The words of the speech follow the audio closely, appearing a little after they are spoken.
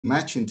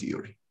matching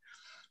theory.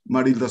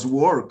 Marilda's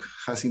work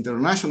has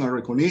international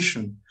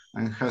recognition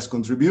and has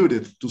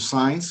contributed to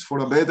science for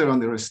a better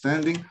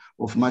understanding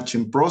of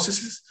matching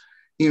processes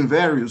in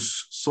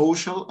various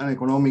social and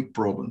economic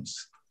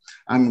problems.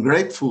 I'm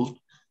grateful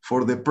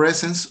for the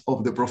presence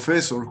of the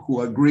professor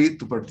who agreed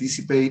to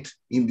participate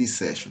in this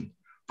session.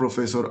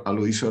 Professor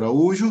Aloisio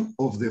Araujo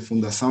of the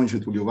Fundação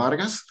Getulio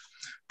Vargas,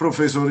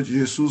 Professor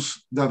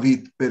Jesús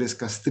David Pérez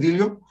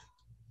Castrillo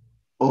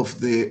of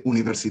the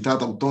Universitat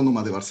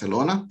Autónoma de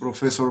Barcelona,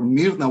 Professor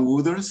Myrna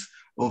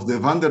of the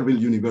Vanderbilt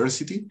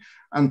University,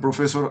 and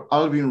Professor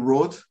Alvin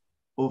Roth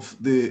of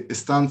the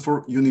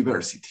Stanford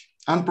University,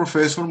 and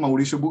Professor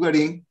Mauricio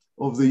Bugarin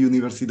of the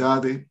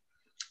Universitat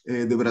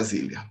de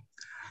Brasilia.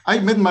 I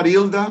met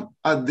Marilda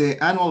at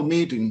the annual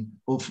meeting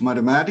of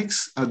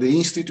mathematics at the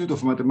Institute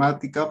of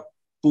Matemática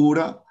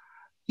Pura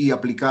y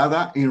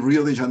Aplicada in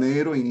Rio de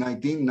Janeiro in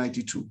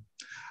 1992.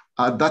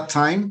 At that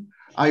time,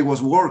 I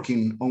was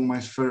working on my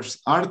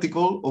first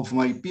article of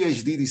my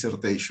PhD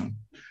dissertation.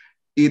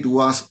 It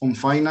was on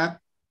finite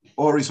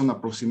horizon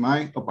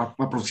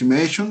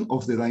approximation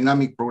of the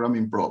dynamic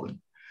programming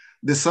problem.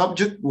 The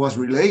subject was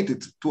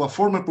related to a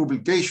former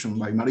publication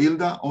by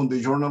Marilda on the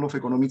Journal of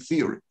Economic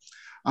Theory,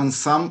 and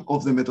some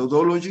of the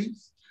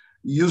methodologies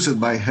used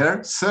by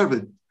her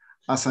served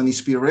as an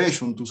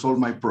inspiration to solve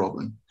my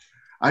problem.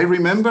 I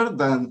remember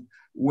that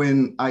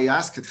when I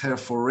asked her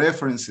for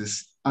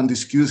references and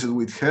discussed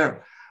with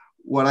her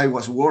what I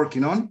was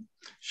working on,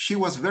 she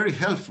was very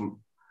helpful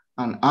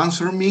and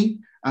answered me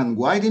and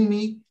guided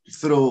me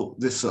through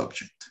the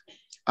subject.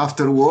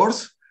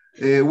 Afterwards,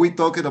 we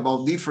talked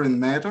about different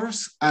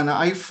matters, and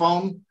I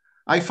found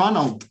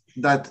out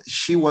that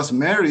she was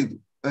married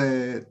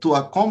to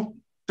a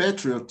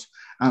compatriot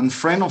and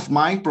friend of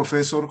mine,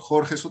 Professor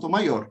Jorge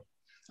Sotomayor,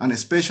 and a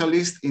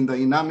specialist in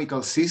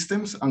dynamical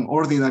systems and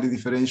ordinary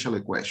differential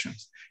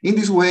equations. In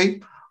this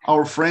way,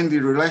 our friendly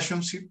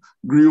relationship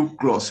grew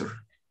closer.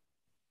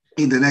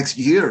 In the next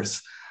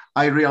years,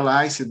 I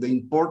realized the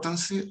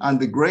importance and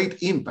the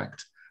great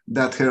impact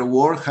that her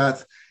work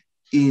had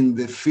in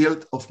the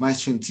field of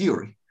machine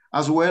theory,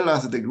 as well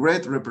as the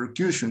great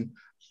repercussion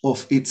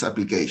of its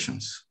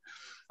applications.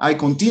 I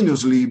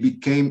continuously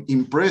became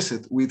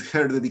impressed with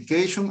her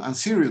dedication and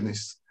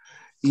seriousness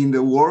in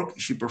the work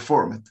she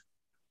performed.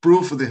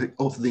 Proof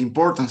of the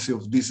importance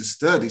of these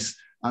studies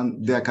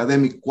and the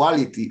academic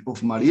quality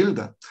of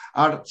Marilda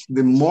are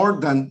the more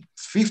than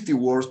 50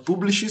 works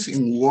published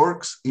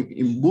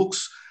in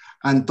books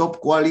and top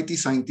quality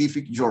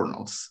scientific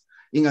journals,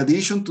 in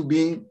addition to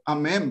being a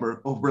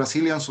member of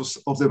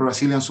the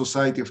Brazilian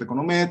Society of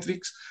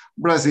Econometrics,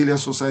 Brazilian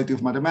Society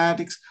of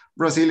Mathematics,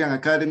 Brazilian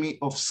Academy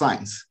of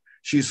Science.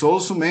 She is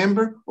also a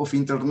member of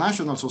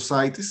international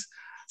societies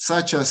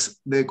such as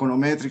the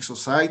Econometric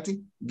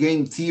Society,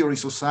 Game Theory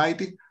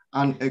Society,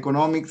 and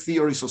Economic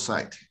Theory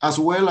Society, as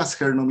well as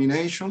her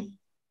nomination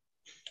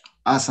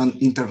as an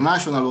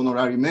international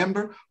honorary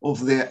member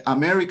of the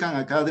American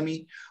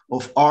Academy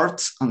of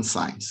Arts and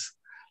Science.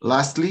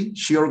 Lastly,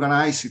 she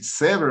organized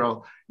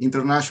several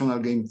international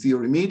game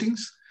theory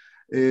meetings.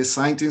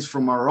 Scientists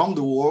from around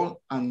the world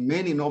and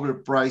many Nobel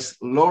Prize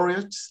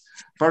laureates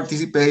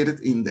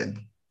participated in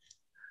them.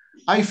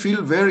 I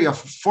feel very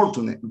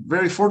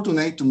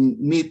fortunate to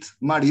meet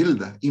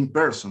Marilda in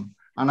person,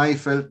 and I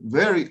felt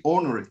very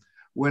honored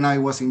when I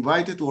was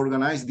invited to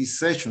organize this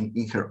session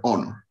in her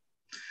honor.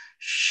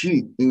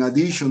 She, in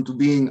addition to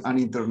being an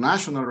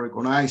internationally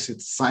recognized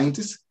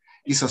scientist,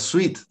 is a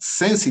sweet,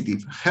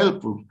 sensitive,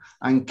 helpful,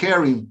 and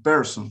caring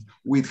person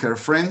with her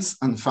friends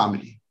and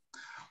family,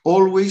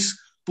 always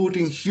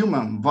putting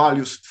human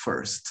values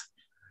first.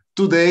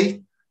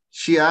 Today,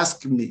 she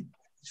asked me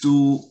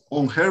to,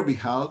 on her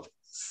behalf,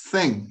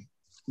 thank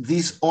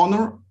this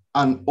honor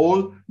and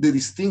all the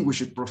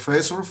distinguished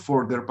professors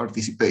for their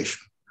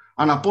participation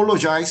and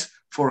apologize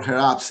for her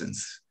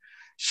absence.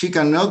 She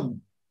cannot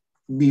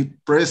be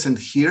present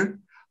here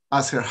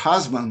as her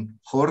husband,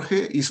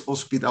 Jorge, is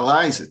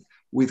hospitalized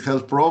with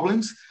health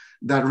problems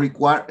that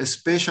require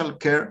special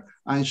care,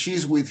 and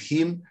she's with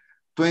him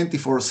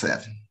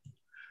 24/7.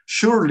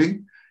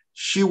 Surely,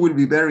 she will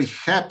be very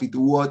happy to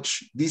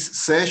watch this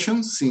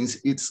session since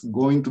it's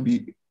going to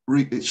be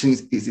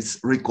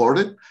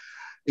recorded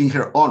in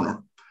her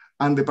honor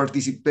and the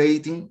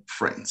participating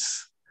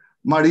friends.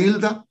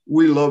 Marilda,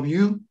 we love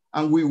you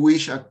and we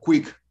wish a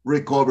quick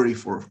recovery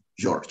for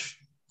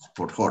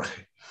Jorge.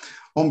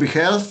 On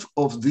behalf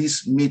of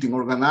this meeting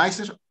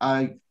organizer,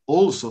 I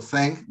also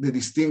thank the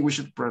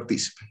distinguished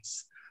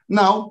participants.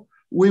 Now,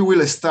 we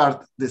will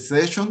start the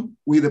session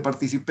with the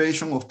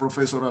participation of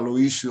Professor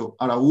Aloisio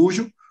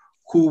Araujo,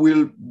 who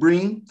will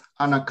bring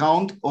an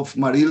account of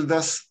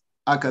Marilda's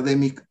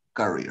academic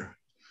career.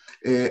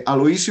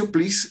 Aloisio,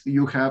 please,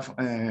 you have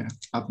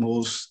at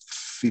most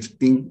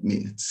 15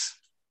 minutes.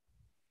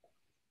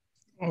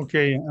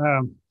 Okay,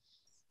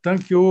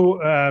 thank you,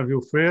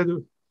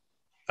 Wilfredo.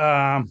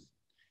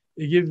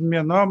 It gives me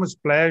enormous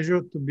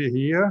pleasure to be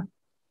here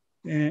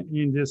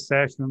in this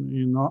session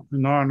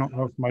in honor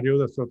of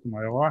Marilda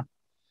Sotomayor,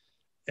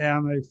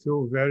 and I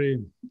feel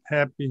very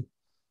happy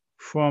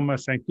from a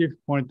scientific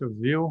point of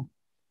view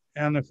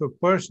and from a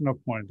personal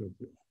point of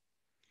view.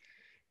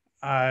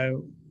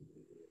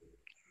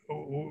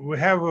 We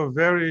have a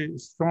very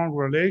strong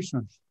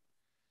relation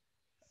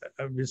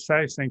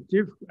besides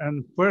scientific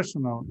and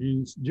personal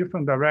in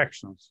different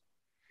directions.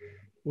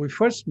 We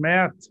first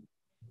met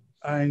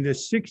in the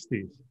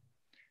 60s,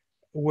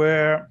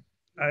 where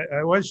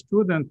I was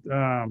student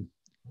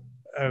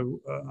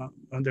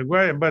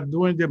undergraduate, but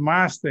doing the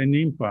master in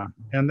IMPA.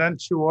 And then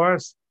she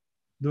was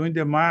doing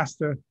the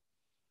master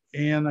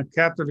in a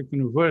Catholic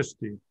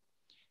university.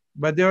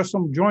 But there are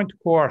some joint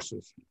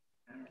courses.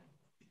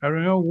 I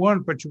remember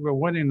one particular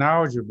one in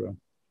algebra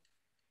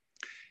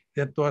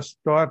that was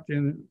taught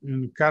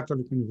in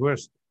Catholic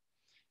university.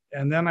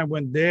 And then I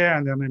went there,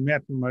 and then I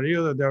met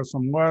Marilda. There were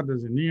some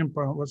others in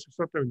IMPA. It was a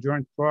sort of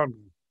joint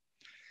program.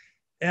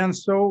 And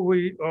so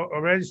we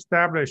already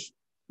established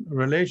a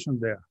relation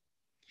there.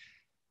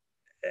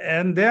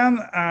 And then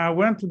I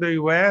went to the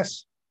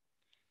US.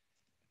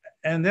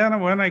 And then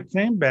when I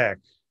came back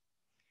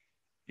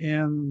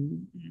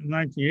in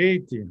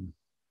 1980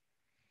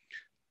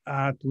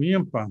 to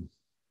IMPA,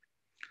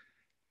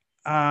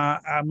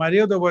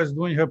 Marilda was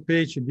doing her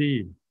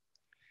PhD.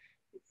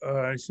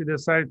 She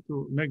decided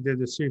to make the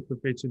decision for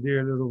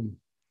PhD a little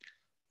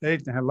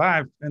late in her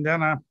life, and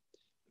then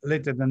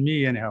later than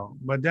me anyhow.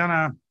 But then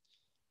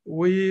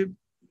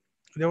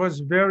there was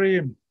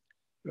very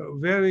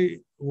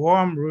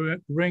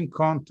warm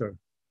re-encounter.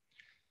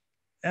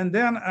 And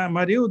then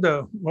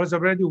Marilda was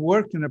already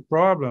working a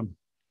problem.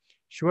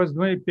 She was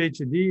doing a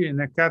PhD in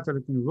a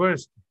Catholic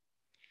university.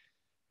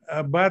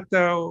 But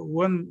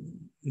one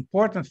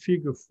important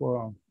figure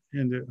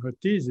in her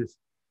thesis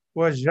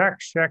was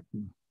Jacques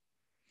Scheckner.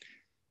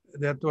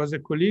 That was a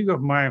colleague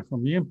of mine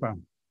from IMPA.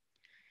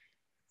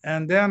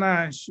 And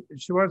then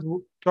she was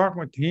talking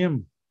with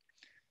him.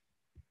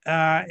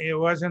 It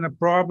was in a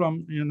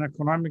problem in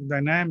economic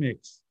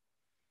dynamics,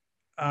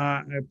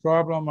 a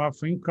problem of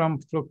income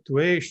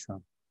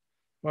fluctuation,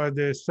 was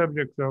the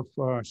subject of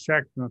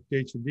Scheckner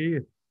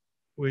PhD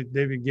with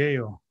David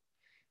Gale.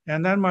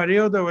 And then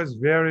Marilda was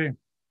very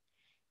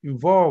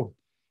involved.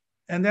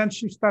 And then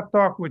she started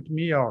talking with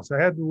me also.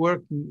 I had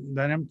worked in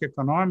dynamic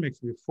economics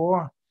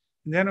before,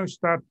 and then we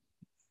started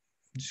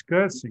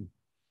discussing.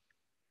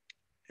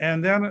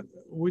 And then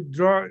we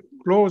draw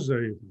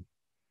closer even.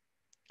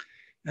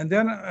 And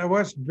then I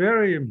was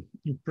very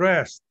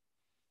impressed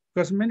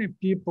because many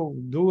people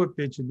do a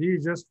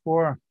PhD just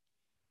for,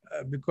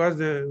 because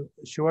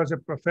she was a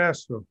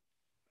professor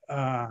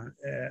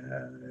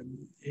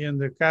in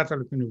the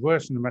Catholic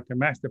University, in the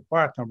mathematics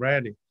department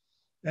already.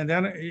 And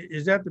then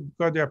is that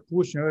because they are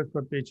pushing her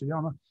for PhD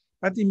or not?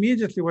 But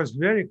immediately it was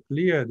very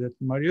clear that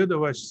Marilda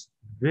was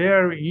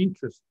very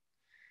interested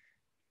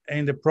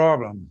in the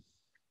problem.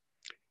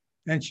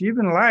 And she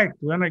even liked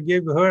when I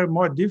gave her a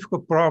more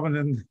difficult problem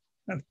than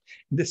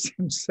the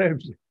same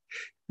subject.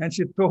 And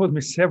she told me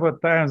several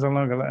times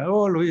along the line,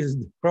 oh, Luis,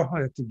 the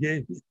problem that you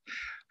gave me,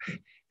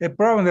 a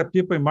problem that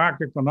people in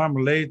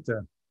macroeconomics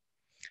later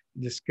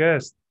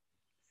discussed.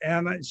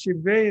 And she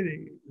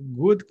made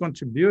good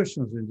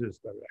contributions in this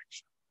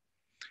direction.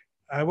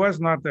 I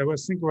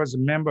think I was a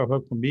member of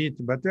her committee,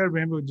 but I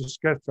remember we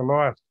discussed a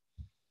lot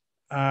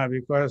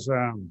because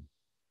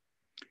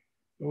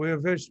we're a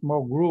very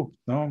small group,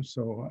 no?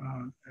 So,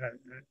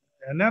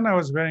 and then I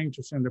was very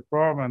interested in the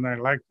problem, and I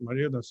liked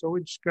Marilda, so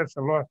we discussed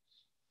a lot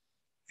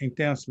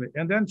intensely.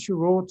 And then she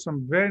wrote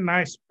some very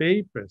nice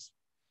papers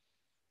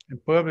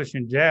and published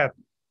in JET.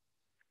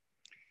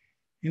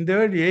 In the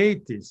early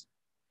 80s,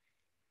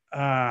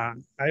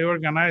 I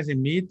organized a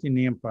meeting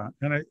in IMPA,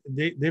 and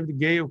David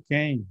Gale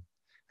came.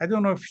 I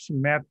don't know if she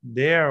met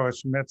there or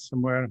she met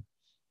somewhere,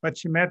 but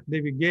she met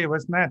David Gale. It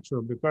was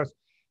natural because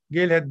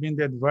Gale had been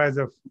the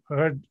advisor of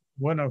her,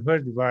 one of her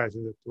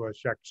advisors, that was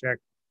Jacques Scheckner.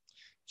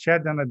 She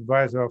had an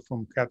advisor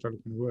from Catholic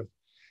University.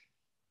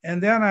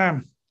 And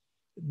then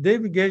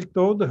David Gale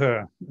told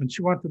her, and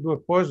she wanted to do a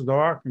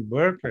postdoc in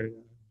Berkeley,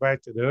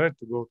 invited her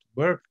to go to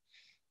Berkeley,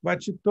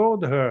 but she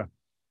told her,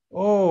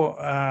 oh,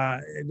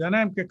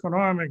 dynamic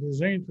economics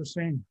is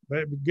interesting,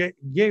 but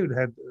Gale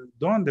had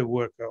done the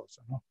work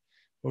also, no?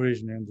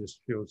 Originally in this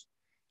field.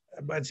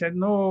 But said,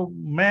 no,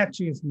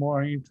 matching is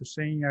more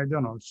interesting. I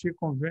don't know. She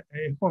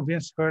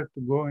convinced her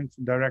to go into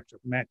the direction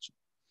of matching.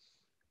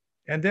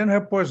 And then her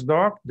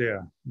postdoc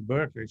there,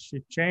 Berkeley,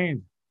 she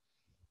changed.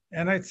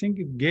 And I think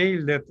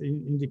Gale that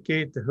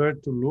indicated her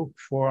to look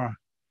for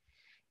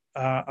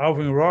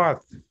Alvin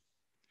Roth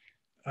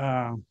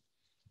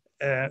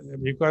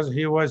because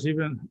he was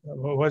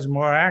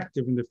more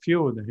active in the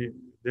field.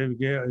 David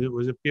Gale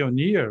was a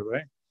pioneer,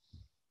 right?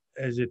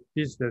 As it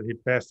is that he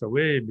passed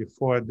away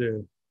before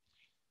the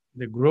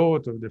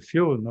growth of the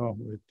field, no,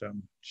 with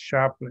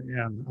Shapley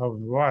and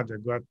Alvin Roth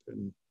that got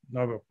the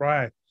Nobel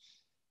Prize,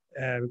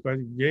 because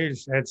Gale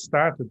had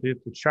started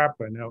it with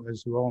Shapley, now,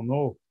 as you all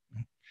know.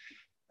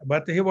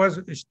 But he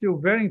was still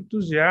very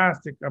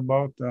enthusiastic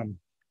about, and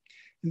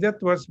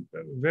that was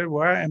very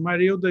well. And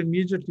Marilda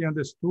immediately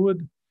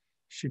understood.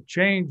 She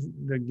changed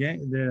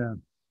her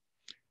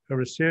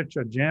research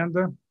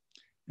agenda,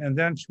 And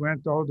then she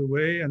went all the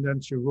way, and then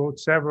she wrote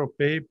several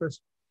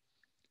papers.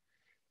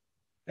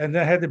 And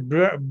then had a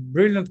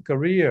brilliant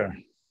career,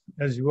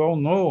 as you all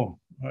know.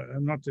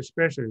 I'm not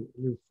especially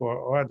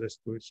for others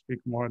to speak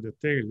more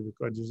detail,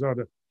 because these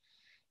other,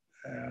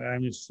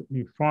 I'm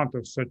in front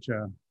of such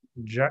a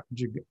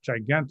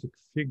gigantic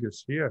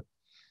figures here.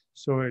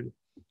 So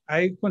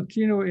I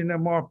continue in a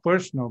more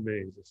personal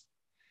basis.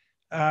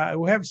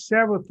 We have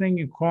several things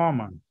in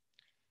common.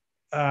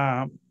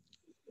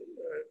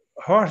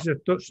 Jorge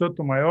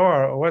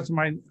Sotomayor was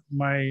my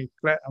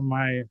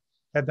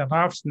at an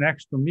office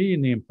next to me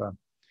in IMPA.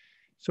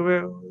 So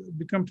we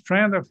become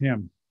friend of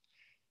him.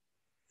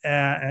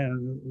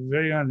 And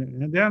very young.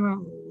 And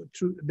then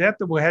to that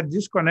we had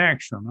this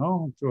connection,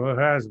 no, to her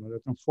husband.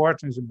 That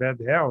unfortunately is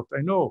bad health.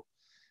 I know,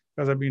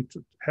 because I've been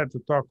had to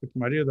talk with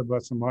Marilda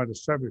about some other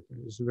subject.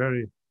 It's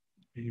very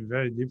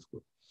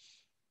difficult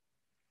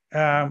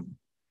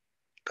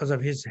because of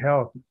his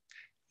health.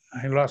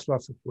 He lost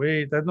lots of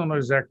weight. I don't know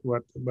exactly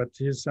what, but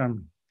he's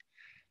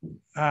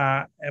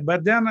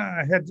but then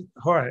I had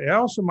her.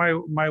 Also,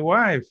 my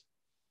wife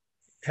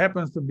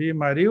happens to be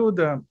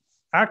Marilda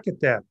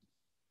architect.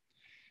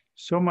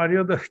 So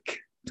Marilda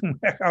came to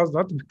my house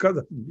not because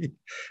of me,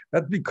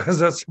 but because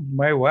of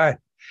my wife,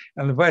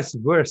 and vice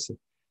versa.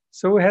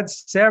 So we had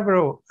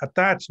several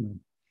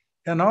attachments,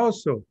 and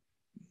also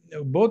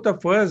both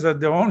of us are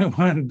the only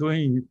one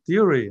doing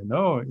theory, you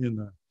know,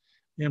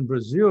 in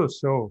Brazil.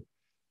 So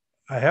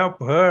I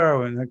helped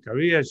her in her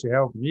career; she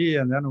helped me,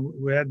 and then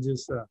we had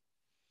this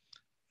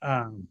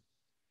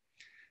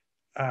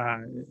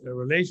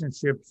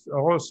relationships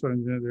also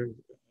in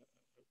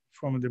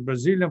from the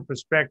Brazilian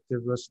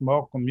perspective, a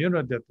small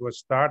community that was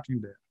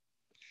starting there.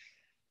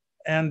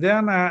 And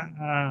then,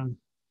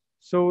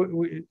 so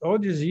all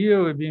this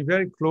year, we've been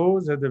very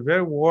close, had a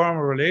very warm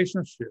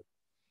relationship.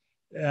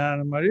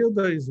 And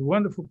Marilda is a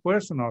wonderful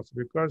person also,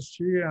 because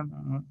she and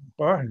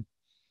Jorge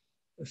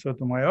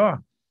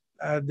Sotomayor,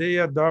 they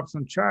adopt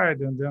some child,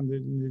 and then they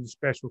need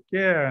special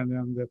care, and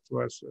then that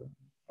was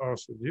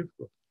also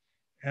difficult.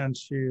 And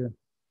she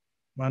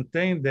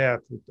maintained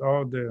that with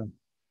all the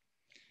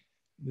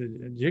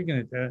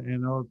dignity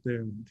and all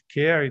the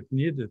care it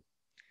needed.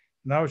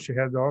 Now she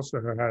had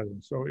also her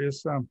husband. So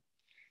it's,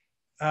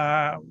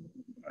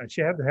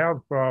 she had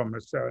health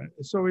problems. So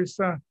it's,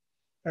 I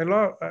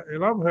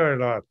love her a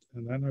lot.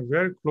 And I'm a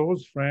very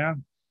close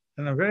friend.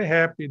 And I'm very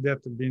happy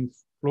that I've been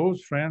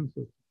close friends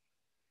for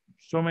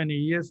so many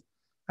years.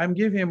 I'm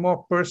giving a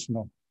more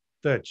personal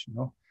touch, you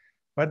know.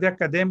 But the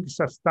academic is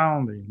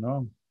astounding, you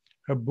know.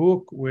 Her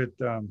book with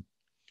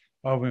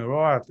Alvin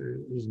Roth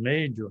is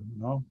major, you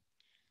know.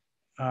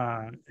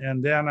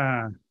 And then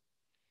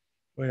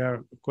we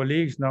are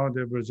colleagues now,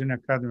 the Brazilian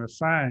Academy of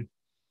Science,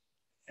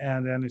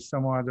 and then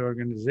some other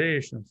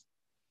organizations.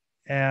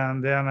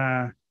 And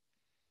then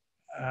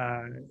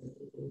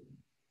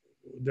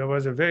there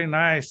was a very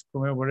nice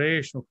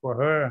commemoration for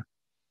her.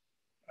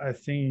 I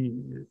think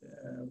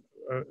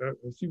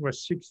it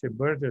was 60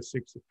 birthday,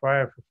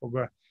 65, I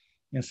forgot,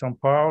 in São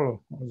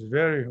Paulo. It was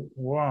very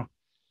warm.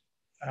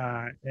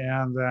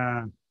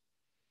 And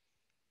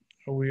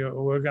we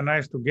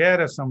organized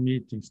together some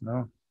meetings,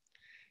 no?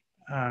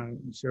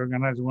 She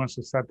organized once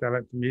a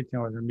satellite meeting,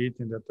 or a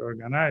meeting that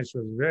organized. She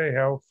was very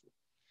helpful.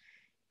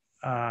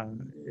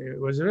 It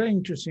was very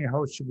interesting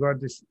how she got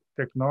this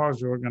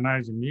technology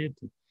organized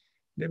meeting.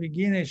 In the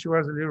beginning, she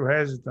was a little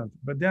hesitant,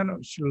 but then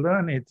she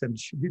learned it and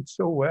she did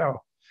so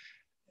well.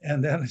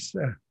 And then it's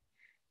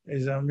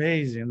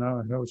amazing, you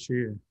know, how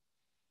she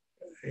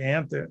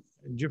entered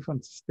a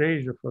different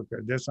stage of her.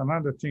 That's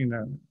another thing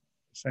that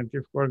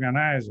scientific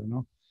organizer, you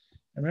know.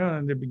 I remember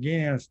in the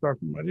beginning, I was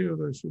talking to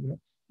Marilda,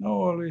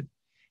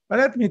 but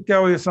let me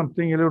tell you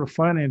something a little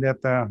funny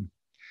that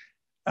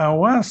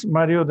once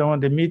Marilda, on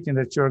the meeting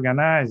that she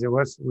organized, it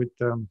was with,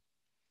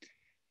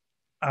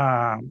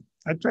 I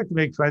try to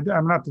make,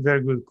 I'm not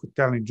very good at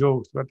telling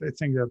jokes, but I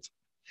think that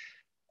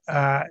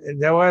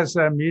there was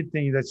a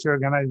meeting that she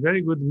organized,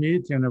 very good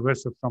meeting in the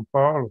University of São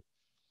Paulo,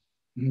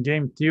 in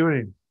game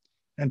theory,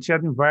 and she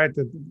had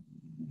invited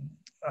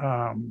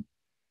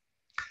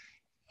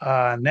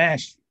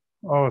Nash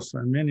also,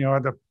 and many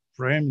other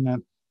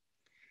prominent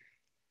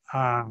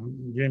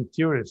game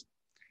theorists.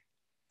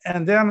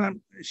 And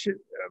then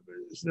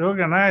the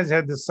organizer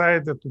had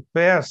decided to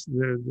pass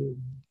the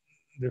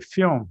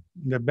film,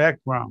 the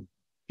background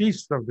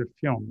piece of the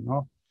film, you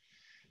know,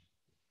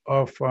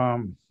 of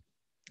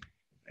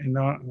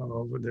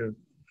of the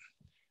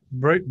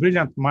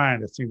Brilliant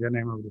Mind, I think the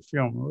name of the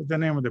film, the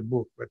name of the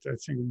book, but I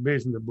think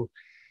based on the book,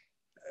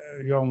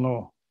 you all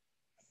know.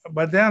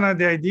 But then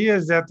the idea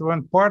is that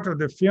one part of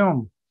the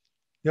film,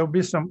 there'll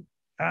be some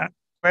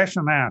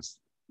question asked,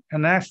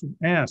 and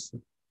answer.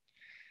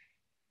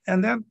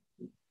 And then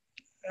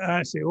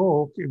I say,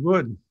 oh, okay,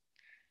 good.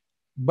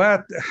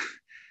 But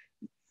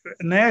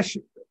Nash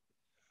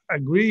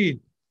agreed,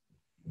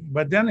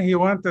 but then he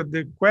wanted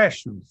the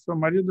question. So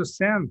Marilda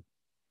sent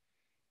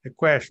the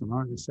question,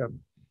 he said.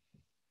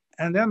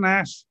 And then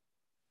Nash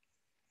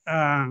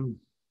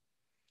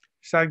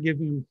started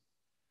giving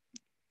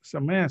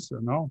some answer,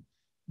 no?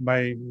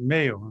 by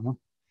mail.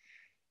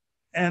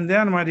 And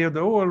then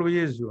Marilda,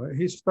 Aloisio,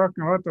 he's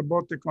talking a lot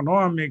about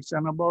economics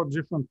and about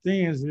different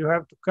things. You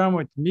have to come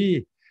with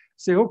me.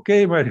 Say,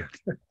 okay,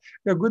 Marilda,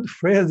 we're good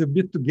friends, we'll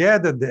be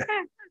together there.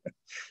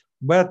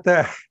 But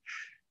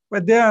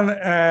then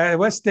it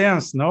was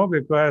tense,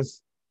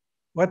 because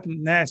what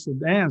Nash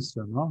should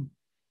answer,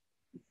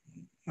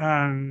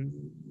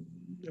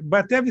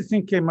 but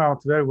everything came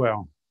out very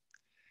well.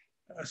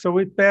 So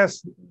we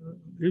passed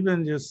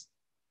even just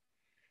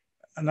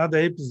another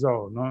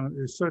episode.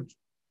 It's such,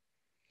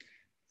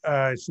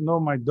 she know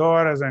my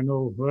daughters, I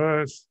know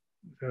hers,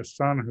 her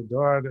son, her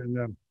daughter, and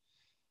then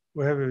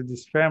we have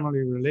this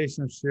family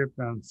relationship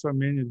and so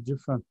many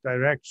different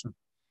directions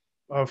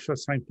of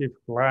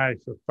scientific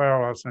life, of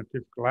parallel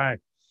scientific life.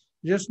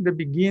 Just in the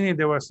beginning,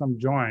 there was some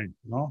joint,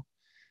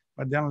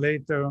 but then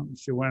later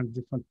she went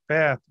different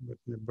path, but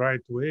in a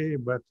bright way,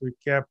 but we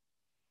kept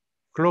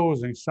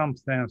close in some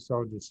sense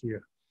all this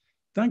year.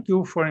 Thank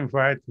you for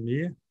inviting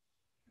me,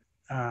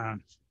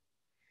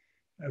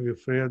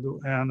 Wilfredo,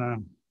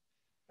 and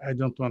I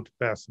don't want to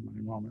pass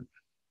my moment.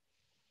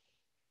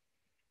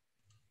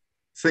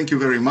 Thank you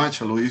very much,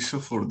 Aloisio,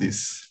 for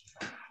this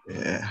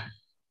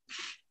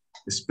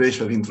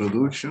special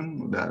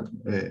introduction that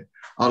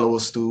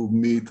allows us to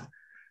meet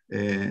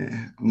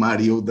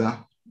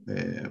Marilda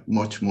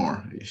much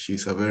more.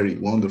 She's a very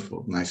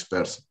wonderful, nice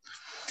person.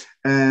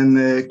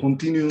 And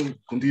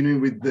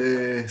continuing with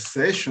the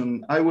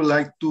session, I would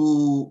like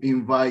to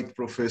invite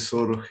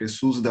Professor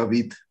Jesús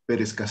David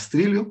Pérez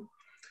Castrillo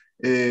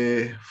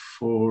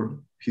for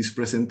his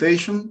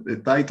presentation. The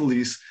title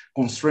is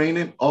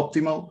Constraining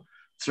Optimal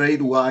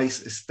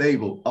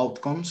Tradewise-Stable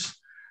Outcomes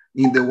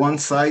in the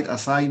One-Side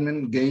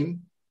Assignment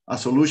Game, a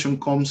Solution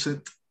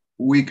Concept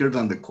Weaker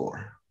than the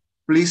Core.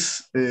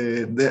 Please,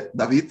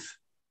 David.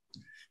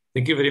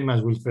 Thank you very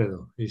much,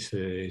 Wilfredo.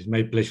 It's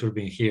my pleasure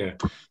being here.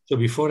 So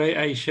before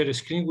I share a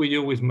screen with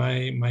you with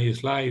my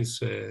slides,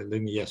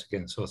 let me just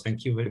again, so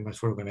thank you very much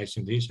for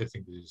organizing this. I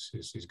think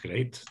this is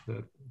great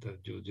that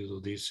you do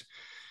this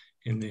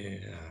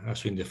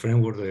also in the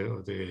framework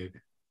of the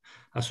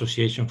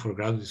Association for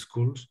Graduate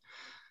Schools.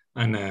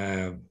 And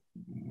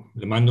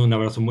le mando un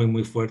abrazo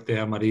muy fuerte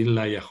a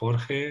Marilda y a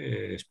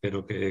Jorge.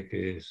 Espero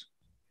que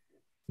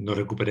nos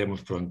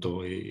recuperemos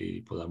pronto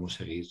y podamos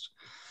seguir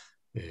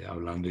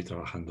hablando y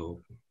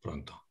trabajando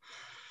pronto.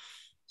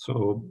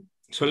 So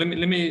let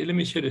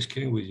me share the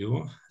screen with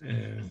you.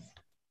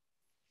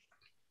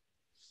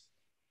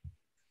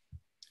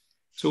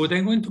 So what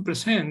I'm going to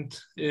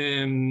present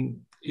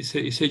is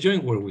a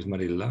joint work with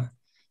Marilda.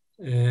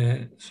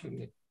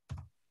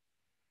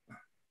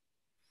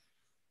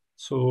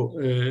 So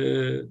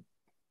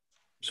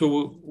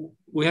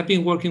we have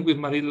been working with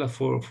Marilda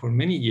for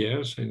many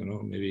years,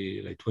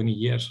 maybe like 20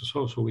 years or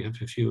so. So we have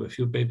a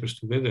few papers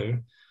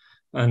together,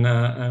 and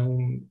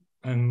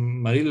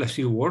Marilda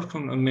still works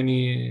on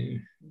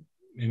many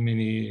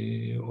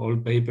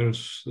old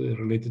papers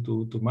related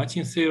to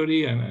matching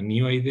theory and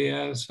new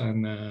ideas.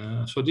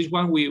 And so this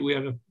one we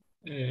are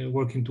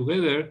working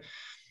together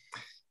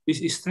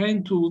is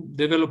trying to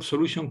develop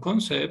solution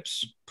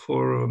concepts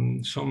for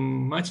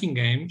some matching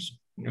games.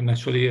 And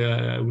actually,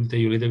 I will tell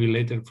you a little bit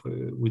later,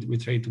 we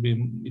try to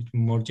be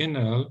more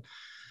general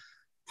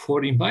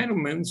for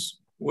environments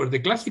where the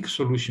classic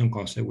solution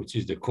concept, which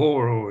is the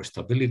core or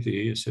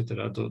stability,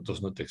 etc.,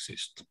 does not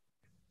exist.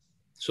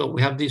 So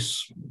we have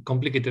this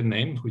complicated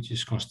name, which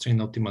is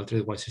constrained optimal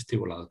trade-wise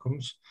stable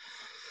outcomes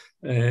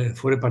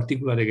for a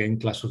particular, again,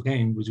 class of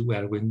game, which we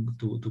are going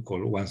to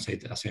call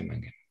one-side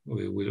assignment game.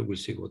 We'll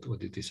see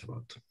what it is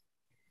about.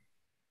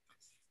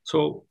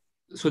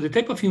 So the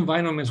type of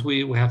environments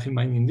we have in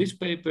mind in this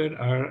paper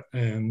are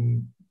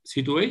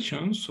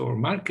situations or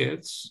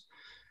markets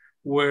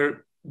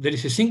where there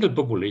is a single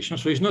population,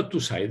 so it's not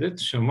two-sided.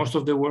 So most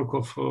of the work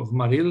of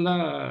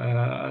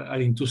Marilda are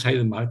in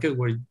two-sided market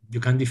where you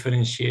can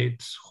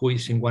differentiate who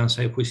is in one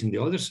side, who is in the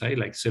other side,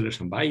 like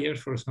sellers and buyers,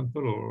 for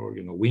example, or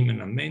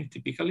women and men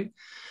typically.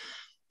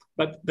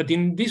 But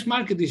in this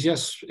market, it's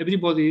just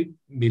everybody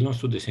belongs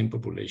to the same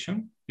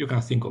population. You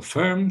can think of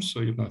firms,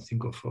 or you can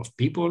think of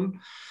people.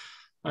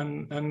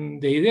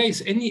 And the idea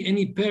is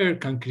any pair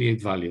can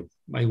create value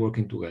by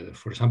working together.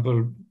 For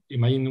example,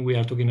 imagine we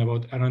are talking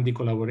about R&D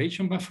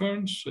collaboration by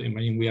firms. So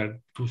imagine we are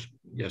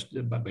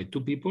by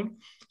two people.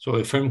 So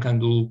a firm can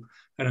do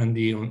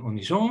R&D on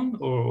its own,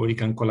 or it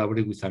can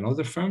collaborate with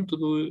another firm to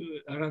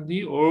do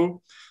R&D, or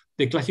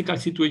the classical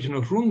situation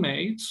of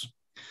roommates,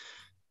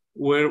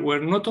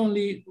 where not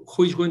only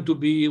who is going to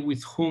be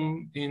with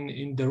whom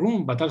in the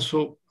room, but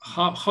also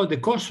how the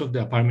cost of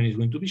the apartment is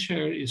going to be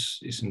shared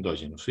is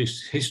endogenous. So it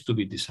has to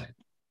be decided.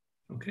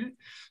 Okay.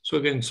 So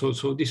again, so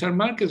these are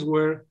markets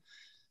where,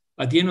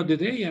 at the end of the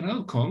day, an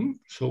outcome.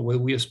 So what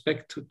we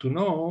expect to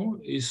know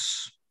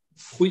is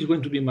who is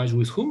going to be matched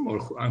with whom,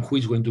 and who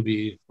is going to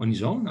be on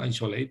his own,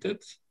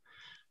 isolated,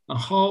 and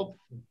how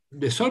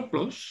the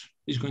surplus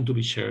is going to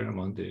be shared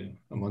among the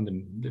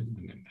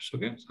members.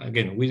 Okay.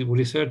 Again, we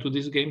refer to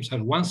these games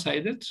as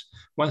one-sided.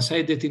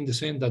 One-sided in the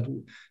sense that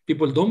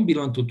people don't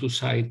belong to two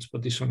sides,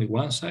 but it's only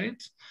one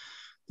side.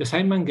 The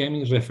assignment game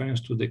is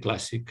reference to the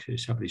classic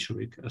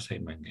Shapley-Zurich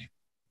assignment game.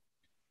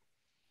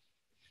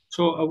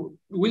 So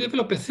we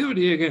develop a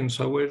theory again.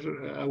 So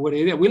our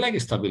area, we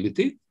like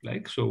stability,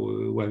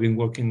 so we've been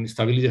working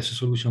stability as a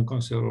solution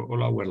concept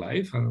all our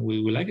life, and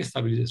we like a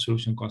stability as a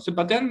solution concept.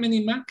 But there are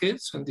many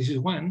markets, and this is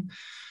one,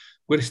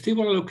 where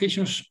stable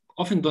allocations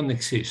often don't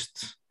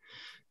exist.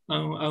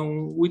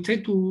 And we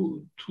try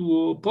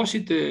to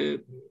posit a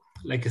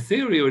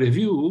theory or a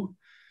view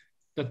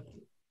that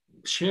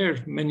share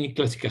many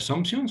classic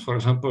assumptions. For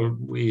example,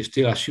 we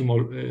still assume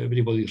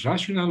everybody is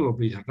rational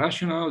or is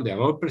rational. They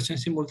are all present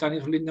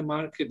simultaneously in the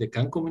market. They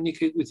can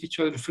communicate with each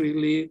other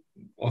freely,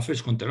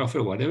 offers,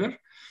 counteroffer, whatever.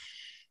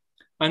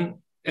 And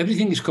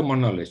everything is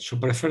common knowledge. So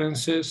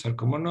preferences are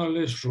common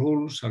knowledge,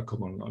 rules are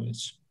common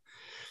knowledge.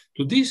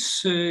 To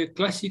this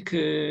classic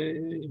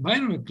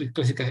environment,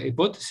 classic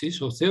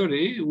hypothesis or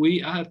theory,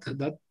 we add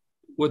that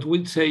what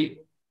we'd say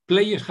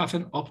players have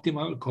an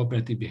optimal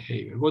cooperative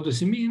behavior. What does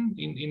it mean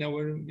in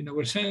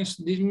our sense?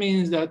 This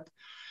means that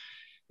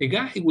a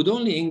guy would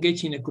only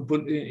engage in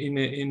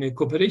a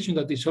cooperation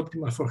that is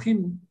optimal for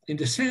him in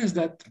the sense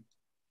that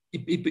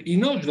he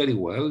knows very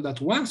well that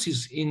once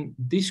he's in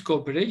this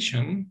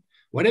cooperation,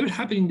 whatever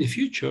happens in the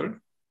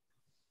future,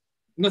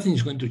 nothing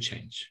is going to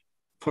change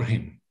for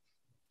him.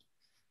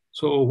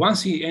 So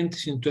once he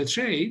enters into a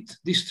trade,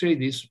 this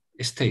trade is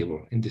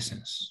stable in this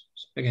sense.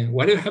 Again,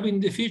 whatever happens in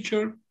the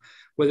future,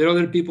 whether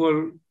other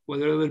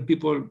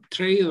people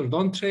trade or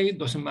don't trade,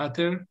 doesn't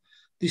matter.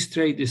 This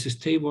trade is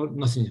stable,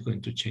 nothing is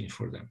going to change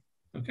for them.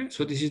 Okay,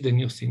 so this is the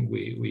new thing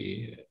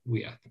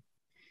we add.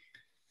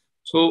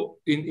 So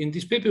in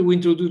this paper, we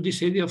introduce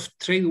this idea of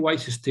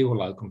trade-wise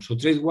stable outcomes. So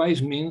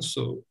trade-wise means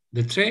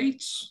the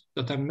trades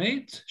that are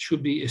made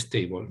should be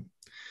stable.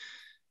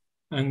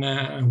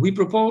 And we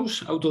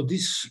propose out of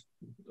this,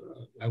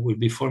 I will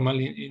be formal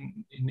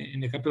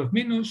in a couple of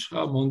minutes,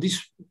 among these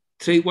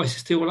trade-wise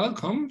stable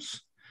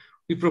outcomes,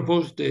 we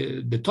propose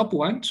the top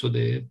one, so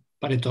the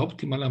Pareto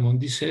optimal among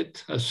this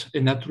set as a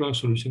natural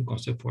solution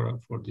concept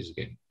for this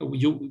game.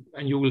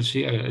 You will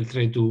see, I'll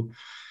try to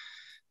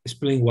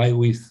explain why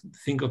we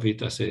think of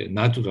it as a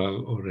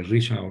natural or a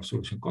reasonable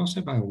solution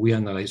concept, and we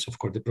analyze, of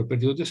course, the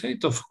properties of the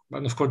set,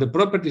 and of course, the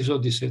properties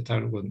of this set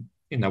are what,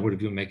 in our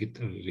view, make it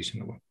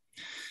reasonable.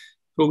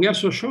 So we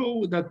also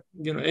show that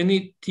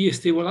any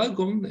T-stable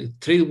outcome, a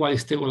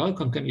trade-wise stable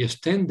outcome, can be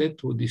extended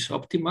to this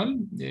optimal,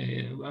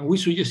 and we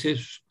suggest an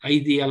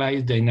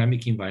idealized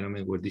dynamic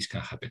environment where this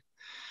can happen.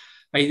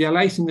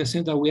 Idealized in the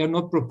sense that we are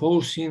not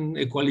proposing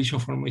a coalition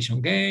formation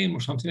game or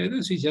something like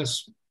this. It's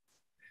just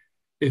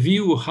a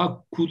view of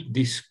how could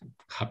this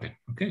happen.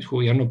 Okay, so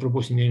we are not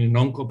proposing any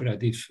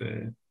non-cooperative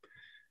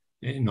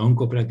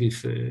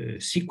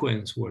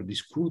sequence where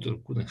this could or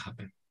couldn't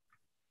happen.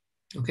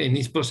 Okay, in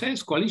this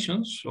process,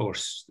 coalitions or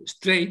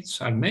trades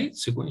are made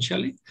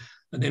sequentially,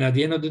 and then at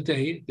the end of the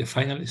day, the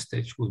final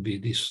stage will be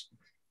this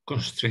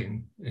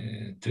constrained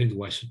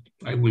trade-wise.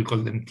 I will call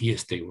them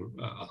T-stable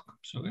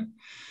outcomes. Okay.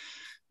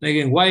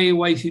 Again, why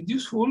is it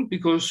useful?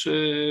 Because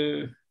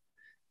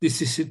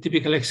this is a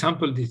typical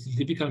example, this is a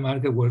typical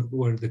market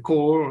where the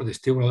core or the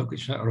stable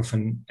allocations are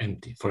often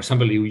empty. For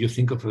example, if you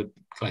think of a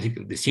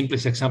classical, the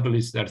simplest example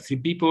is there are three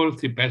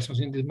persons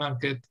in this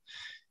market.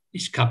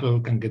 Each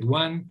couple can get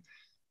one.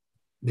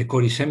 The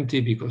core is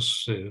empty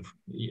because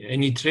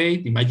any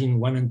trade, imagine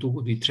 1 and 2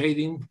 would be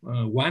trading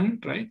one,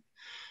 right?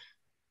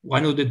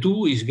 One of the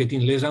two is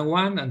getting less than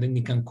one, and then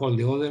you can call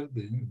the other,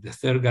 the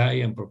third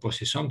guy, and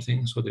propose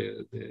something. So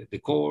the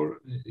core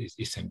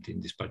is empty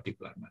in this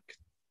particular market.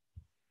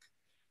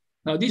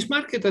 Now, this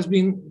market has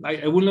been,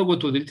 I will not go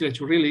to the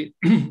literature really,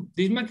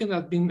 this market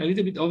has been a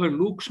little bit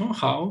overlooked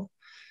somehow.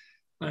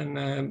 And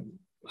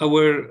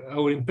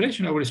our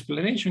impression, our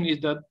explanation is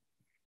that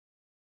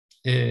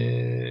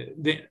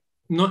the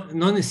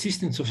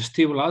non-existence of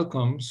stable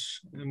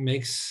outcomes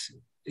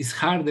it's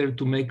harder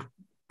to make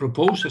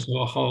proposals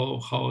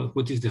about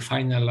what is the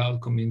final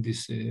outcome in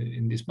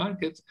this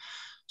market.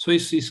 So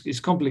it's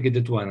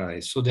complicated to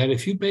analyze. So there are a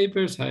few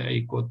papers,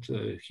 I quote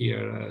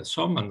here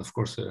some, and of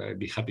course I'd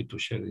be happy to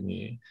share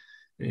any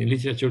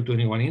literature to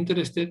anyone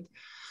interested,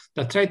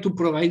 that try to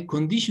provide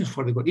conditions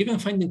for the code. Even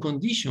finding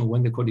condition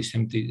when the code is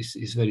empty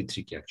is very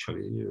tricky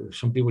actually.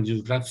 Some people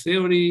use graph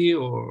theory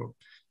or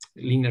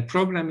linear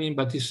programming,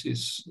 but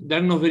there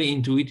are no very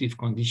intuitive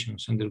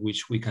conditions under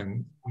which we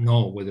can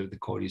know whether the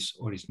code is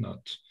or is not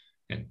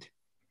empty.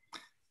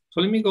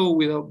 So let me go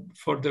without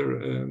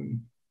further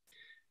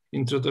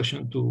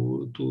introduction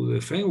to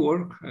the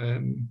framework.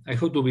 I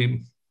hope to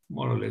be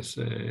more or less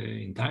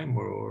in time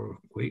or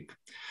quick.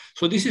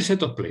 So this is a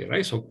set of players,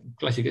 right? So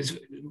classic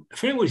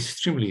framework is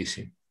extremely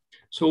easy.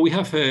 So we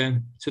have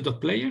a set of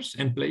players,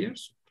 n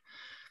players.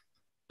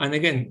 And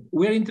again,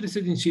 we're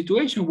interested in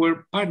situations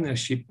where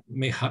partnership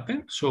may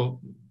happen. So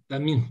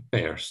that means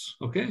pairs,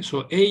 okay?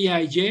 So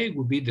Aij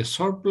would be the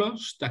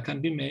surplus that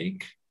can be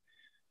made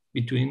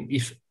between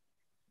if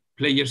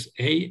players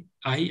A,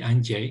 I,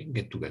 and J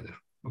get together,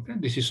 okay?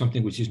 This is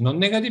something which is not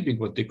negative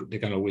because they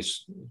can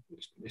always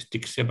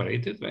stick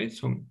separated, right?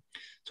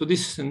 So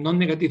this is a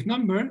non-negative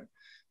number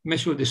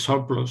measure the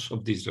surplus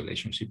of this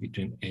relationship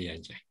between A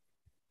and J.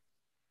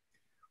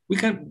 We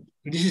can,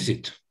 this is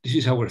it. This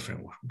is our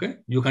framework, okay?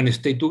 You can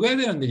stay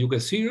together and then you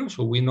get zero.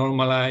 So we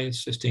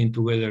normalize staying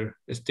together,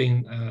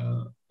 staying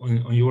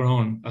on your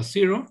own as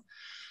zero.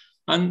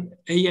 And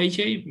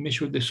AIJ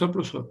measure the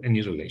surplus of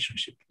any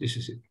relationship. This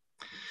is it.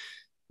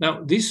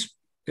 Now, this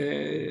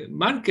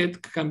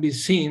market can be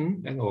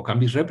seen or can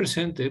be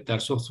represented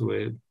also through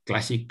a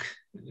classic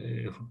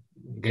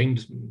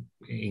games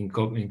in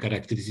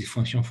characteristic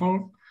function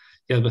form.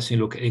 Just by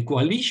saying, look, a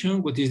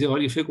coalition, what is the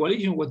value of a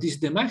coalition? What is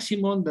the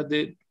maximum that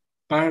the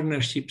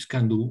partnerships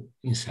can do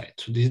inside?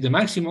 So this is the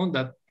maximum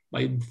that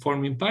by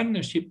forming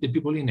partnership, the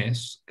people in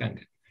S can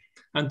get.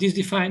 And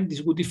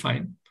this would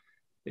define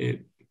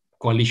a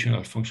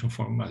coalitional function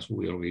form, as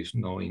we always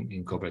know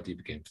in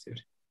cooperative game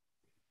theory.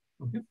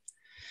 Okay.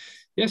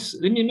 Yes,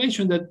 let me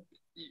mention that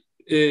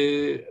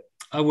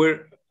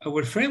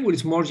our framework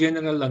is more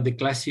general than the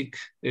classic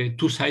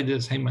two-sided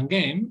assignment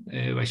game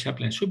by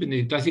Shapley and Shubin.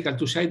 The classical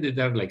two-sided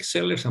are like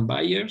sellers and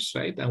buyers,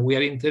 right? And we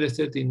are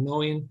interested in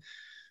knowing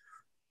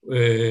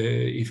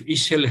if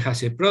each seller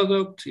has a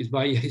product, if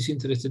buyer is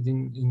interested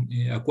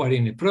in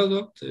acquiring a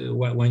product,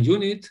 one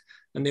unit,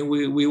 and then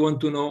we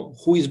want to know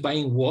who is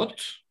buying what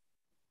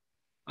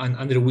and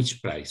under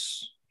which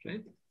price,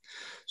 right?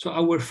 So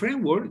our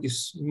framework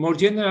is more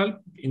general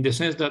in the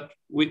sense that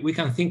we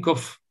can think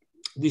of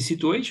this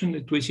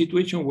situation to a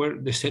situation where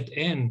the set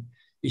N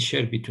is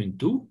shared between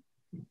two,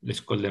 let's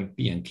call them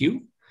P and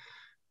Q,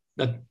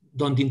 that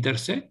don't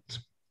intersect,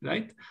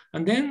 right?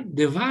 And then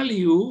the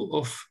value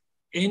of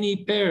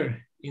any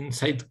pair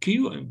inside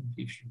Q,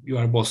 if you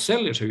are both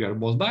sellers or you are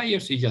both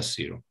buyers, is just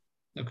zero,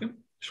 okay?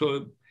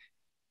 So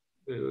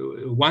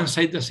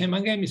one-sided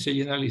assignment game is a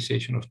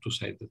generalization of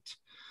two-sided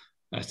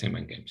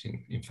assignment games,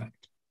 in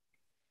fact.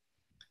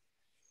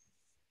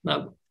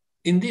 Now,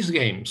 in this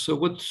game, so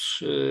what's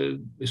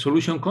the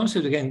solution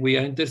concept? Again, we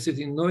are interested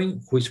in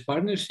knowing who is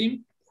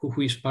partnering,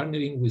 who is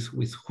partnering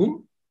with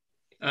whom,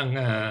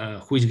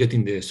 and who is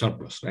getting the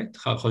surplus, right?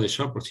 How the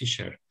surplus is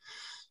shared.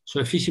 So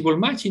a feasible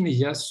matching is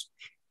just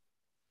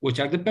which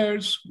are the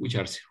pairs,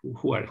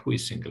 who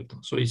is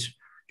singleton. So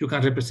you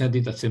can represent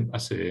it as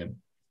a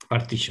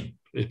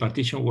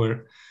partition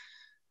where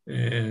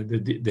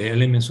the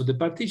elements of the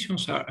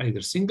partitions are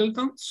either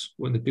singletons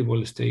when the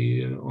people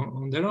stay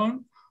on their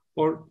own,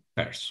 or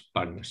pairs,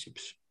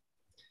 partnerships.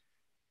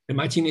 The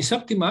matching is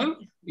optimal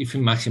if it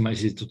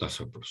maximizes the total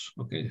surplus.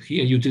 Okay,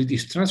 here utility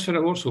is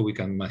transferable, so we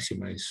can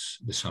maximize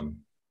the sum.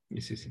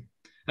 This is it.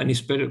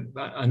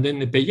 And then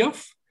the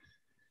payoff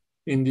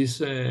in this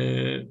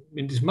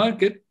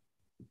market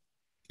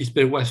is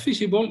pairwise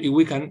feasible if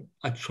we can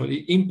actually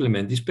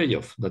implement this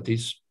payoff. That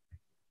is,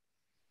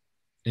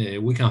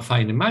 we can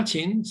find a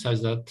matching such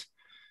that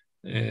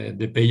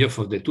the payoff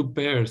of the two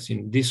pairs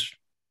in this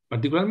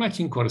particular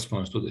matching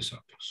corresponds to the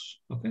surplus.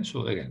 Okay,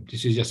 so again,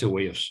 this is just a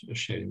way of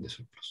sharing the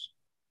surplus.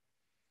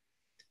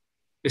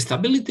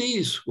 Stability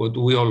is what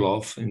we all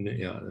love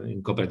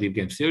in cooperative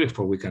game theory,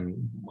 for we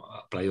can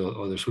apply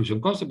other solution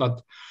concepts,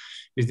 but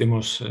it's the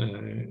most,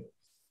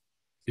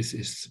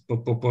 is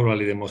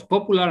probably the most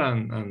popular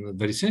and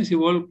very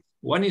sensible.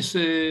 One is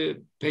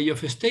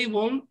payoff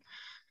stable.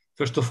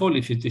 First of all,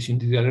 if it is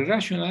integrally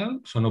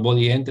rational, so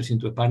nobody enters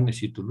into a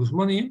partnership to lose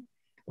money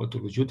or to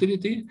lose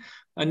utility.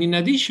 And in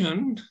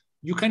addition,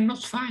 you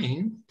cannot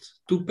find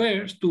two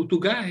pairs, two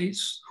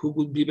guys who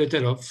would be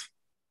better off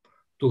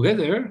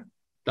together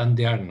than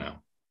they are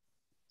now.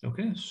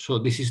 Okay, so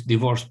this is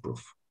divorce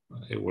proof.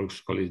 It works,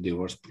 call it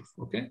divorce proof.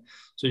 Okay,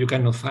 so you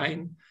cannot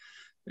find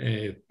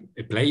a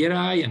player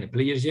I and a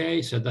player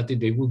J, so that if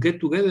they would get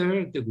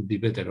together, they would be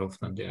better off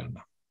than they are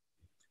now.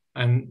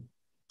 And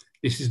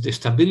this is the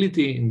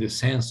stability in the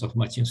sense of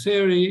matching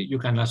theory. You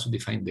can also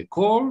define the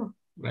core,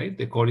 right?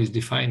 The core is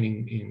defined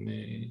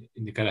in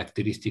the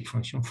characteristic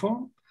function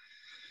form.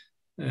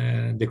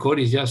 The core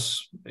is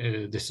just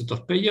the set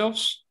of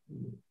payoffs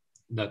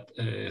that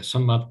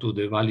sum up to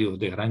the value of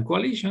the grand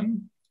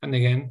coalition. And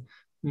again,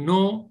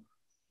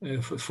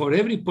 for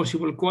every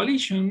possible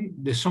coalition,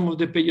 the sum of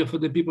the payoff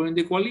of the people in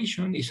the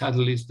coalition is at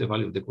least the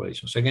value of the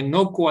coalition. So again,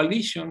 no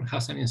coalition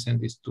has an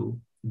incentive to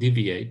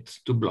deviate,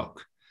 to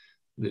block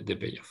the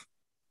payoff.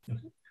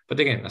 Okay. But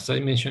again, as I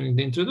mentioned in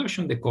the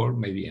introduction, the core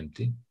may be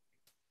empty.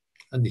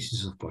 And this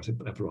is, of course, a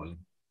problem.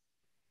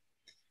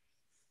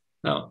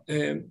 Now,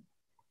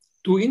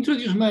 to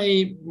introduce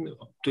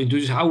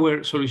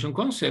our solution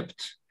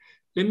concept,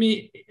 let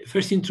me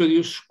first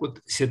introduce what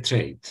is a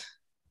trade,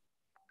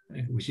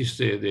 which is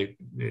the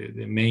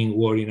main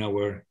word in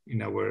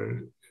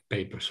our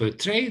paper. So a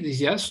trade is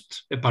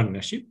just a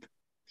partnership.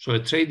 So a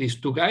trade is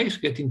two guys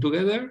getting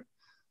together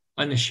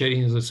and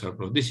sharing the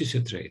surplus. This is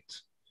a trade.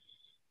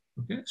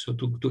 Okay, so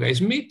two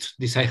guys meet,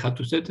 decide how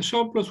to set the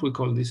surplus. We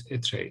call this a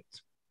trade.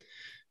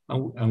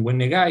 And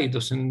when a guy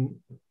doesn't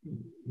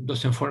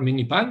form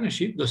any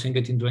partnership, doesn't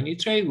get into any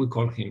trade, we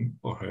call him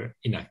or her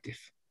inactive.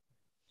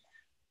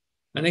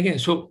 And again,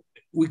 so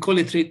we call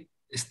a trade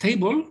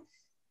stable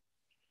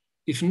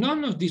if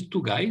none of these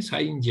two guys,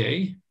 I and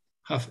J,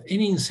 have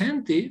any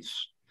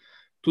incentives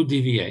to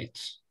deviate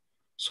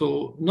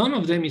So none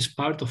of them is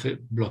part of a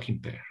blocking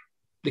pair.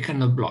 They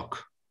cannot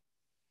block.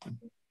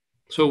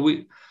 So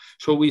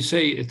we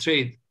say a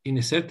trade in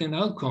a certain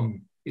outcome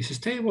is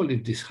stable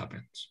if this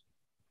happens.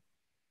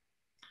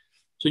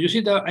 So you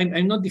see that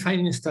I'm not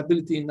defining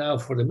stability now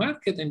for the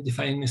market, I'm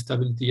defining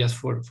stability just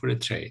for a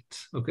trade,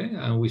 okay?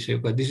 And we say,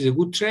 well, this is a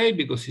good trade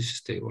because it's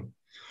stable.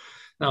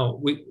 Now,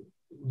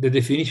 the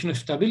definition of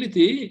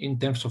stability in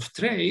terms of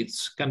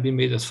trades can be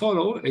made as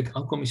follows. An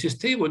outcome is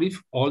stable if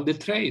all the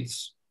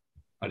trades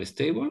are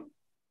stable.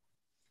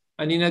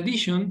 And in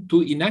addition,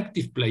 two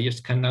inactive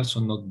players can also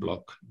not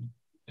block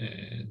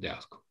the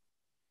outcome,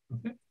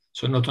 okay?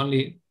 So not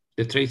only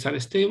the trades are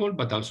stable,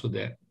 but also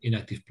the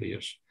inactive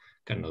players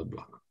cannot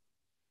block.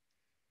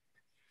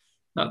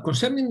 Now,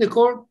 concerning the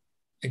core,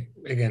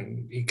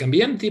 again, it can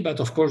be empty, but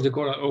of course the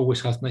core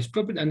always has nice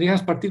property, and it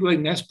has particularly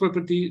nice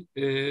property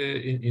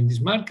in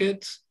this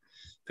market.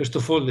 First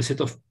of all, the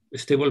set of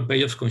stable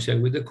payoffs coincide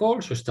with the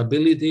core, so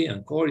stability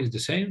and core is the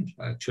same.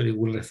 Actually,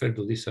 we'll refer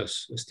to this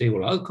as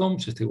stable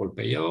outcomes, stable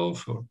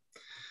payoff,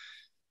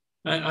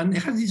 and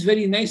it has this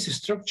very nice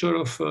structure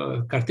of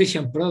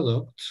Cartesian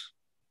product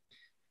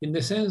in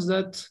the sense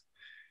that,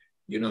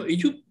 you know,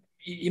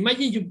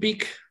 imagine you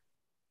pick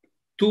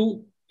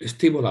two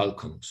stable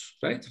outcomes,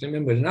 right?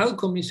 Remember, an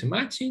outcome is a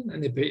matching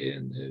and a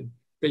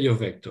payoff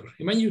vector.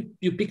 Imagine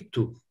you pick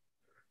two,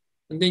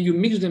 and then you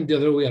mix them the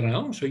other way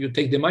around. So you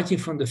take the matching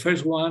from the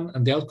first one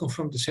and the outcome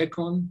from the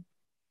second,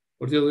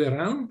 or the other way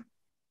around,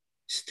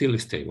 still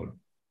stable.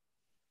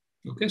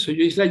 Okay, so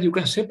it's like you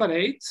can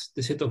separate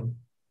the set of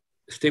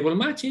stable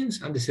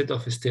matchings and the set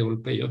of stable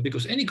payoff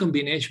because any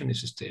combination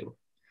is stable.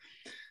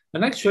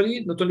 And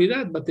actually, not only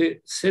that, but the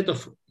set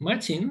of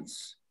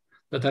matchings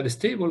that are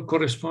stable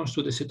corresponds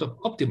to the set of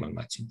optimal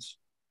matchings.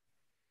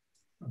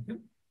 Okay?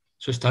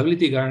 So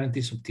stability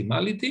guarantees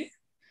optimality.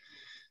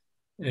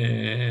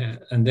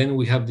 And then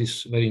we have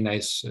this very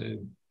nice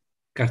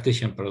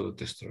Cartesian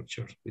product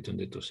structure between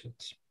the two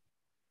sets.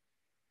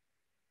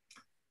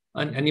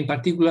 And in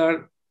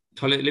particular,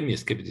 so let me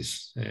escape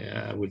this.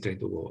 I will try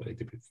to go a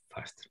little bit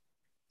faster.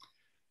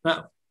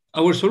 Now,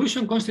 our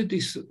solution concept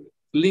is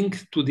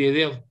linked to the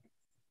idea of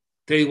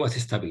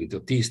tradewise stability, or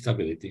T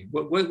stability.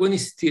 When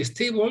is T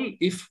stable?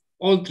 If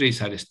all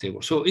trades are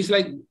stable. So it's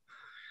like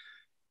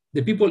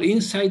the people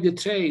inside the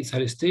trades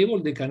are stable,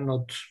 they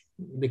cannot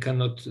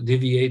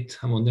deviate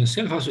among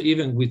themselves, also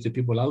even with the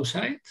people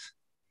outside.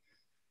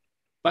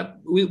 But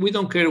we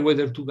don't care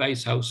whether two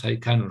guys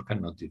outside can or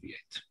cannot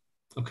deviate.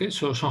 Okay,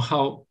 so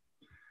somehow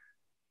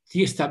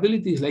T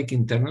stability is like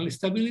internal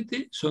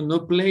stability. So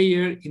no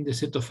player in the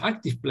set of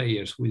active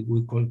players we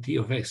call T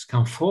of X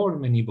can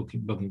form any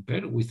blocking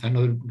pair with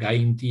another guy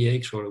in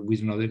TX or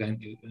with another guy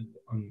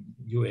on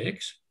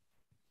UX.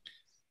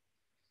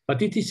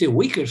 But it is a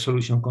weaker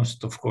solution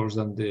concept, of course,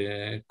 than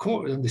the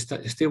core, than the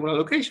stable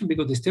allocation,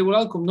 because the stable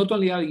outcome not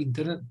only are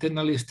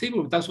internally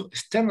stable, but also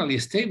externally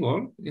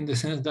stable in the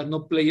sense that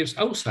no players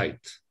outside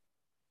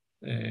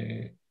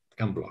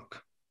can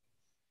block.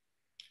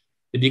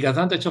 The big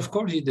advantage, of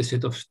course, is the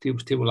set of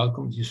stable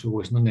outcomes is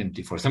always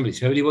non-empty. For example,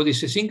 if everybody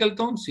is a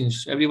singleton,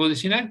 since everybody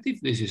is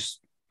inactive, this is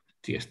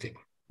T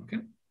stable. Okay,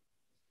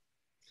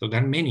 so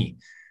there are many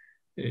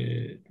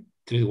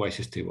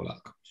trade-wise stable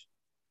outcomes.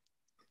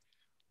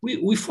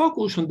 We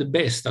focus on the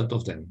best out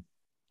of them.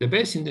 The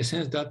best in the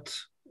sense that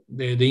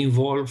they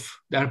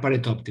are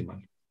Pareto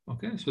optimal.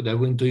 Okay, so they're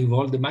going to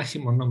involve the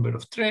maximum number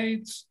of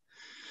trades.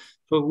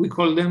 So we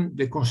call them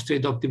the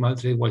constraint optimal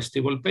trade-wise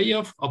stable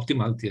payoff,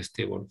 optimal T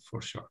stable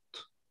for short.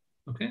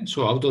 Okay,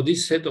 so out of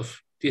this set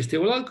of T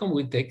stable outcome,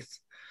 we take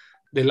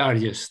the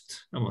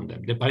largest among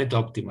them, the Pareto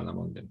optimal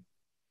among them.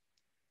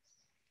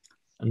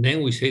 And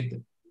then we say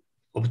that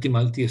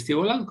optimal T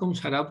stable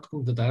outcomes are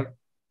outcomes that are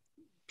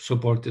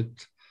supported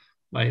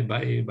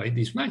by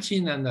this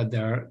matching and that they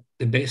are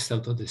the best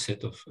out of the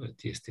set of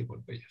T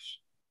stable payoffs.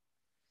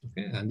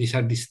 Okay, and these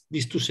are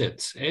these two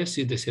sets. S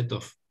is the set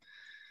of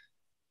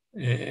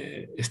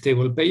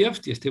stable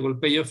payoff, the stable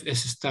payoff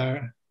S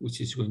star,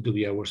 which is going to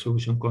be our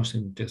solution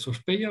constant in terms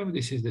of payoff.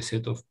 This is the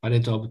set of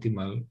Pareto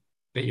optimal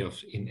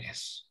payoffs in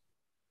S.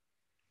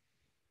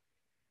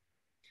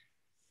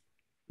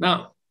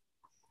 Now,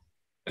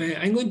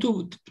 I'm going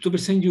to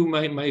present you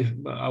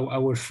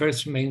our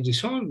first main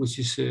result, which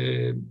is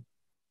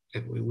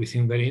we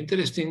think very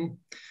interesting.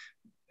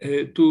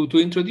 To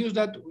introduce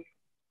that,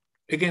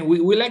 again,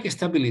 we like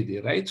stability,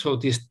 right? So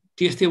this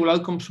T stable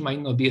outcomes might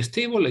not be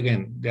stable.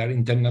 Again, they are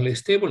internally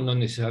stable, not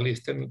necessarily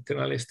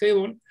externally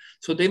stable.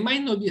 So they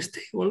might not be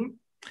stable,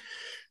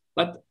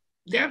 but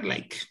they are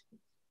like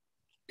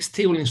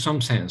stable in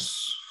some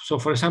sense. So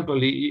for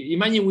example,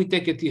 imagine we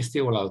take a T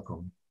stable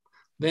outcome.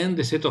 Then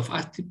the set of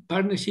active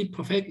partnership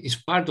of X is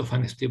part of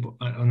an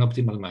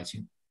optimal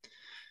matching.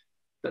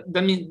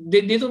 That means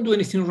they don't do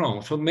anything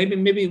wrong. So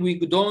maybe we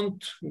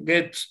don't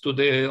get to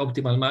the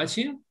optimal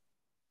matching.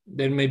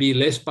 There may be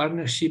less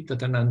partnership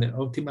that are under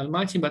optimal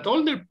matching, but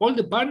all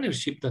the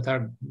partnerships that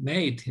are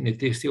made in a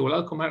T stable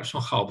outcome are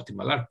somehow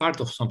optimal, are part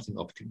of something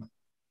optimal.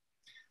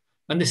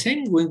 And the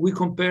same when we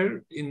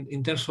compare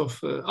in terms of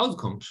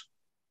outcomes.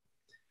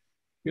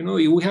 You know,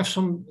 we have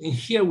some, in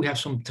here we have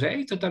some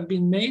trades that have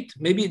been made.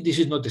 Maybe this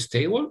is not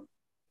stable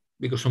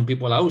because some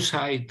people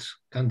outside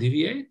can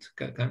deviate,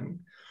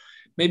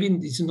 maybe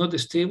this is not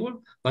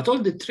stable, but all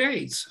the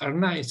trades are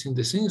nice in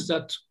the sense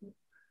that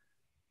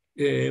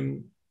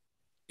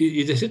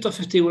if the set of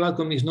stable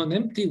outcome is not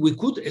empty, we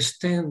could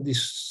extend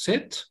this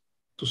set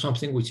to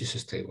something which is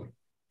stable,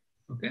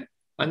 okay?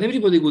 And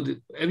everybody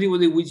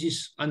which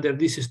is under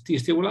this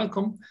stable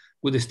outcome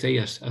would stay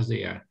as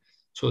they are.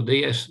 So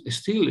they are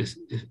still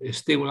a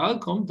stable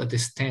outcome that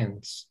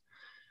extends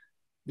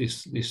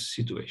this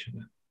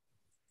situation.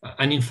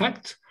 And in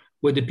fact,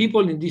 what the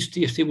people in this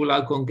stable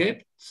outcome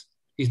get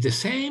is the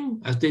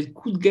same as they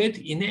could get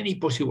in any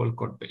possible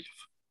core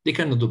payoff. They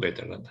cannot do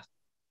better than that.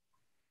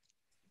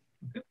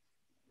 Okay.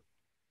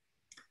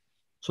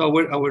 So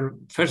our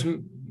first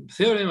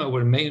theorem,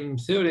 our main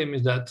theorem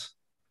is that,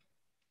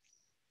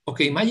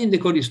 okay, imagine the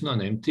core is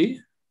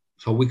non-empty.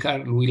 So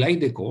we like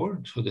the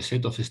core. So the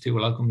set of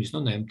stable outcome is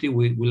non-empty.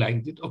 We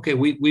like it. Okay,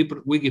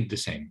 we give the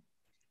same.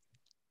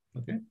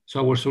 Okay.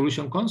 So our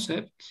solution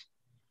concept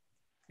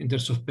in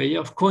terms of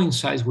payoff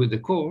coincides with the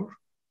core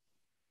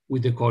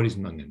is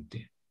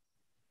non-empty.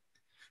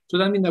 So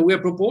that means that we are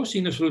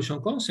proposing a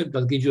solution concept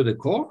that gives you the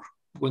core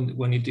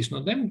when it is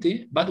not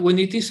empty, but when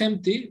it is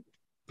empty,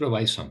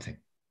 provides something.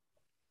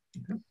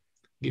 Okay?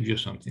 Give you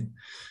something.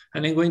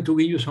 And I'm going to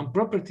give you some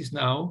properties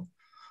now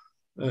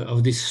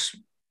of this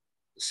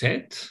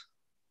set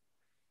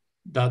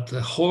that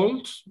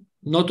holds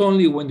not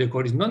only when the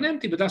core is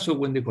non-empty, but also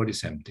when the core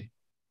is empty.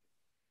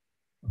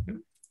 Okay?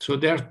 So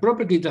there are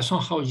properties that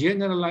somehow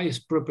generalize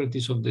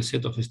properties of the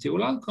set of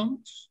stable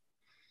outcomes,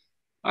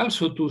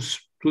 also to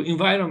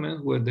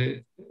environments where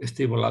the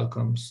stable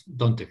outcomes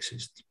don't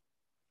exist.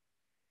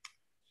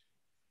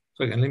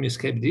 So again, let me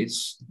escape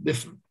this.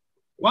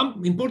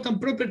 One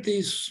important property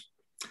is,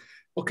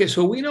 okay,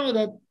 so we know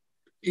that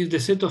if the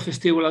set of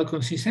stable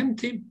outcomes is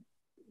empty,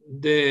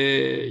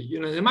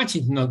 the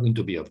matching is not going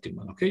to be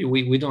optimal, okay?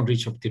 We don't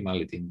reach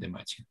optimality in the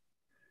matching.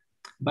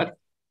 But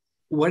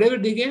whatever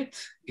they get,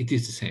 it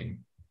is the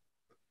same.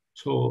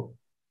 So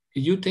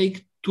if you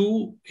take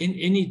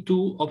any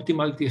two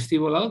optimality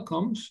stable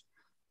outcomes,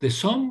 the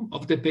sum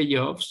of the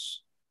payoffs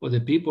for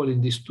the people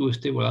in these two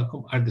stable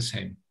outcomes are the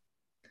same.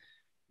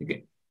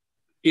 Okay.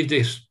 If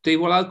the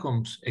stable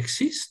outcomes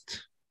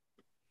exist,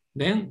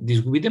 then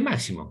this will be the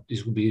maximum.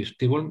 This will be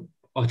stable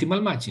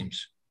optimal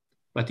matchings.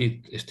 But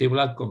if stable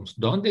outcomes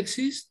don't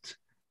exist,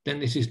 then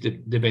this is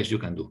the best you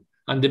can do.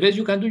 And the best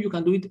you can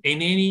do it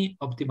in any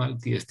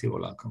optimality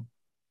stable outcome.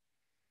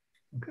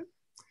 Okay.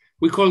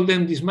 We call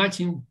them this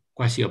matching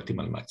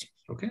quasi-optimal matchings.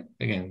 Okay.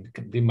 Again,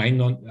 they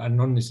are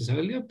not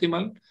necessarily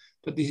optimal,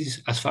 but this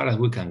is as far as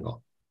we can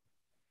go.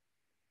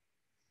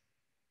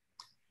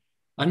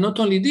 And not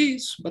only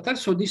this, but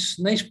also this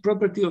nice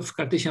property of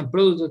Cartesian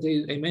product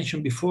that I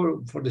mentioned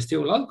before for the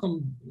stable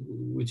outcome,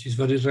 which is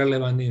very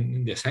relevant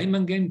in the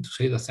assignment game. To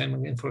say the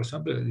assignment game, for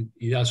example,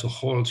 it also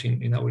holds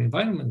in our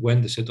environment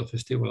when the set of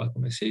stable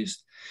outcomes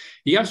exists.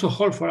 It also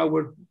holds for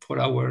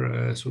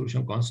our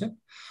solution concept.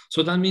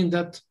 So that means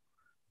that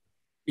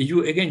if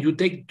you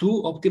take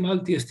two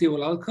optimality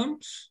stable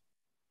outcomes,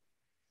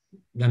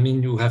 that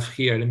means you have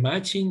here a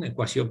matching, a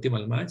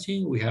quasi-optimal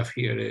matching. We have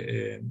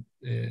here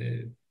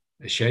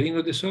a sharing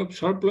of the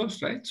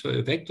surplus, right? So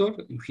a vector,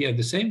 here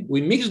the same.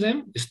 We mix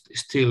them, it's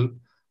still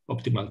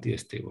optimality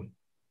stable,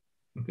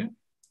 okay?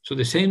 So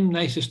the same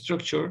nice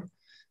structure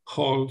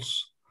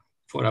holds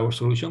for our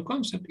solution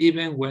concept,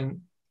 even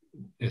when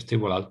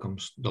stable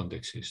outcomes don't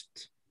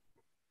exist.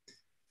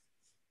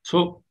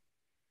 So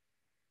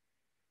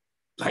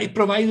I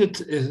provided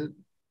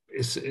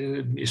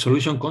a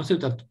solution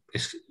concept that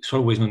is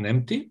always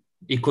non-empty.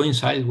 It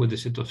coincides with the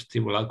set of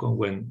stable outcomes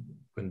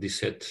when this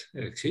set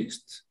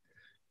exists.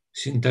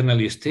 It's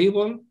internally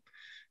stable,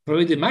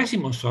 provide the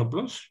maximum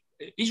surplus.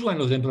 Each one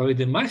of them provides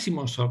the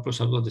maximum surplus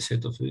about the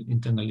set of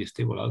internally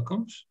stable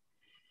outcomes.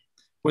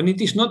 When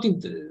it is not the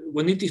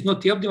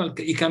optimal,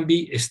 it can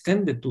be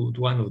extended to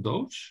one of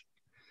those.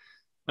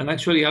 And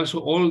actually also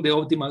all the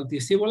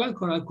optimality stable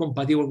outcomes are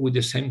compatible with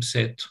the same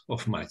set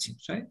of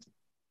matchings, right?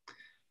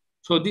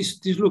 So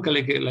this looks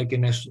like a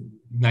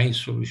nice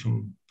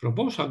solution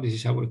proposal. This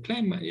is our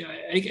claim.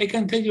 I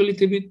can tell you a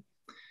little bit.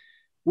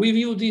 We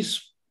view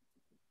these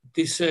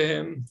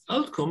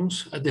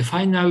outcomes at the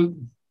final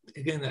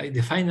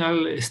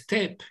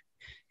step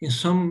in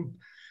some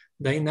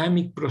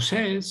dynamic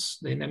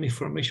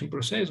formation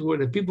process where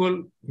the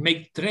people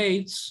make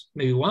trades,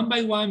 maybe one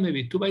by one,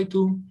 maybe two by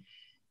two,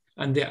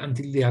 and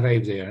until they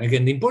arrive there.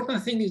 Again, the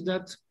important thing is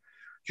that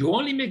you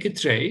only make a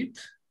trade,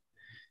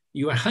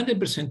 you are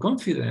 100%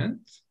 confident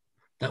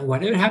that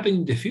whatever happens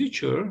in the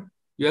future,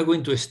 you are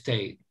going to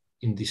stay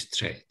in this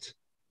trade.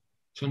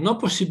 So no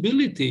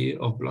possibility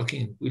of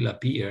blocking will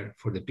appear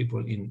for the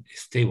people in a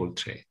stable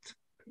trade.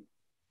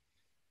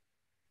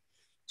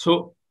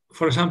 So,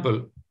 for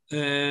example,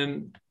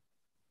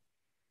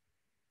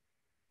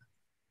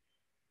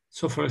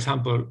 So, for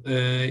example,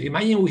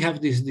 imagine we have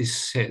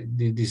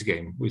this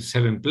game with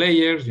 7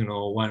 players. You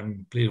know,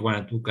 player 1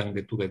 and 2 can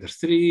get together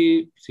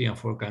 3, 3 and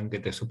 4 can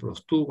get a super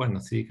of 2, 1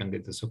 and 3 can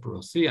get a super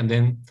of 3, and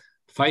then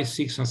 5,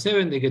 6, and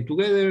 7 they get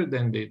together,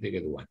 then they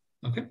get 1.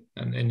 Okay,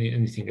 and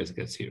anything else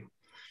gets 0.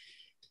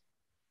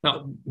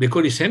 Now the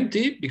code is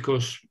empty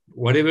because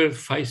whatever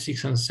 5,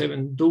 6, and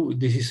 7 do,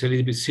 this is a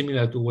little bit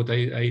similar to what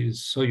I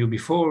saw you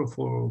before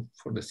for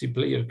the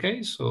 3-player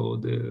case. So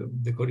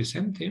the code is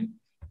empty.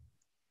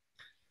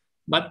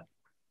 But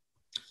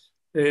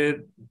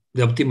the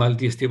optimal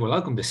t-stable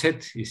outcome, the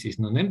set is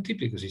non-empty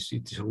because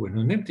it is always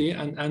non-empty,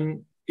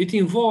 and it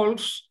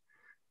involves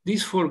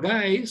these 4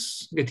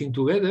 guys getting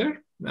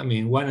together. I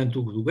mean, 1 and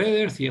 2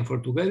 together, 3 and 4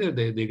 together,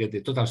 they get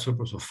the total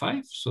surplus of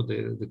 5. So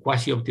the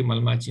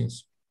quasi-optimal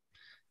matchings,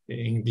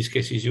 in this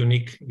case is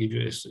unique, give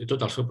you a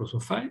total surplus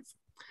of 5.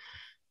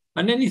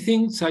 And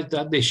anything such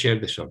that they share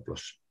the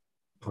surplus.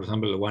 For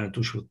example, 1 and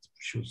 2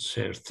 should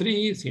share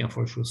 3, 3 and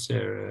 4 should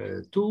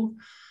share 2.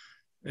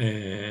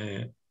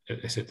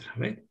 Etc.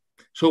 Right?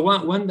 So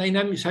one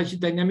dynamic, such a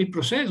dynamic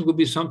process would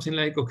be something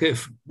like, okay,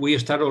 if we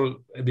start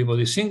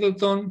everybody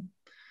singleton,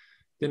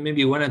 then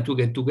maybe 1 and 2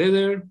 get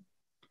together,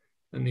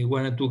 and if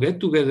 1 and 2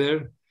 get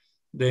together,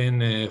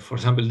 then for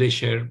example they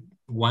share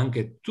 1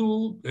 get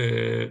 2,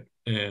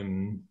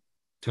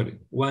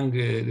 1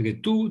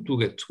 get 2, 2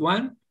 gets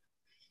 1.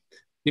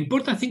 The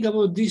important thing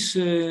about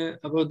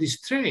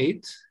this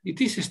trade, it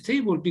is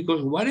stable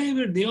because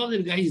whatever the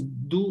other guys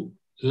do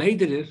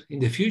later in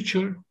the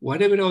future,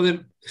 whatever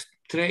other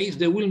trades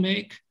they will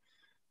make,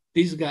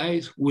 these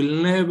guys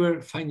will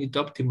never find it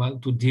optimal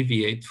to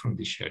deviate from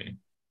the sharing.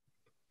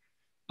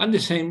 And the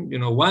same, you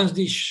know, once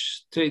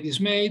this trade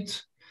is made,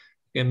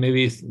 and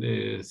maybe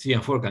 3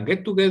 and 4 can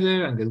get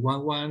together and get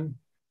 1, 1.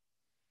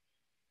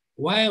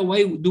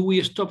 Why do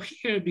we stop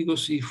here?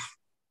 Because if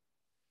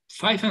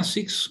 5 and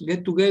 6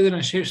 get together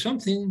and share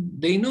something,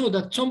 they know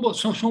that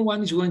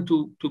someone is going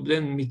to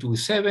then meet with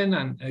 7,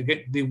 and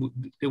again,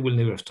 they will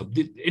never stop.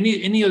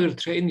 Any other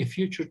trade, any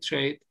future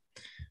trade,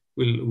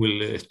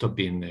 will stop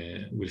being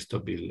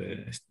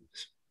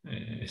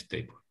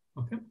stable.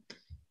 Okay,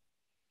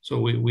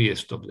 so we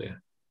stop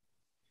there.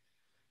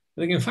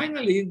 And again,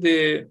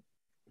 finally,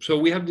 so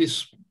we have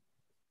this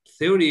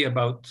theory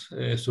about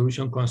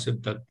solution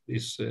concept that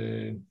is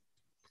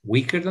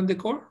weaker than the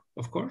core,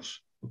 of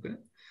course. Okay.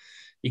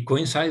 It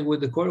coincides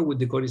with the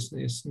core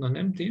is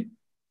non-empty.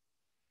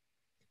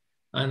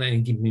 And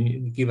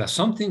it give us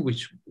something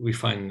which we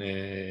find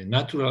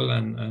natural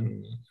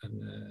and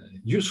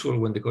useful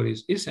when the core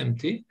is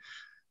empty.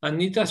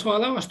 And it also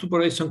allows us to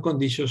provide some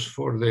conditions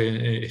for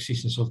the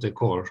existence of the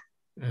core.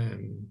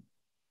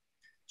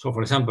 So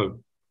for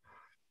example,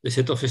 the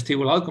set of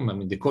stable outcome, I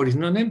mean, the core is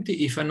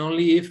non-empty if and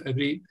only if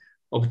every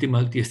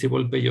optimal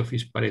t-stable payoff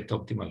is Pareto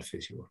optimal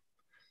feasible.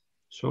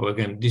 So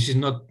again, this is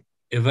not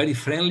a very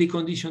friendly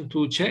condition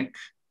to check.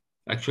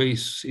 Actually,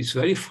 it's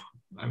very,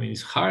 I mean,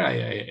 it's hard.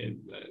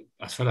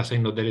 As far as I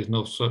know, there is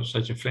no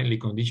such a friendly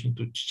condition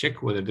to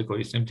check whether the core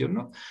is empty or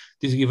not.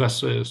 This gives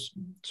us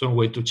some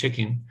way to check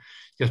in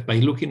just by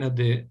looking at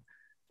the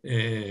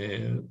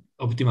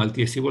optimal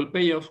t-stable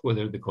payoff,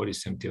 whether the core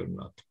is empty or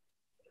not.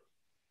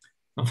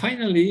 And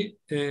finally,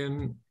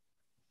 the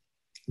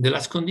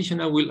last condition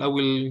I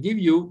will give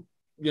you,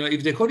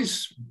 if the core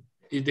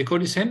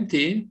is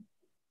empty,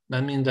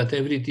 that means that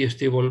every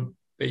t-stable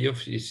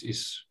payoff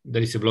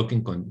there is a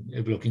blocking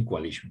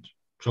coalition.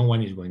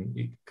 Someone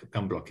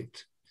can block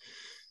it.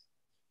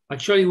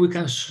 Actually, we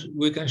can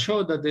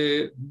show that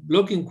the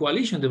blocking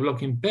coalition, the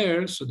blocking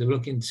pairs, so the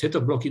blocking set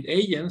of blocking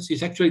agents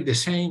is actually the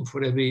same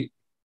for every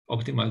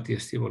optimal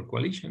t-stable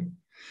coalition.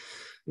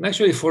 And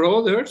actually, for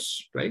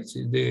others, right,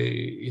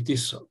 it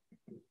is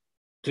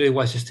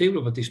tradewise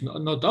stable, but it's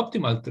not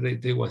optimal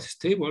tradewise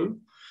stable.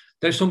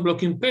 There's some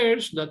blocking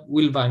pairs that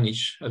will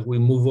vanish as we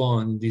move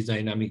on in this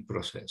dynamic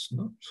process.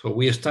 No? So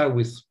we start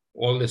with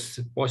all this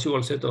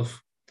possible set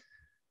of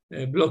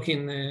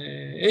blocking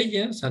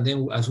agents, and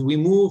then as we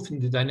move in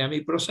the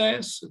dynamic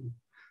process,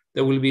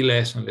 there will be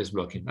less and less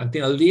blocking.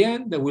 Until the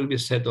end, there will be a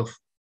set of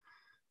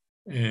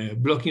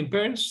blocking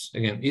pairs,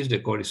 again, if the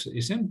core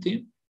is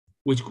empty,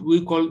 which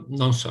we call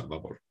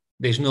non-solvable.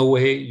 There's no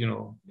way,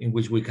 in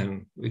which we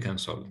can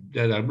solve them.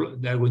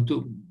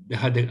 They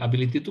have the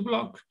ability to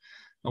block,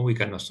 and we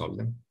cannot solve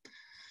them.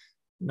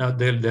 Now,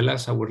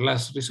 our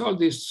last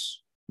result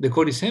is the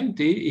core is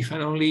empty if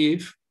and only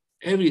if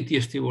every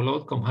t-stable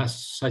outcome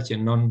has such a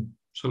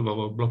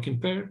non-solvable blocking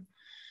pair,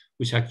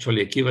 which is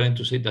actually equivalent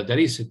to say that there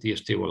is a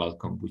t-stable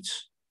outcome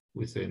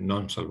with a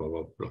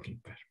non-solvable blocking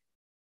pair.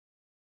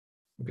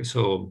 Okay,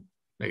 so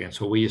again,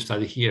 so we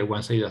study here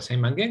one-sided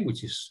assignment game,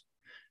 which is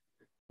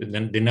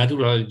the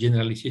natural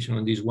generalization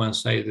on this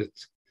one-sided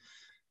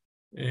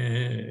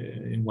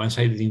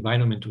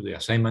environment to the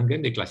assignment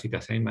game, the classic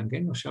assignment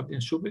game of Shapley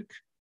and Subek.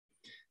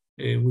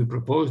 We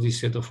propose this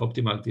set of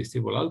optimal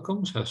t-stable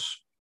outcomes as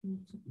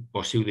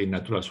possibly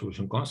natural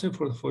solution concept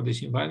for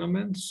these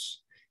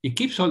environments. It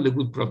keeps all the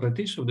good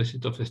properties of the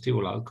set of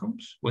stable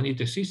outcomes when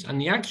it exists,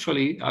 and it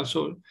actually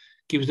also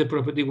keeps the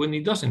property when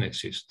it doesn't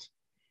exist.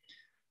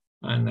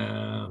 And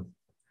I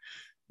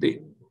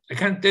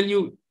can tell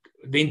you,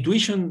 the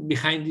intuition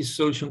behind this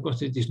solution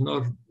constraint is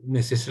not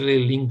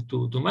necessarily linked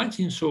to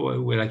matching, so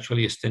we're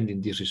actually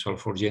extending this result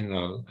for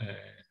general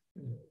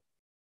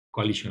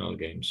coalitional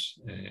games.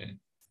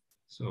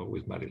 So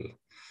with Marilda.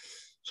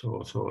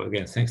 So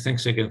again,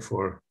 thanks again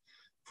for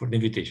the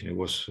invitation. It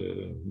was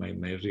my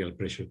real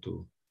pleasure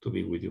to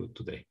be with you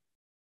today.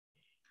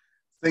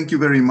 Thank you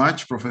very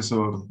much,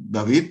 Professor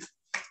David.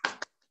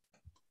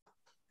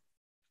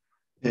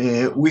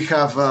 We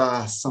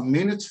have some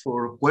minutes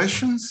for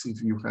questions.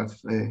 If you have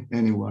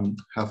anyone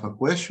have a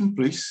question,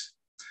 please.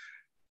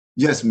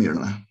 Yes,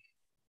 Myrna.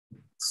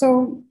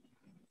 So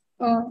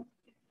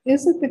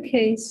is it the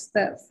case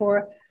that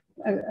for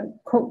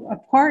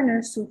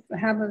partners who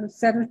have a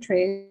set of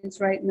trades,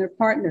 right, and they're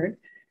partnered,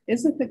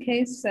 is it the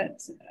case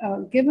that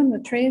given the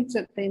trades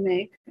that they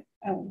make,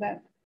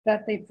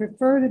 that they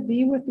prefer to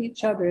be with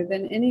each other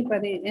than any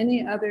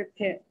other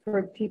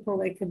people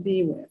they could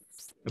be with?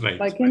 Right.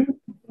 Like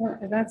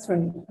that's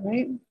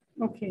right?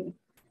 Okay.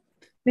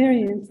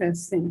 Very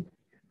interesting.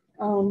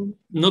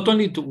 Not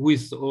only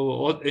with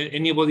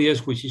anybody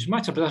else which is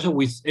matched, but also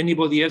with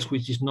anybody else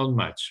which is not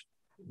matched.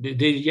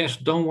 They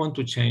just don't want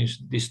to change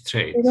this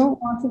trade. They don't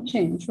want to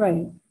change,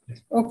 right?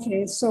 Yes.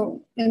 Okay,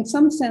 so in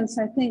some sense,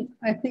 I think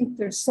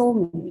they're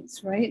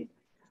soulmates, right?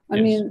 I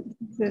mean,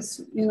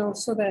 this,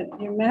 so that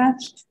you're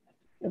matched.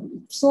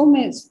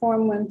 Soulmates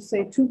form when,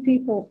 say, two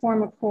people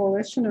form a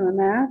coalition or a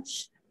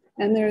match,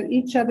 and they're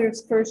each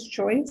other's first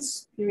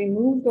choice. You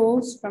remove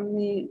those from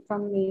the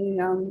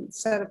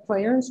set of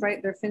players,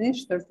 right? They're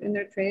finished, they're in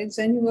their trades.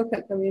 Then you look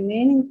at the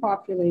remaining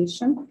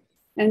population,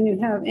 and you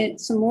have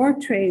some more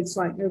trades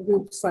like your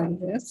groups like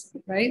this,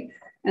 right?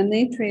 And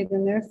they trade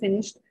and they're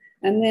finished.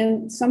 And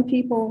then some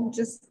people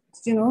just,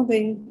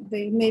 they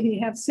maybe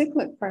have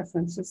cyclic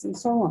preferences and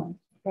so on,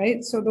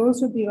 right? So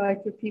those would be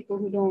like the people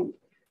who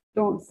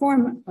don't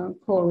form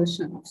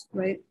coalitions,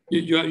 right?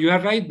 You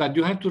are right, but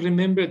you have to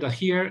remember that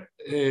here,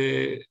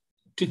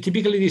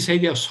 typically this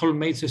idea of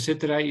soulmates,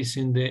 etc., is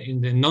in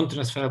the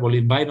non-transferable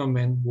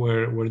environment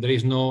where there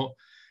is no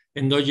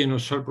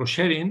endogenous surplus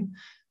sharing.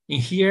 In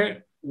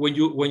here, when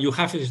you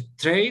have a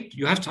trade,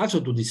 you have to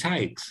also to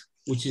decide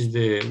which is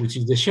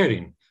the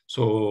sharing.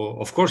 So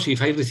of course,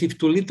 if I receive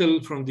too little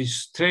from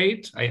this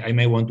trade, I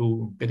may want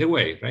to get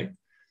away, right?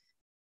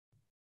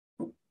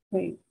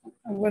 Wait,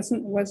 I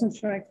wasn't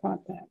sure I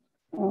caught that.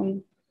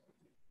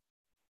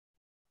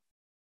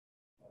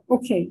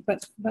 Okay,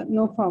 but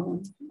no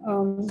problem.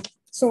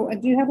 So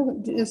do you have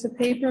is the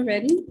paper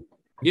ready?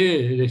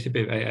 Yeah, there's a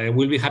paper. I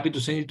will be happy to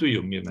send it to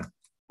you, Myrna.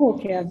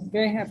 Okay, I'm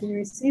very happy to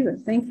receive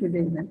it. Thank you,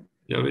 David.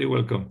 You're very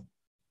welcome.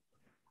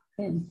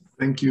 Okay.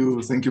 Thank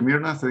you,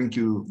 Myrna. Thank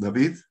you,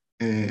 David.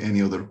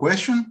 Any other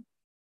question?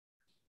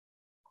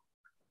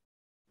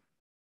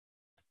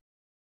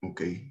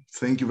 Okay,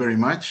 thank you very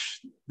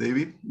much,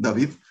 David.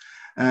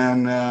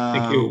 And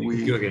thank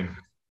you again.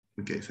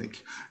 Okay,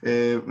 thank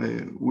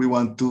you. We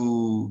want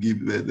to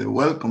give the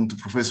welcome to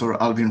Professor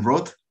Alvin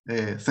Roth.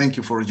 Thank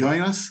you for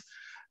joining us,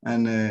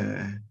 and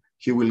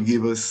he will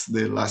give us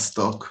the last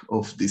talk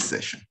of this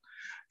session.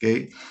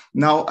 Okay,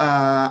 now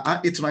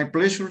it's my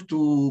pleasure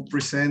to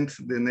present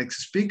the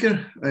next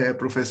speaker,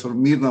 Professor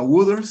Myrna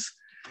Wooders.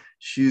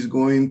 She's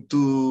going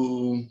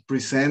to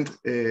present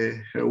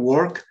her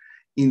work,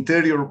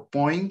 Interior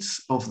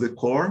Points of the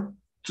Core,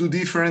 Two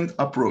Different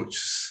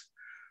Approaches.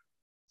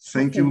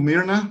 Thank you,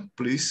 Myrna,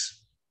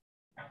 please.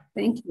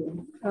 Thank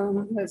you.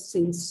 Let's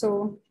see,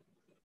 so,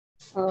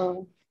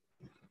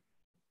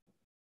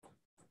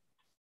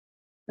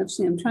 let's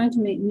see, I'm trying to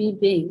make me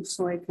big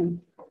so I can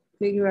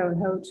figure out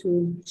how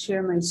to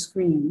share my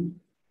screen.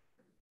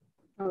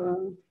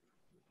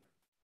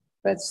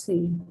 Let's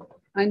see.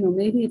 I know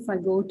maybe if I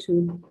go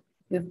to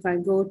a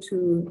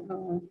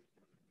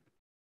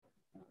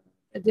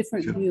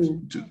different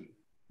view.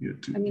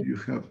 You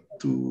have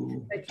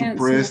to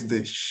press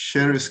the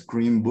share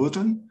screen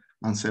button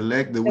and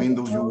select the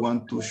window you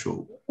want to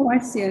show. Oh, I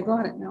see. I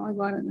got it now.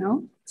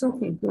 It's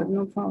okay. Good.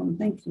 No problem.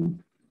 Thank you.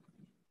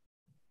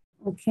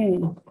 Okay.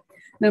 Now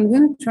I'm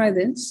going to try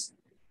this.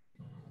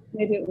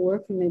 Maybe it'll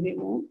work and maybe it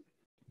won't.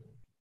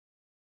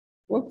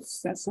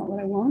 Whoops, that's not what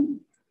I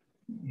want.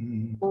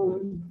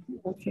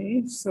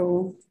 Okay,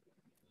 so.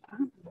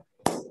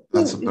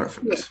 That's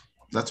perfect.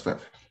 That's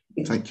perfect.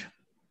 Thank you.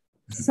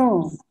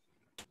 So,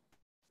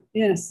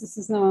 yes, this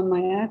is now on my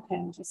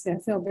iPad. You see, I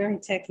feel very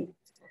techy.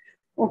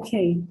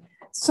 Okay,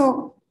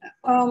 so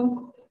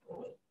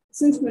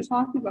since we're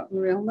talking about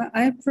Marilda,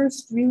 I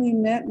first really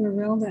met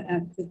Marilda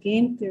at the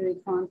game theory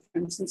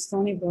conference in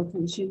Stony Brook,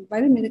 and she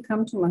invited me to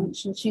come to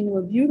lunch, and she knew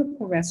a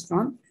beautiful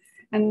restaurant,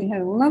 and we had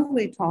a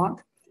lovely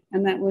talk,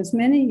 and that was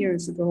many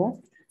years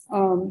ago.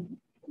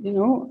 You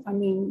know, I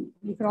mean,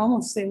 you could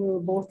almost say we were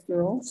both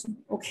girls.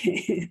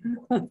 Okay.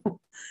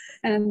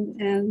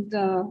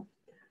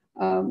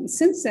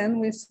 Since then,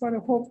 we've sort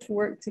of hoped to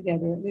work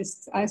together. At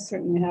least I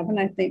certainly have, and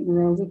I think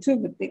Marilda too,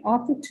 but the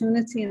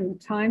opportunity and the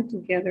time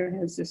together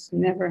has just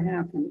never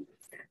happened.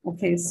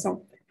 Okay,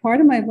 so part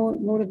of my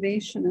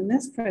motivation in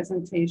this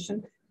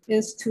presentation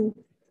is to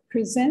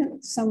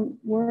present some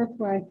work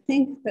where I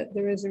think that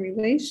there is a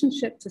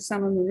relationship to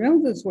some of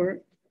Marilda's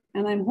work,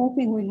 and I'm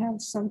hoping we have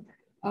some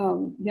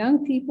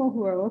young people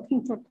who are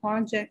looking for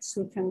projects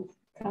who can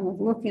kind of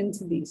look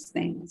into these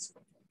things.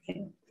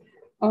 Okay.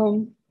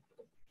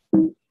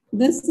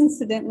 This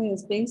incidentally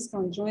is based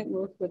on joint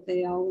work with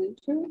A.L.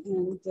 Winter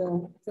and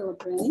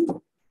Philip Rennie,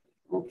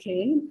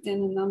 okay,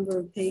 in a number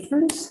of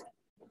papers.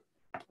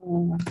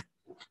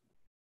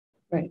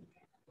 Right.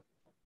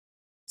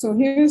 So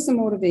here's the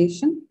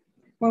motivation.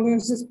 Well,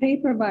 there's this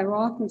paper by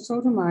Roth and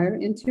Sotomayor,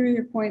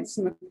 Interior Points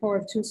in the Core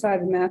of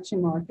Two-Sided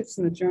Matching Markets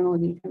in the Journal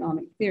of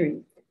Economic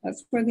Theory.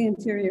 That's where the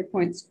interior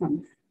points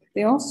come.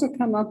 They also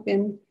come up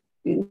in,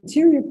 the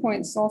interior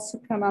points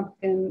also come up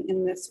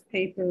in this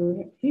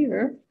paper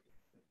here,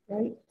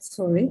 right?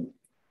 Sorry,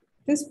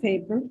 this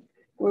paper,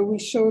 where we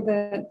show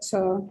that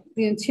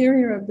the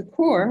interior of the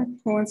core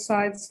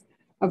coincides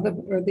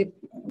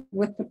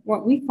with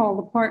what we call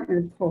the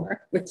partnered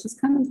core, which is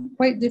kind of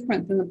quite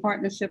different than the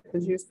partnership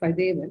as used by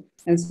David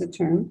as the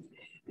term.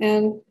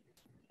 And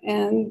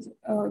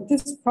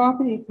this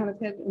property kind of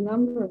had a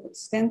number of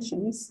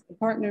extensions, the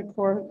partnered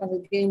core of a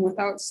game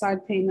without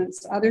side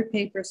payments, other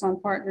papers on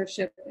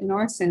partnership in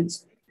our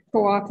sense,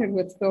 co-authored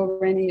with Phil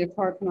Rennie,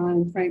 Akarpanan,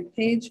 and Frank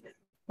Page.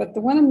 But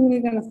the one I'm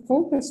really going to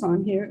focus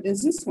on here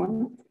is this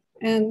one.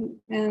 And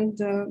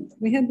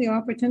we had the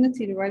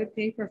opportunity to write a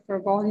paper for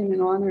a volume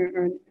in honor,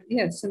 in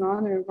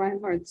honor of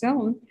Reinhard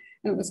Zellen,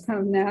 and it was kind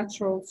of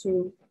natural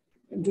to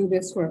do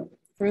this work,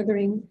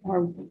 furthering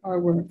our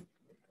work.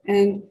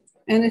 And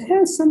it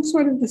has some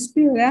sort of the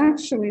spirit,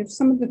 actually, of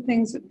some of the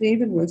things that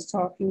David was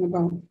talking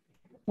about,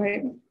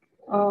 right?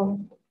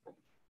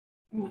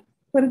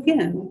 But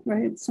again,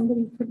 right,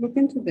 somebody could look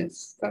into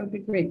this. That would be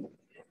great.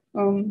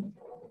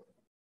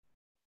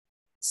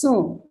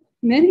 So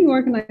many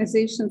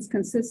organizations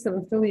consist of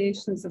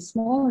affiliations of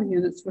smaller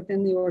units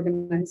within the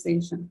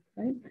organization,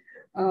 right?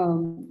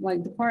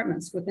 Like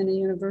departments within a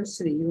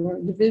university or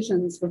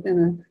divisions within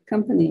a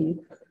company.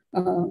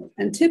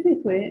 And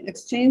typically,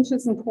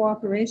 exchanges and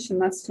cooperation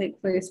must take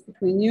place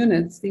between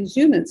units, these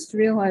units to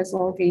realize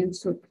all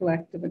gains through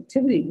collective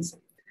activities.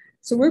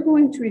 So we're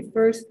going to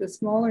refer to the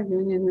smaller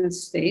union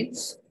as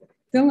states.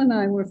 Phil and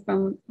I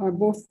are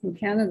both from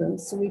Canada,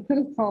 so we could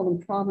have called them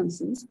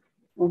provinces.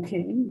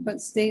 Okay, but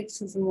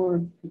states is a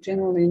more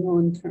generally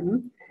known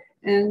term.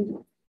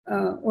 And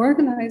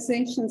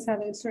organizations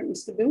having certain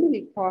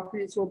stability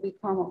properties will be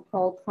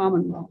called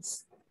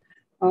commonwealths.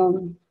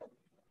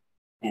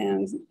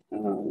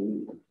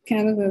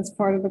 Canada is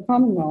part of the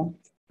Commonwealth,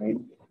 right?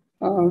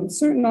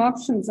 Certain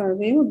options are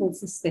available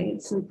to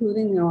states,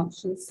 including the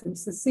options to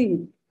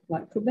secede,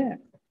 like Quebec,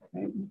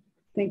 right?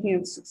 Thinking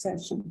of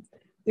succession.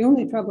 The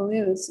only trouble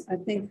is, I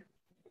think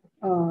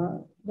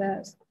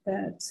that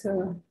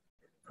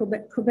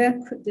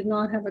Quebec did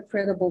not have a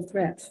credible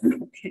threat,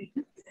 okay?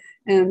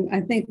 And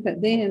I think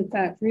that they, in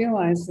fact,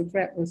 realized the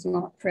threat was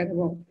not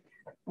credible.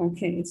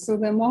 Okay, so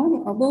the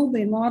model, although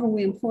the model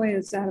we employ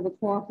is that of a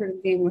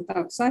cooperative game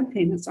without side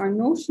payments, our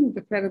notion of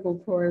the credible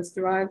core is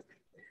derived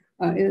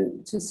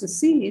to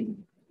secede,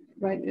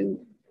 right?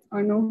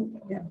 Our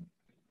notion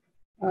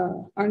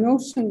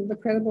of the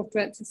credible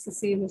threat to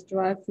secede is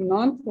derived from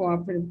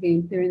non-cooperative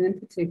game theory, and in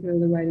particular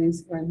the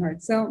writings of Reinhard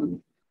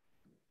Zellen.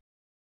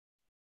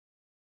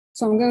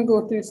 So I'm going to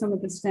go through some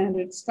of the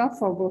standard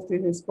stuff. I'll go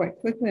through this quite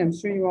quickly. I'm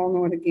sure you all know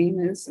what a game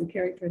is and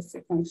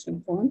characteristic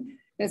function form.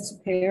 It's a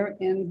pair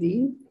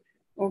ND.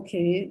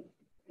 Okay,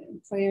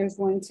 players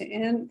 1 to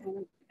n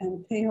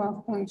and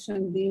payoff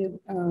function B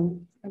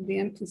of the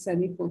empty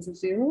set equal to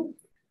 0.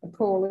 A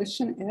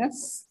coalition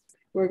S.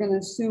 We're going to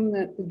assume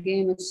that the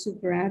game is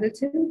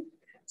superadditive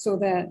so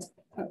that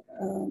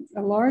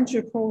a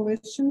larger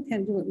coalition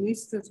can do at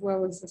least as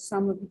well as the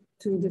sum of the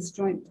two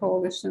disjoint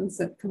coalitions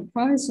that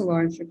comprise a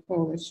larger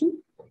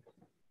coalition.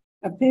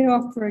 A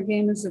payoff for a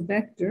game is a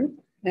vector,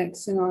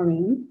 X in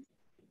Rn,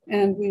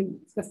 and we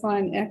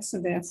define X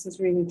of S as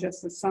really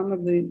just the sum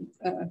of the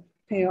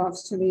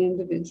payoffs to the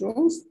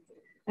individuals.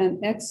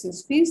 And X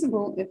is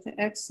feasible if the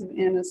X of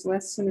n is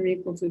less than or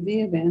equal to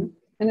V of n,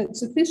 and it's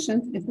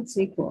sufficient if it's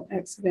equal,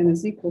 X of n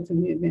is equal to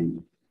V of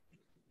n.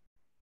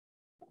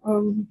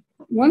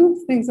 One of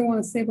the things I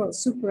want to say about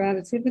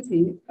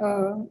superadditivity,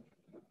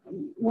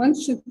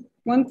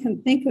 one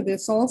can think of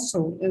this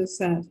also is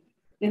that,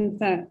 in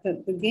fact,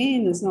 that the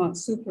gain is not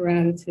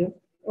superadditive,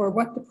 or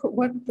what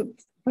the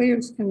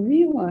players can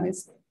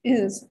realize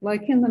is,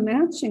 like in the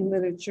matching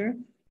literature,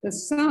 the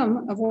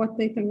sum of what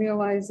they can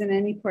realize in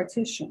any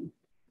partition.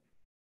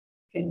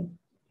 Okay,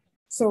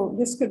 so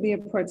this could be a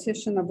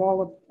partition of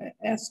all of,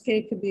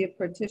 SK could be a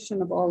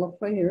partition of all the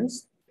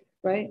players,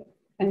 right?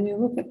 And you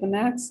look at the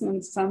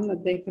maximum sum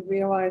that they could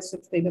realize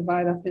if they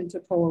divide up into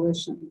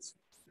coalitions.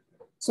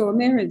 So a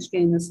marriage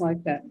game is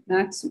like that.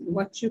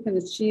 What you can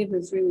achieve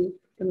is really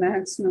the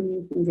maximum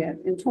you can get.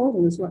 In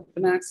total is what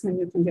the maximum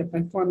you can get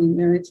by forming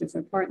marriages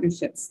or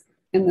partnerships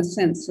in the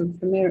sense of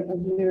the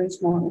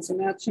marriage models or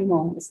matching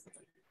models.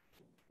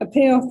 A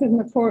payoff in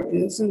the core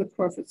is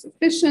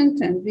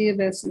sufficient, and V of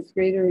S is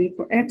greater or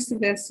equal, X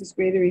of S is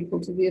greater or equal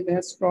to V of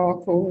S for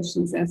all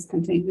coalitions S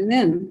contained in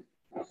N.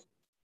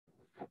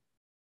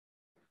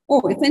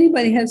 Oh, if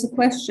anybody has a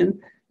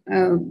question,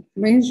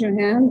 raise your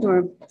hand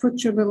or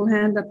put your little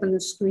hand up on the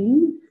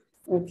screen.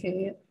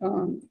 Okay,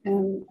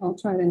 and I'll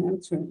try to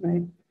answer it,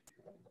 right?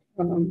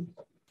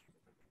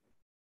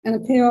 And a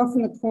payoff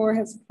in the core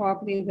has a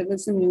property that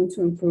is immune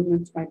to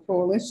improvements by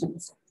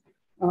coalitions.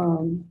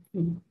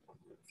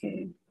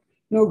 Okay.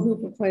 No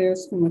group of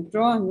players can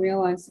withdraw and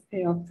realize the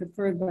payoff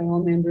preferred by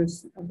all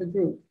members of the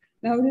group.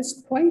 Now, it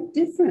is quite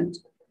different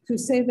to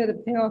say that a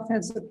payoff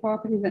has the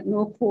property that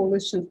no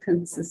coalition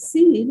can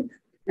secede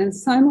and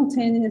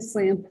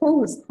simultaneously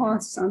impose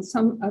costs on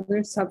some other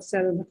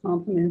subset of the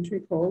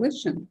complementary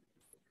coalition,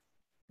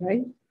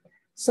 right?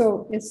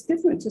 So it's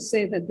different to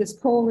say that this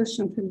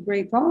coalition can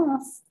break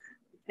off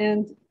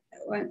and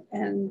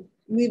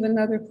leave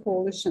another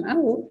coalition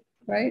out,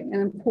 right?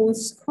 And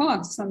impose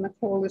costs on the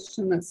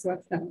coalition that's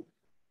left out.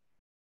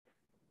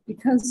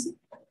 Because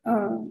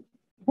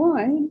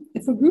why?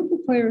 If a group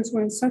of players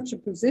were in such a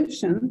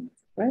position,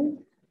 right,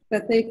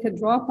 that they could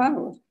drop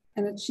out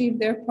and achieve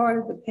their part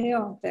of the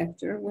payoff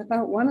vector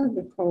without one of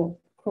the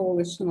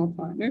coalitional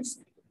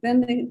partners,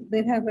 then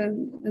they'd have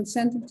an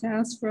incentive to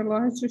ask for a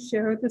larger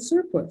share of the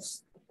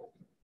surplus,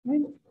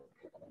 right?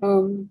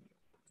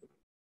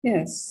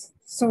 Yes,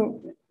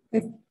 so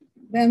if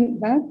then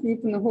that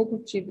group, in the hope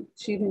of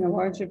achieving a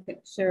larger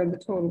share of the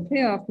total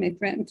payoff, may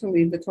threaten to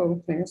leave the total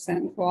player set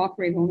and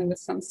cooperate only with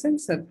some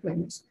subset of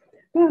players.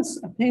 Thus,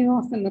 a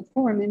payoff in the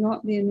core may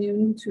not be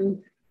immune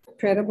to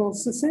credible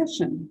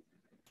secession.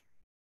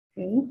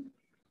 Okay.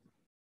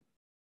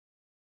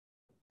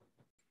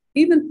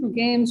 Even for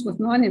games with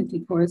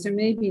non-empty cores, there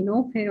may be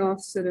no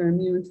payoffs that are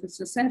immune to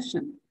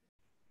secession.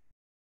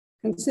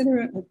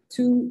 Consider a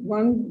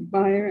one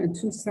buyer and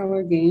two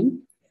seller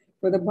game,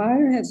 where the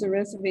buyer has a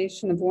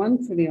reservation of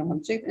 1 for the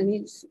object and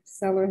each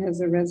seller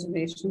has a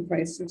reservation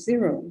price of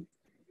 0.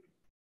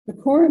 The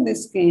core of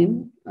this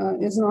game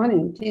is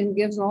non-empty and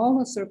gives all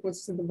the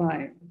surplus to the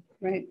buyer,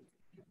 right?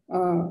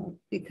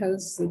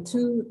 Because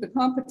the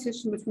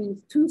competition between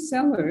the two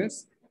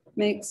sellers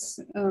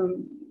makes,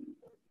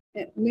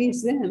 it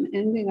leaves them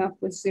ending up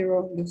with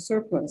 0 of the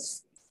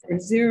surplus, or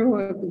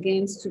 0 of the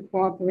gains to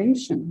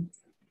cooperation.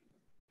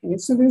 Okay,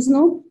 so there's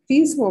no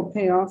feasible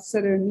payoffs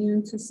that are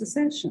immune to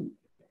secession.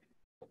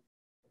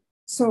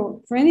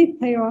 So for any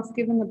payoff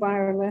given the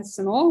buyer less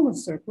than all the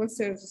surplus,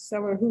 there's a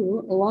seller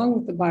who, along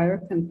with the buyer,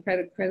 can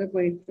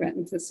credibly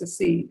threaten to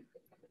secede,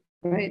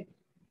 right?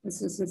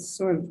 This is a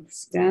sort of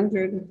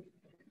standard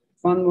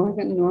von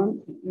Neumann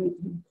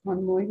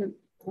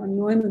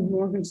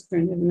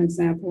Morgenstern did an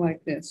example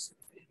like this.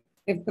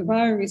 If the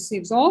buyer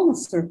receives all the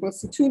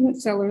surplus, the two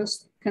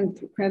sellers can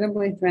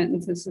credibly threaten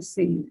to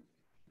secede,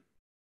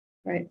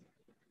 right?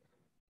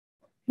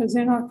 Because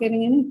they're not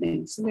getting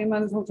anything, so they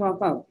might as well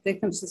drop out. They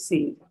can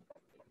secede.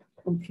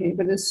 Okay,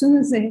 but as soon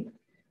as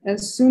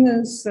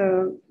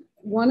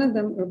one of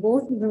them or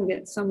both of them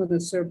get some of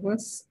the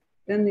surplus,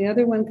 then the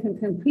other one can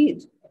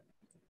compete.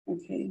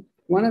 Okay,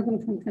 one of them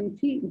can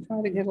compete and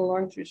try to get a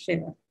larger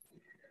share.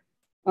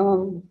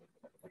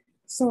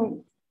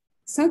 So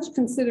such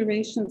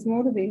considerations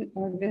motivate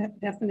our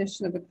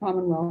definition of the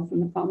Commonwealth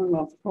and the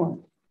Commonwealth Court.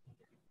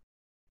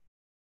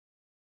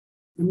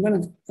 I'm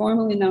going to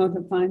formally now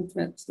define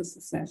threats to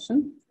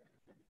secession.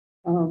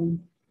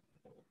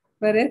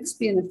 Let X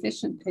be an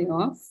efficient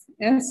payoff.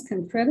 S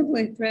can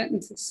credibly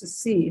threaten to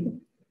secede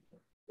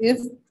if,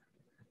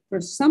 for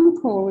some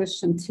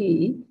coalition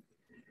T,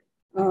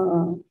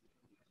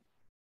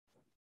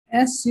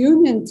 S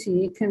union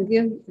T can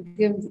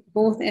give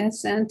both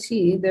S and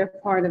T their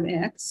part of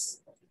X.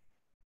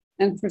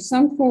 And for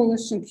some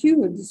coalition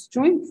Q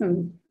disjoint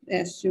from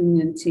S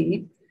union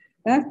T,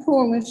 that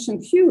coalition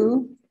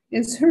Q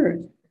is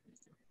hurt,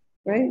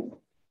 right?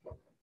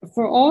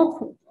 There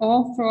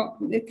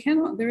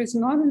is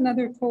not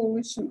another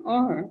coalition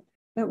R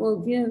that will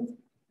give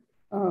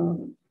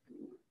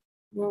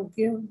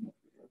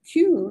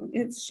Q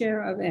its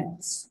share of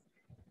S.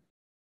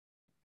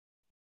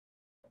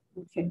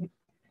 Okay,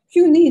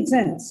 Q needs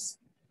S.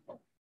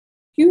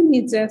 Q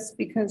needs S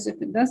because if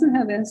it doesn't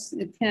have S,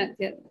 it can't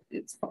get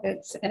its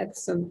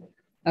X of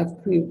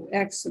Q,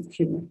 X of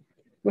Q.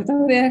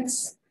 Without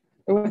X,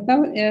 or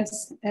without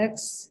S,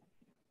 X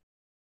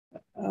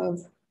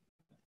of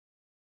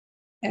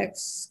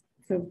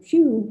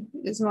Q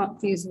is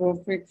not feasible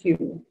for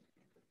Q.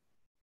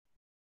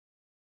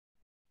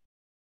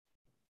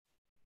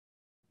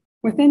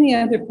 With any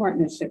other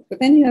partnership, with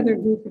any other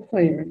group of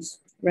players,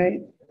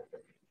 right,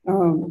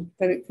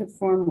 that it could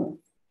form with.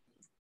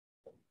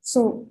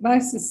 So by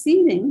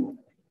seceding,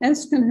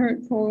 S can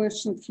hurt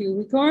coalition Q,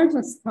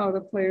 regardless of how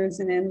the players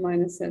in N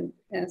minus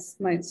S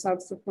might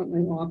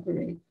subsequently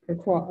operate or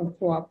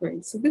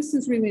cooperate. So this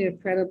is really a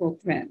credible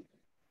threat.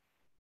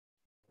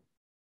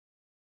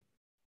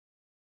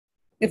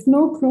 If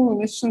no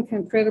coalition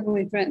can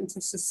credibly threaten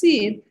to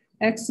secede,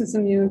 X is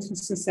immune to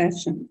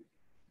secession.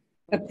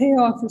 A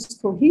payoff is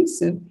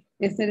cohesive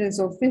if it is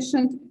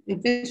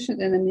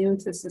efficient and immune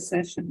to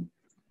secession.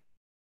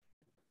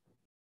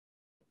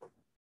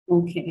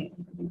 Okay.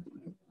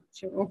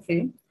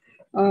 Okay.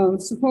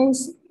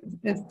 Suppose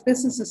if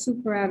this is a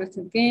super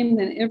additive game,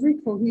 then every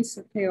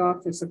cohesive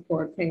payoff is a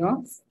core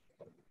payoff.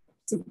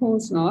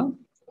 Suppose not,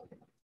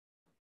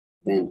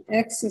 then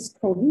X is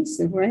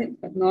cohesive, right?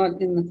 But not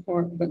in the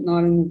core, but not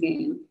in the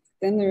game.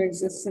 Then there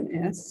exists an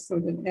S, so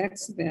that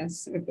X of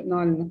S, but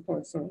not in the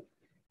core, sorry.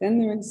 Then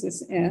there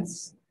exists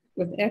S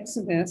with X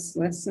of S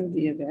less than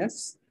V of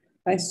S.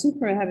 By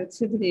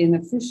superadditivity and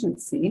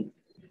efficiency,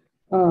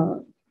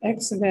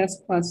 X of S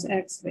plus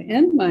X of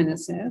N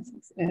minus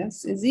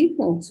S is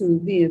equal to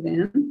V of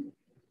N,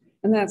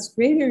 and that's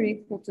greater or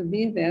equal to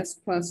V of S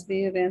plus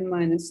V of N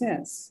minus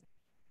S.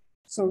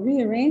 So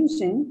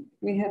rearranging,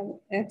 we have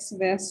X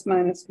of S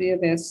minus V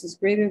of S is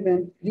greater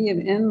than V of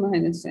N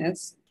minus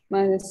S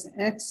minus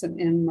X of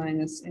N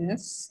minus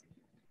S.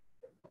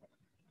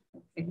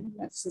 Okay,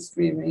 that's just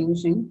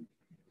rearranging.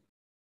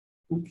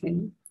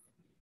 Okay,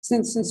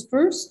 since this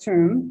first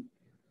term,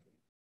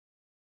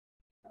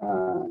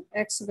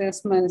 X of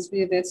S minus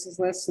V of S is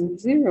less than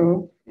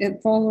 0,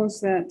 it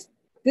follows that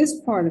this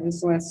part of it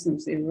is less than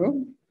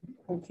 0.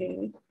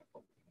 Okay,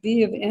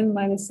 V of N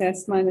minus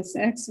S minus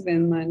X of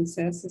N minus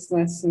S is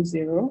less than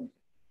 0.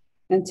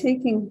 And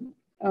taking,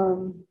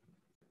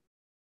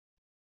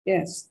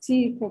 yes,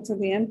 T equal to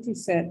the empty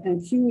set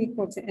and Q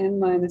equal to N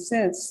minus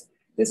S,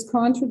 this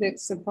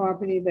contradicts the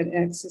property that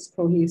X is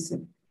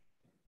cohesive.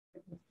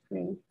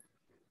 Okay.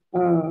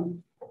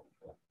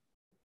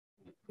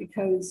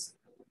 Because,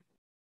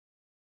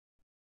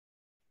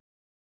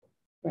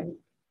 right.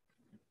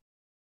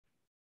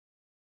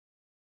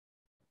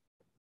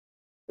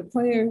 The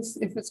players,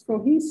 if it's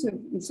cohesive,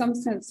 in some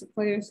sense, the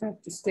players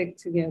have to stick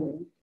together.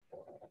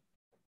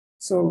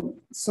 So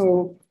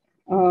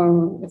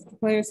if the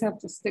players have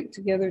to stick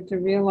together to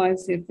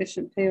realize the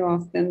efficient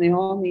payoff, then they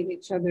all need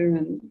each other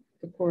and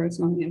the core is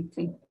not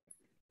empty.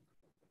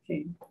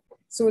 Okay,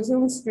 so it's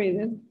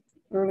illustrated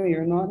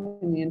earlier, not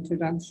in the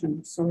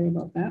introduction. Sorry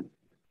about that,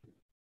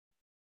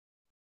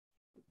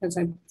 because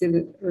I did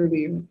it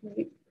earlier.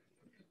 Right?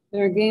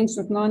 There are games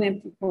with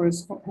non-empty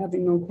cores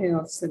having no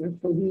payoffs that are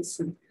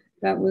cohesive.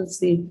 That was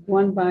the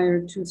one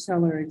buyer, two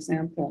seller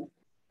example.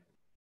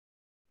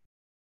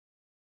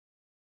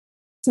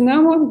 So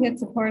now I want to get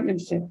to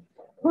partnership.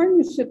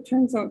 Partnership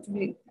turns out to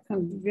be a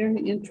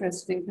very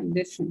interesting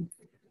condition.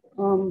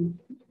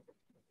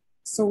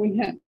 So we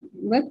have,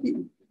 let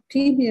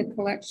P be a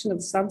collection of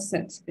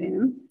subsets of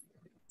N.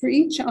 For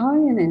each I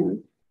in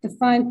N,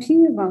 define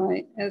P of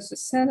I as a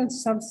set of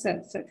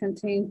subsets that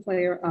contain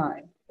player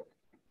I.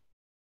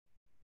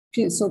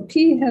 So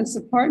P has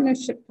the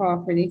partnership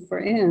property for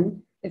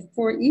N if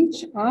for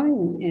each I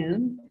in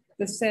N,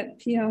 the set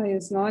PI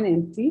is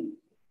non-empty,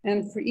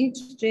 and for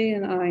each J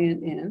and I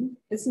in N,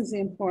 this is the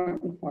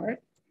important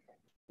part.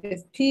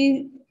 If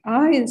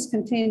PI is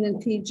contained in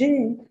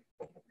PJ,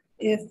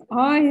 if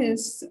I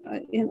is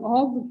in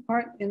all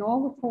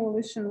the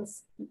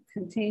coalitions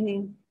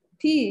containing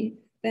P,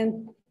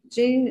 then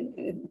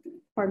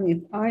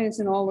if I is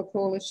in all the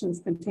coalitions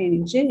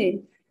containing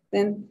J,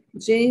 then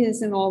J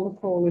is in all the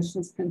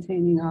coalitions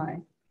containing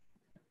I.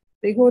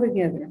 They go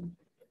together,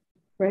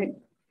 right?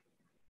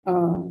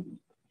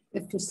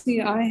 If you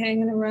see I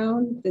hanging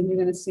around, then you're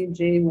going to see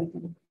J with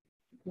him,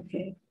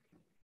 okay?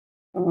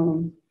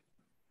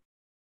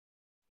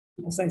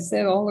 As I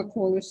said, all the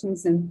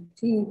coalitions in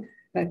P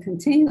that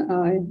contain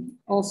I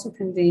also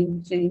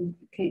contain J,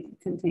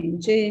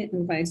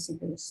 and vice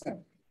versa.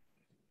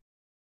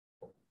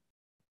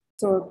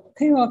 So a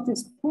payoff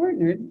is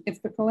partnered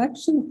if the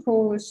collection of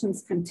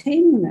coalitions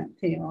containing that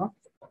payoff,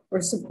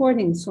 or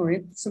supporting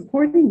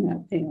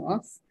that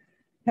payoff,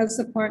 has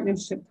the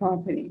partnership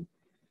property.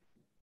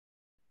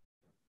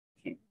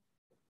 Okay.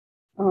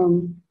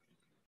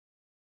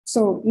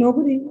 So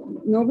nobody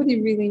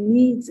really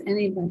needs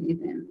anybody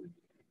then,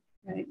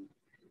 right?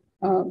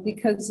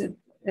 Because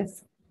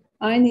if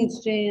I needs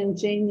J and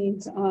J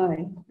needs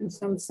I, in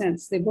some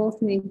sense, they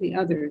both need the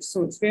others.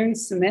 So it's very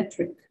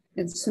symmetric.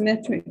 It's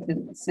symmetric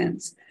in a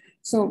sense.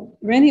 So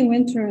Rennie,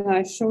 Winter, and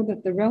I showed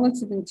that the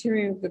relative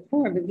interior of the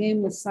core of a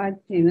game with side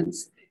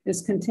payments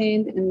is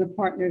contained in the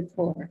partnered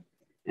core.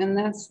 And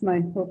that's my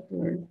hook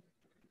word.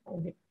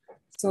 Okay.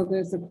 So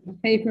there's a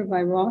paper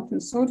by Roth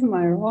and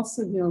Sotomayor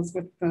also deals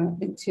with the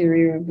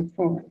interior of the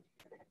core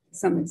to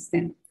some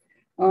extent.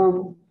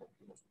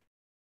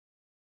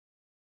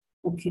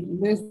 Okay,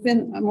 there's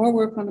been more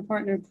work on the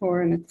partnered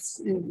core, and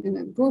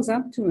it goes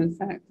up to, in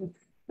fact,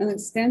 an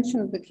extension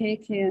of the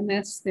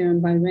KKMS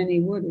theorem by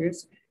Rennie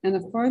Wooders, and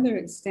a further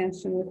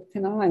extension with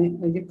Kanai,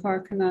 or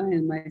Yukar Kanai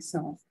and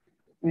myself,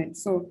 right?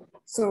 So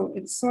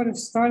it sort of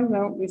started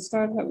out, we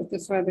started out with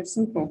this rather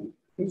simple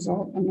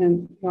result and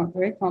then got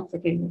very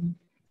complicated.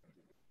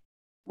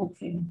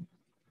 Okay.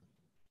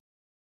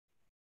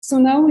 So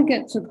now we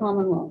get to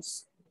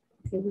commonwealths.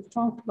 Okay, we've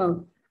talked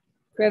about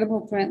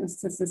credible threats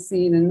to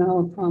secede and now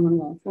a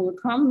commonwealth. Well, a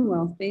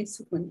commonwealth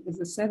basically is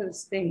a set of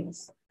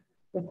states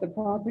with the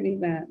property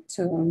that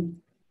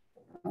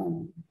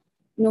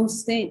no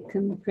state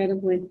can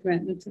credibly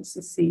threaten to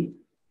secede.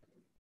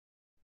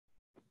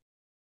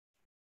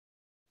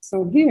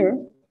 So here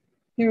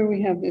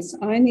we have this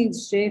I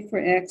needs J for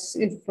X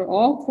if for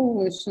all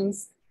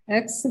coalitions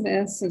X of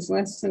S is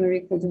less than or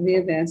equal to V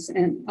of S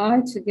and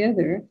I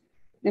together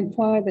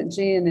imply that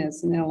J and S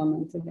is an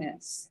element of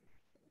S.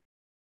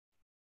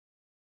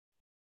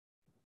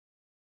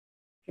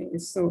 Okay,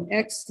 so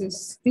X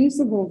is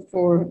feasible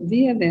for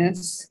V of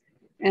S,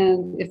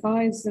 and if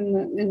I is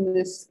in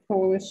this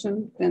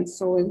coalition, then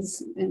so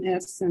is in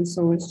S, and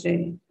so is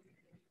J.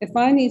 If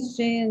I needs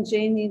J and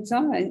J needs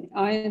I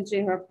and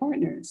J are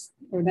partners,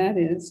 or that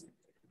is,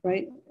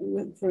 right,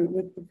 with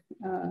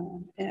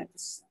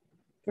X.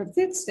 For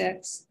fixed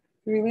X,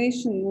 the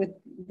relation with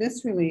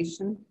this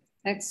relation,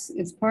 X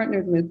is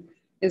partnered with,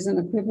 is an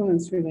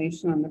equivalence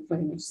relation on the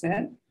planar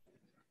set,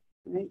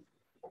 right?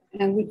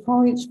 And we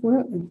call each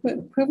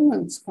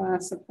equivalence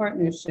class a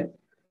partnership.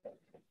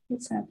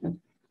 What's happened?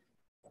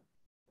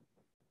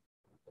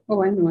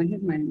 Oh, I know, I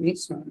had my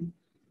eraser on.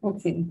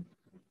 Okay,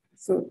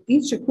 so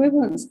each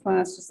equivalence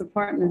class is a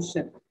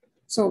partnership.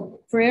 So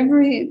for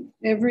every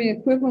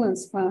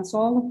equivalence class,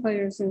 all the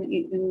players in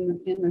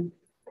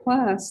a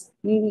class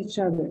need each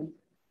other.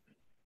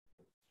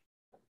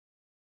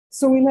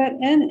 So we let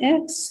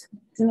NX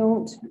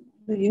denote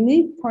the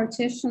unique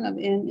partition of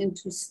N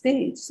into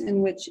states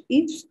in which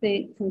each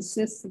state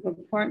consists of a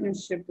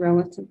partnership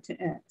relative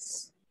to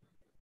X.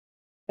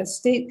 A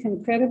state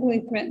can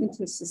credibly threaten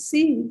to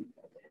secede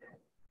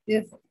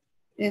if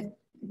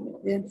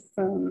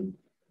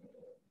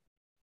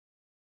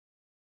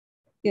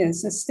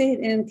yes, a state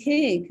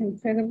NK can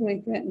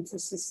credibly threaten to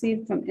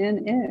secede from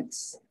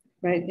NX,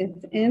 right?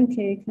 If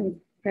NK can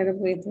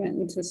credibly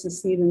threaten to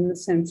secede in the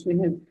sense we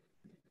had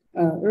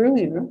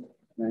earlier,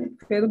 right?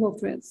 Credible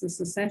threats to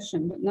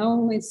secession, but not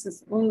only,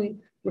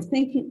 we're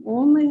thinking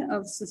only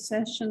of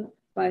secession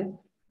by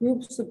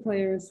groups of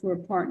players who are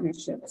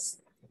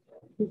partnerships,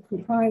 who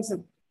comprise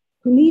of,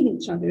 who need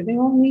each other. They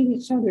all need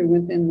each other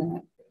within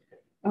that.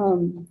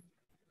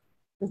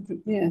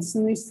 Yes,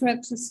 and these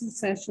threats to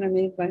secession are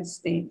made by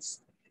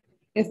states.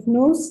 If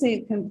no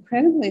state can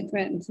credibly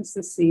threaten to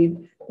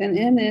secede, then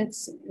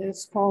NX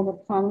is called a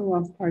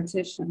Commonwealth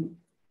partition.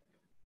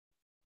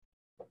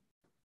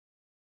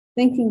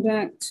 Thinking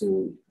back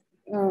to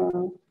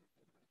the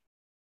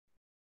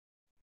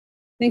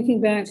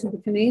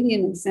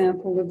Canadian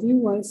example, the view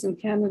was in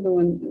Canada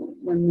when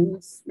there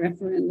was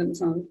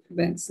referendums on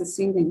Quebec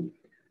seceding,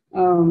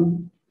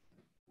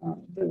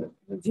 the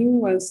view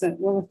was that,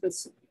 well,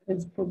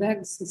 if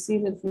Quebec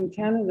seceded from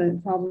Canada,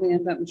 it'd probably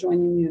end up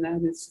joining the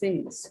United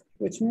States,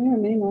 which may or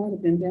may not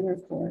have been better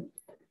for it.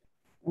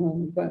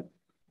 But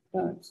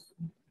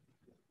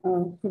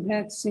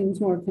Quebec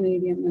seems more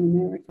Canadian than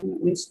American,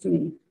 at least to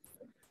me.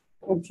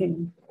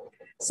 Okay,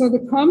 so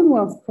the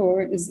Commonwealth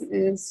core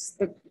is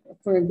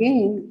for a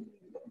game,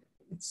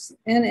 it's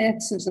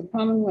NX is a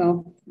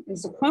Commonwealth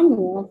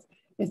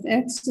if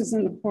X is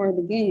in the core of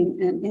the game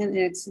and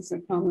NX is a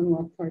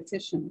Commonwealth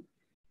partition.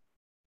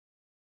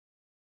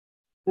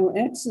 Now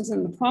X is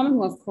in the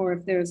Commonwealth core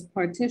if there is a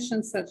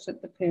partition such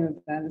that the pair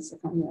of that is a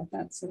Commonwealth.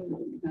 That's a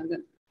little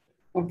redundant.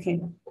 Okay,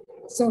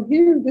 so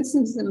here this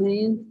is the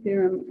main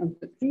theorem of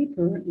the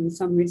paper in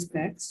some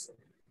respects.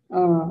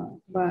 Of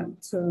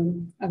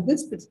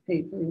this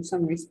paper in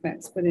some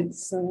respects, but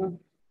it's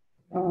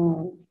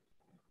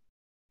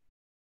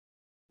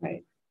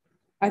right.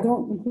 I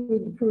don't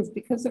include the proof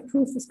because the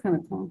proof is kind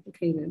of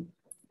complicated,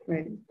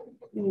 right?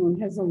 You know, it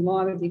has a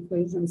lot of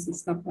equations and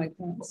stuff like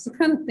that. It's the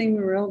kind of thing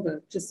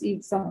Marilda just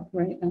eats up,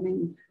 right? I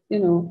mean, you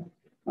know,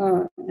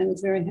 and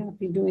is very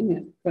happy doing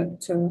it,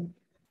 but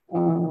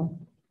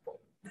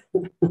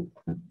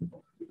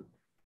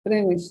but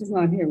anyway, she's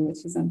not here,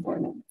 which is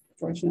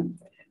unfortunate.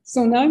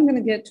 So now I'm going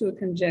to get to a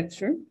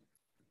conjecture.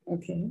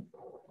 Okay.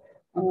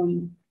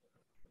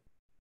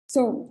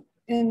 So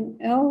in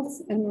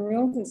L's and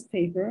Marilda's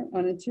paper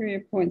on interior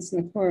points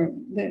in the core, of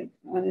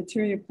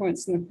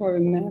a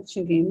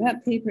matching game,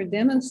 that paper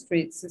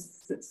demonstrates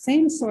the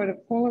same sort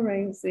of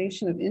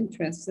polarization of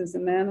interests as the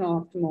man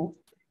optimal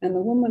and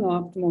the woman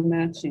optimal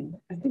matching.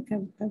 I think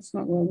that's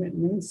not well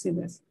written. Let me see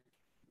this.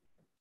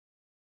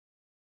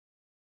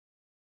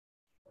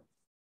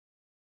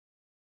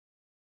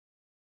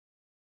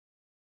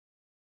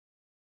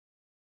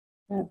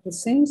 The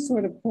same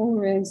sort of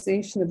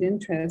polarization of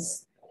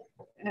interests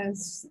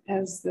as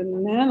the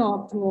man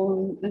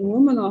optimal and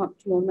woman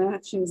optimal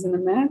matchings in a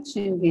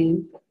matching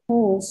game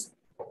holds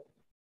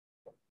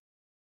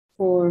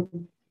for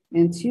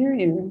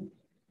interior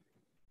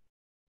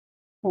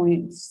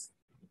points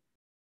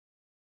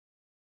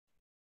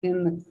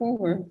in the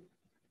core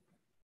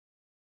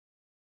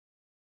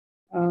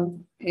of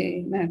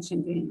a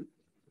matching game.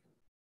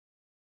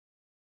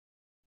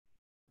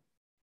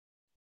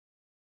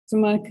 So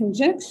my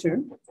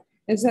conjecture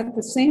is that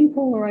the same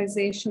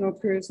polarization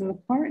occurs in the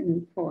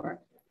partner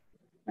core,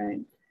 right?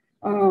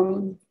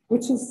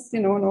 Which is, you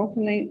know, an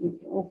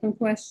open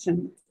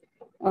question.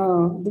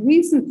 The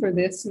reason for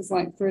this is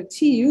like for a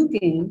TU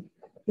game,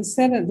 is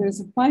said that there's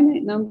a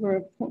finite number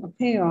of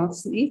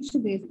payoffs,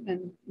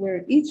 and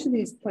where each of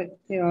these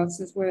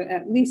payoffs is where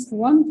at least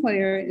one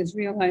player is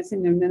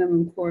realizing their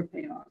minimum core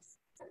payoff.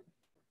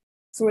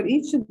 So at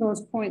each of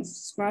those points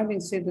describing,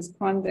 say, this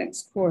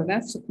convex core,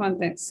 that's a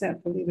convex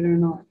set, believe it or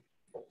not.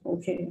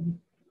 Okay.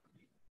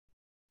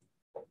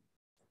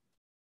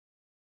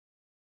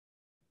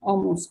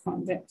 Almost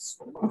convex.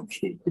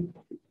 Okay.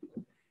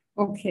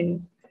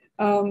 Okay.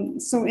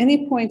 So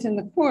any point in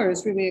the core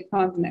is really a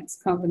convex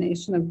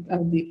combination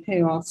of the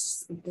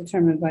payoffs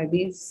determined by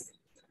these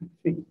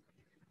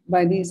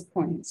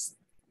points.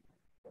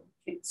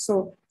 Okay.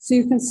 So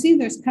you can see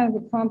there's kind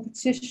of a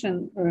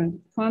competition or a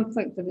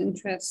conflict of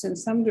interest in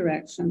some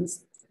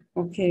directions.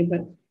 Okay,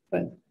 but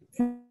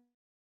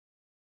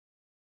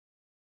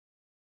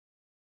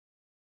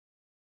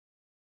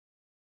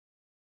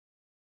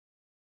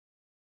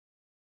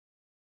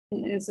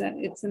is that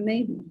it's a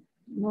maiden,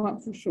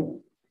 not for sure.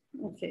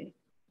 Okay.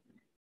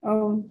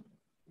 One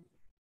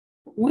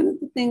of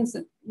the things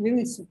that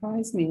really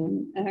surprised me,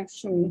 and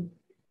actually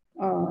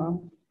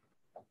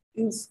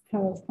is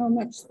kind of how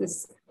much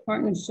this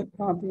partnership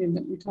property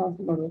that we talk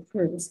about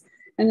occurs.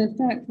 And in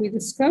fact, we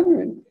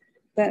discovered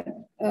that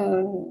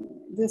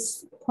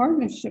this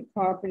partnership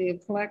property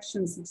of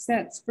collections of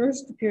sets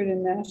first appeared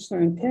in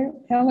Nashler and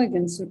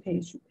Peligan's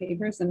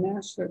papers, and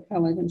Nashler,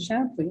 Peleg, and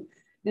Shapley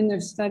in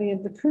their study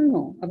of the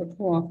kernel of a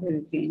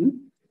cooperative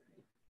game.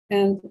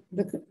 And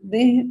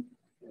their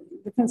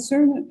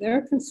concern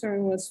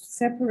was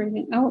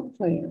separating out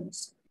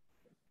players.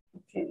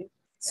 Okay,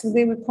 so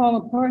they would call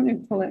a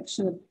partnered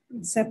collection a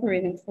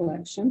separating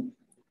collection,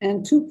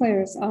 and two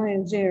players, I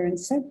and J, are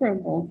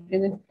inseparable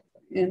if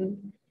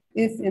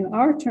in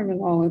our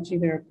terminology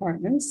they're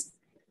partners.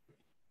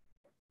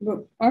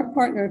 But our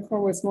partner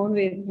core was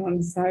motivated on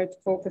desire to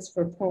focus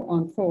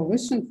on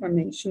coalition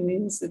formation. We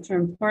use the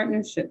term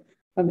partnership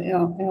of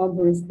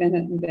Albers,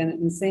 Bennett,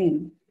 and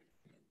Zane.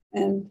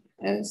 And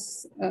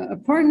as a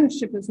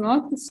partnership is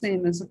not the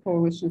same as a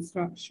coalition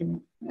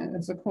structure,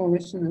 as a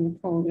coalition and a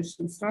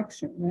coalition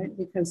structure, right?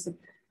 Because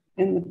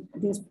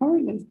these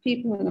partners,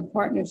 people in a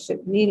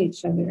partnership need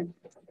each other.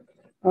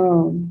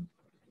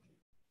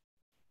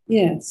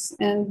 Yes,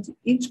 and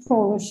each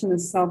coalition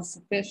is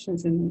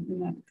self-sufficient in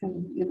that kind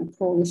of, in a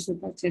coalition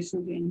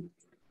partition game.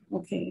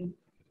 Okay.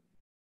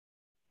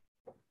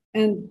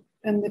 And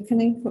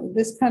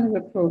this kind of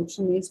approach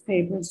in these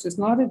papers does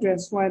not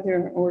address why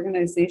there are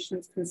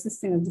organizations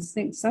consisting of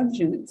distinct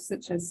subunits,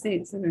 such as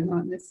states, that are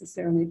not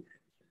necessarily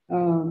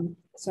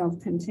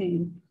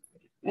self-contained.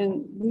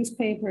 And these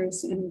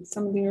papers, in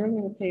some of the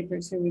earlier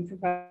papers here, we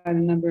provide a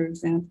number of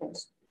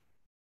examples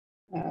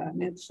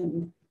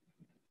mentioned.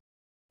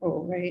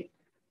 Oh, right.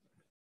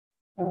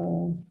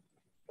 And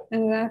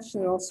it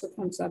actually also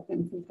comes up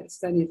in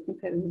study of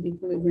competitive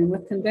equilibrium.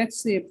 With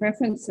convexity of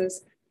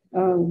preferences,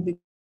 the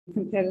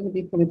competitive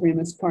equilibrium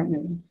is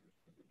partnered.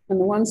 And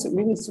the ones that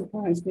really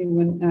surprised me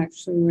when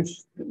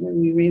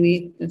we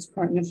relate this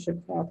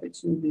partnership property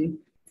to the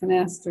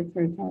Canaster,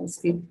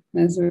 Kurtowski,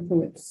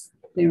 Mazurkowicz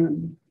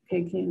theorem,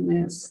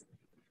 KKMS.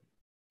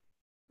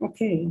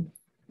 Okay,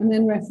 and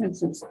then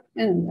references.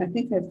 And I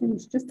think I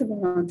finished just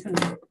about on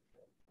time.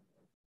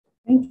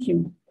 Thank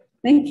you.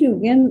 Thank you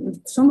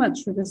again so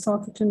much for this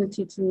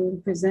opportunity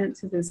to present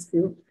to this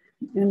group.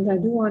 And I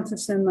do want to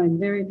send my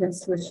very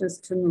best wishes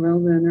to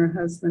Marilda and her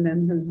husband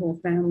and her whole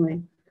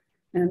family,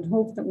 and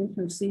hope that we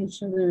can see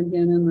each other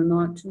again in the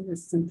not too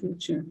distant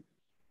future.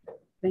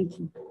 Thank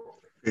you.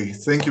 Okay,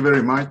 thank you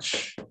very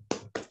much,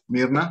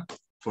 Myrna,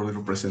 for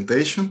the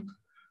presentation.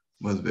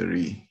 It was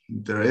very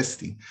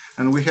interesting.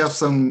 And we have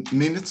some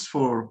minutes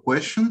for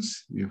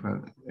questions. If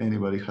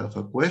anybody has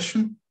a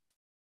question.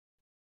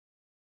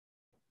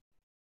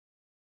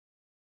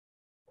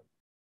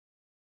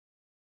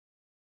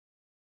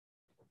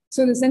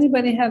 So does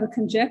anybody have a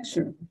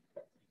conjecture?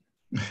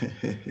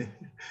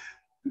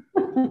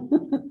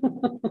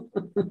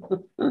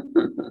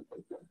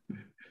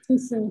 Too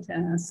soon to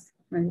ask,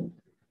 right?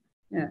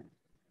 Yeah.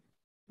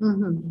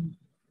 Mm-hmm.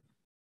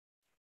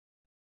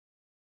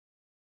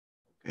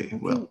 Okay,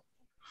 well,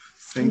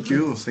 thank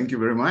you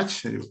very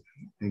much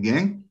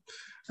again.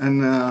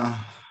 And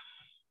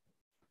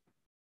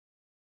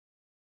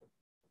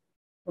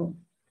oh,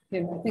 yeah,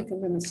 I think I'm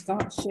going to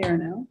stop share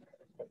now.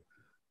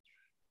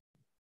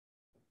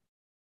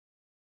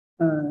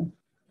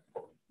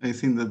 I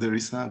think that there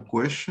is a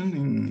question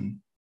in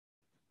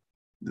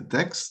the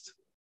text,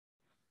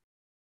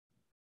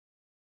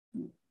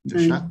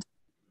 the chat.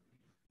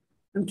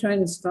 I'm trying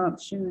to stop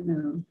share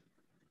now.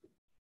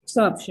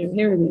 Stop share,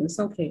 here it is.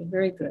 Okay,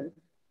 very good.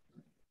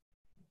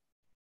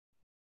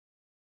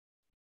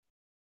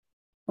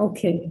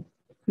 Okay,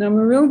 now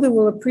Marilda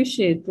will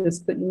appreciate this,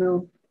 but you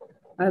know,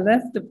 I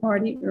left the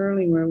party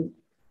early where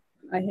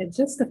I had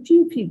just a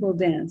few people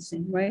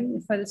dancing, right?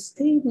 If I'd have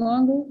stayed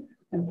longer,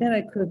 I bet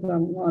I could have done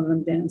a lot of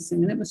them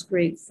dancing, and it was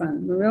great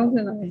fun.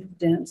 Marilda and I have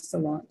danced a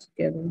lot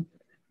together.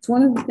 It's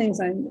one of the things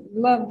I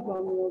loved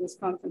about Marilda's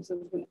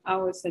conferences, we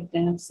always had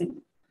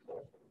dancing.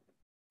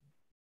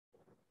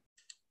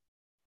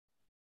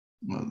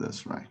 Well,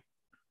 that's right.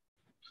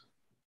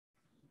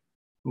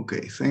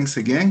 Okay, thanks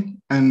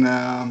again. And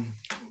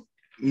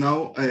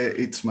now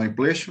it's my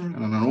pleasure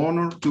and an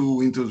honor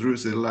to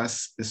introduce the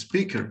last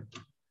speaker.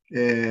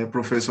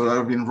 Professor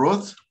Alvin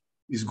Roth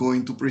is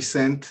going to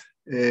present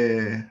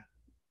the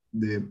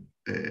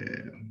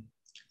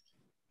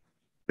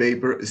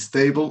paper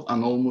Stable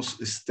and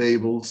Almost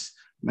Stables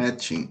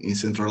Matching in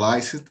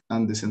Centralized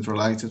and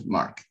Decentralized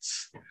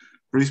Markets.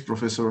 Please,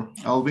 Professor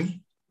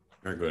Alvin.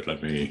 Very good.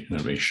 Let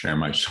me share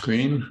my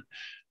screen.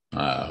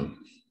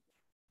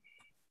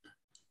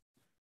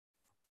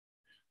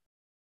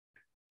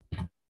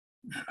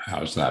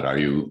 How's that? Are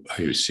you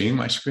seeing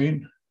my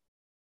screen?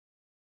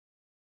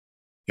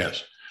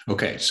 Yes.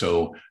 Okay.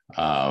 So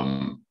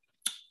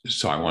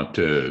so I want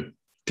to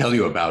tell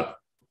you about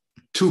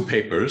two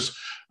papers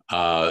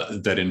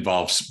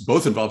that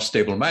both involve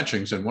stable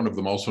matchings, and one of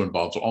them also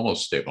involves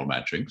almost stable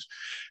matchings.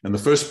 And the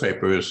first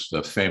paper is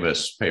the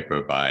famous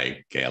paper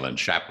by Gale and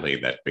Shapley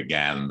that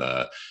began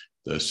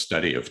the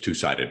study of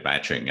two-sided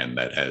matching, and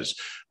that has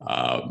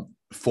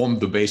formed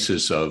the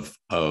basis of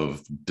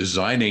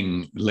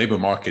designing labor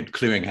market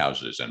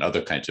clearinghouses and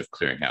other kinds of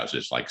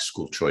clearinghouses like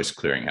school choice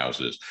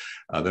clearinghouses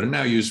that are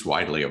now used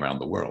widely around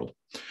the world.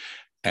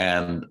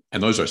 And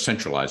those are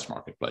centralized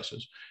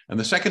marketplaces. And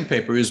the second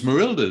paper is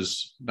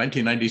Marilda's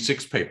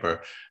 1996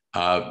 paper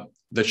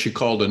that she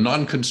called a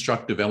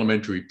non-constructive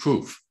elementary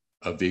proof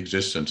of the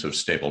existence of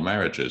stable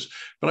marriages.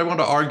 But I want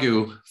to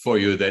argue for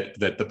you that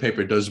the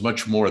paper does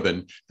much more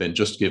than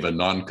just give a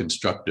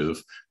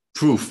non-constructive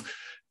proof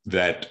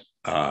that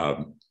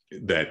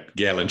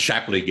Gale and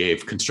Shapley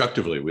gave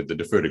constructively with the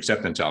deferred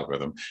acceptance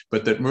algorithm,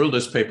 but that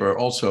Marilda's paper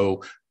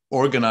also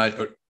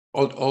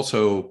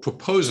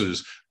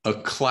proposes a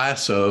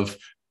class of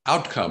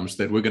outcomes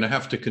that we're going to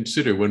have to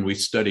consider when we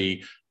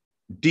study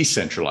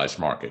decentralized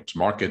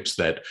markets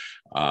that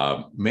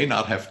may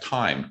not have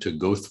time to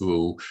go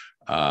through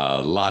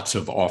lots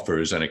of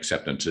offers and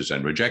acceptances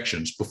and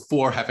rejections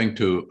before having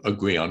to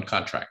agree on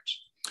contracts.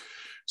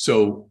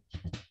 So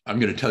I'm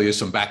going to tell you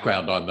some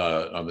background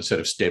on the set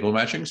of stable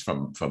matchings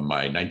from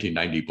my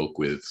 1990 book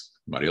with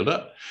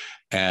Marilda.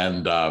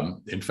 And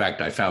in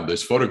fact, I found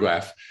this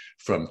photograph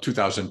from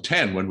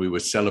 2010 when we were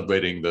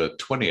celebrating the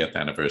 20th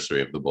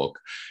anniversary of the book.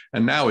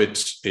 And now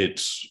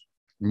it's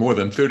more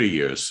than 30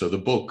 years. So the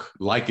book,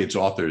 like its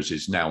authors,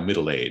 is now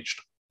middle-aged.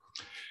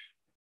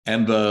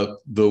 And the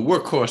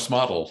workhorse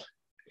model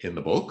in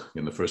the book,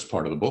 in the first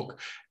part of the book,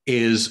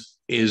 is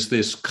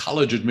this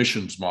college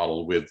admissions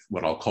model with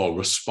what I'll call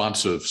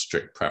responsive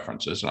strict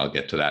preferences, and I'll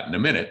get to that in a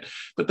minute.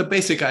 But the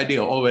basic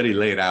idea already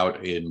laid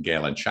out in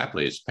Gale and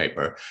Shapley's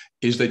paper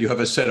is that you have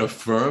a set of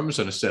firms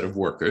and a set of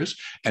workers,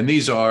 and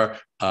these are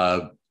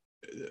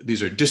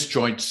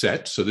disjoint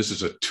sets. So this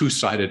is a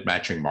two-sided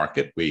matching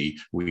market. We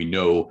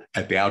know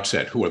at the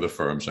outset who are the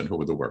firms and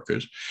who are the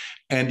workers.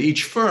 And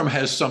each firm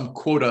has some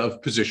quota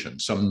of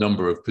positions, some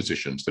number of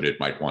positions that it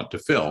might want to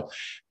fill.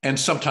 And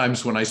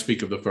sometimes when I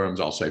speak of the firms,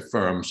 I'll say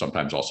firms,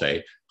 sometimes I'll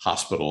say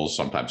hospitals,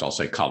 sometimes I'll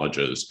say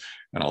colleges,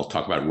 and I'll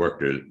talk about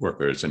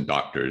workers and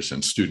doctors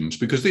and students,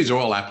 because these are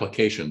all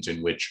applications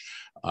in which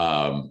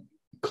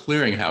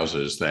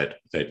clearinghouses that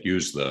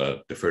use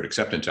the deferred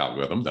acceptance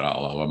algorithm that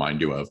I'll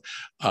remind you of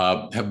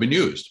have been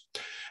used.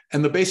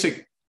 And the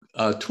basic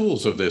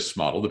tools of this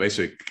model, the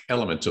basic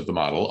elements of the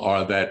model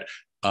are that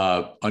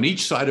on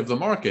each side of the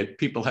market,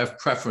 people have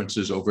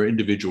preferences over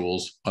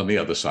individuals on the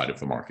other side of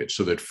the market,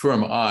 so that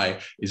firm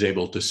I is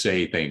able to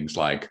say things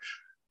like,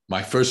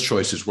 my first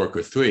choice is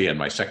worker 3 and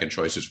my second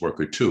choice is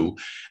worker 2.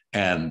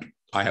 And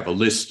I have a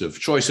list of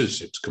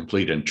choices, it's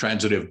complete and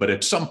transitive, but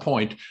at some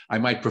point I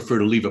might prefer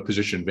to leave a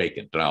position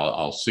vacant. And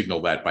I'll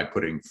signal that by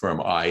putting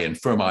firm I in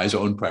firm I's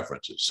own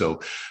preferences.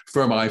 So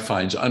firm I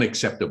finds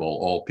unacceptable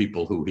all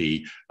people who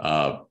he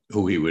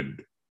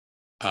would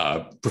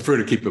prefer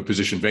to keep a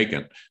position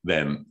vacant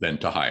than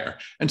to hire.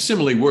 And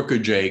similarly, worker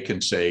J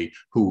can say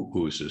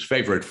who's his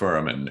favorite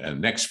firm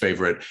and next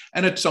favorite.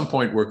 And at some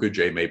point, worker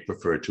J may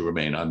prefer to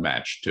remain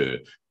unmatched,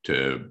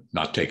 to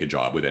not take a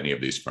job with any of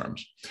these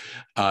firms.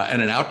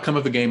 And an outcome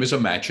of the game is a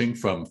matching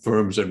from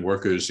firms and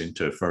workers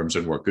into firms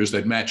and workers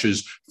that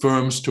matches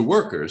firms to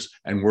workers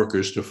and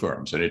workers to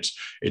firms. And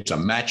it's a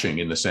matching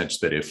in the sense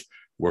that if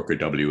worker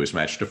W is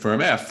matched to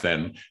firm F,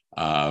 then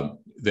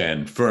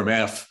firm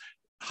F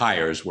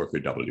hires worker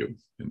W.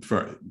 And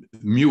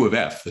mu of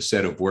F, the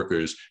set of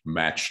workers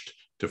matched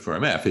to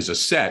firm F, is a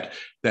set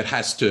that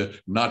has to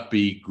not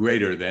be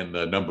greater than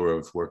the number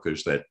of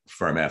workers that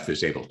firm F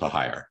is able to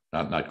hire,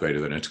 not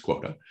greater than its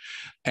quota.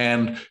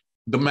 And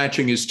the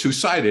matching is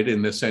two-sided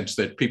in the sense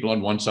that people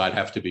on one side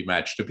have to be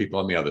matched to people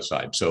on the other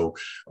side. So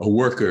a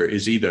worker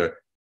is either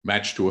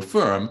matched to a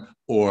firm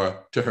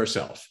or to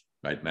herself,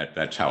 right?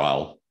 That's how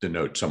I'll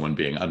denote someone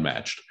being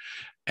unmatched.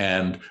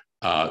 And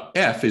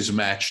F is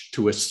matched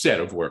to a set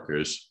of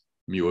workers,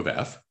 mu of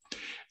F.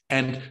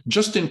 And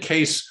just in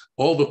case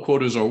all the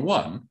quotas are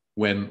one,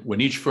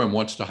 when each firm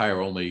wants to hire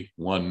only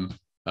one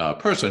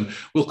person,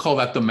 we'll call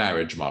that the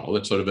marriage model.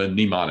 It's sort of a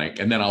mnemonic.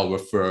 And then I'll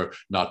refer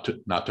not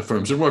to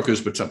firms and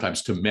workers, but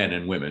sometimes to men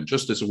and women,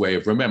 just as a way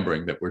of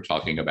remembering that we're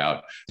talking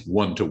about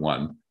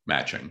one-to-one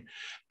matching.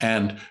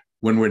 And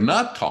when we're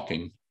not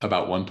talking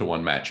about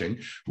one-to-one matching,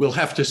 we'll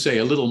have to say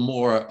a little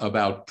more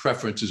about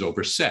preferences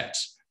over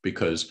sets,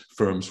 because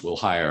firms will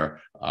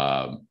hire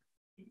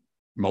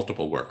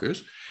multiple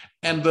workers.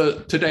 And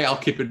today I'll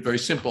keep it very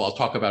simple. I'll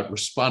talk about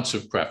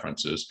responsive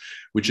preferences,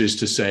 which is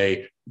to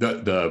say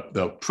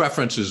the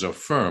preferences of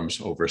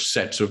firms over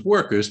sets of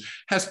workers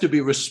has to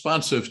be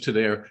responsive to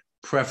their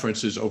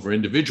preferences over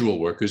individual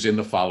workers in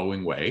the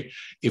following way.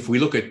 If we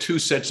look at two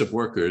sets of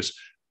workers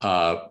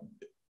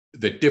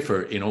that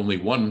differ in only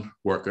one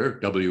worker,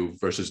 W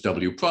versus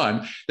W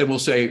prime, then we'll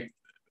say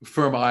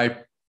firm I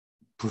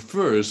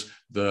prefers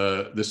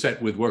the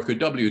set with worker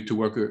W to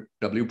worker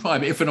W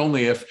prime, if and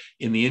only if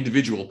in the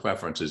individual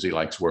preferences he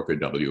likes worker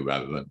W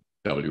rather than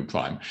W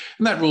prime.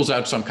 And that rules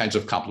out some kinds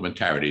of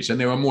complementarities. And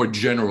there are more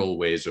general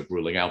ways of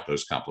ruling out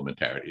those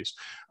complementarities.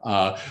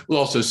 We'll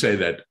also say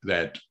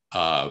that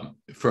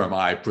firm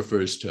I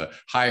prefers to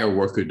hire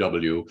worker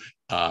W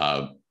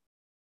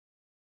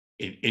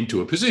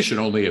into a position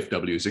only if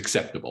W is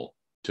acceptable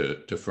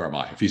to firm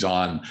I. If he's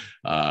on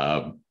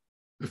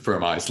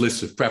firm I's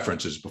list of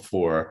preferences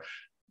before,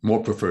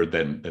 more preferred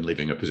than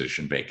leaving a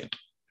position vacant.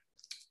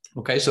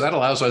 Okay, so that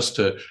allows us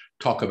to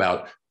talk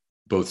about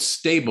both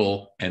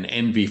stable and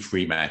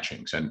envy-free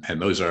matchings.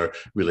 And those are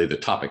really the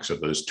topics of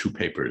those two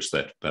papers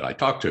that I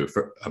talked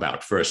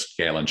about, first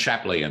Gale and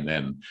Shapley and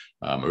then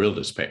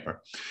Marilda's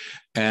paper.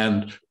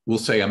 And we'll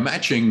say a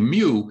matching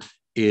mu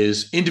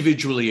is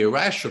individually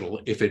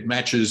irrational if it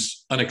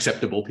matches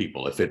unacceptable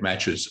people, if it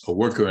matches a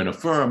worker in a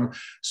firm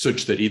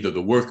such that either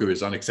the worker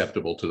is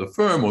unacceptable to the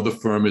firm or the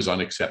firm is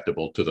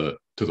unacceptable to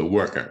the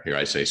worker. Here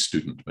I say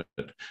student, but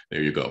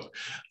there you go.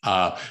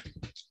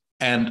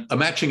 And a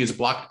matching is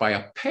blocked by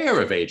a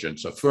pair of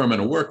agents, a firm and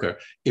a worker,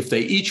 if they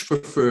each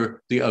prefer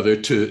the other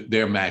to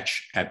their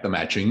match at the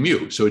matching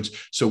mu.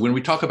 So when we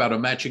talk about a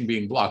matching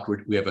being blocked,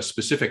 we have a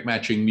specific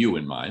matching mu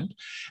in mind.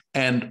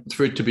 And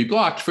for it to be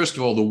blocked, first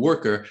of all, the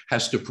worker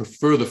has to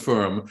prefer the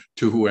firm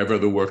to whoever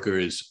the worker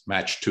is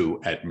matched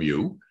to at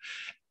mu.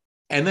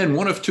 And then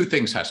one of two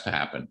things has to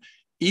happen.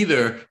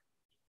 Either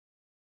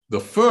the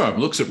firm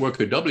looks at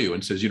worker W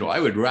and says, I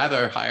would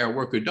rather hire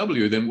worker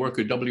W than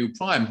worker W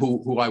prime,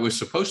 who I was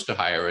supposed to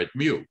hire at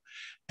mu.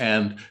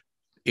 And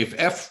if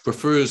F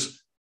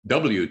prefers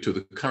W to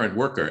the current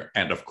worker,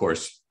 and of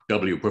course,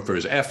 W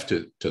prefers F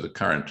to the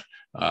current,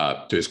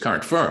 to his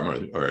current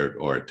firm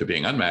or to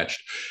being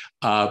unmatched,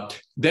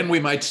 then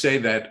we might say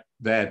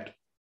that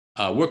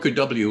worker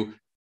W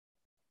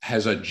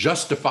has a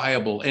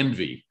justifiable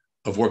envy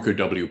of worker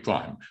W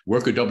prime.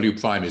 Worker W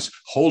prime is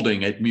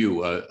holding at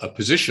mu a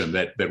position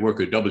that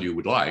worker W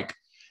would like,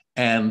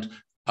 and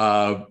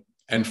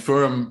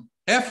firm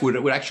F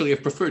would actually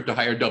have preferred to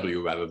hire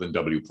W rather than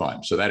W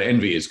prime. So that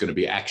envy is going to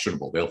be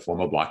actionable. They'll form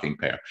a blocking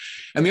pair.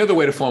 And the other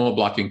way to form a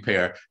blocking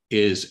pair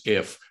is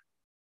if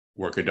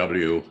worker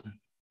W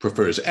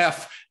prefers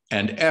F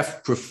and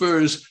F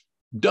prefers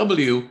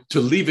W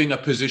to leaving a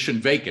position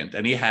vacant,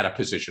 and he had a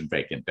position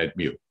vacant at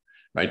mu.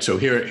 Right. So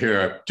here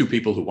are two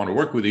people who want to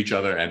work with each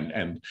other,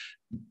 and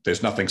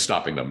there's nothing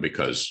stopping them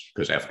because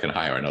F can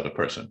hire another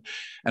person.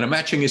 And a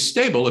matching is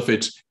stable if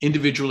it's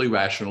individually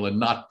rational and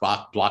not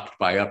blocked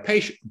by a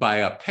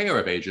pair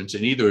of agents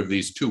in either of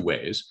these two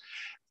ways.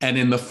 And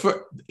in the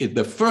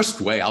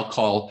first way, I'll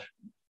call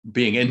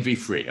being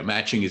envy-free. A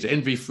matching is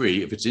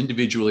envy-free if it's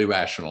individually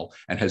rational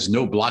and has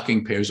no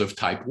blocking pairs of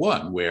type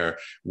 1, where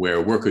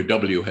worker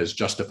W has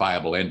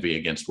justifiable envy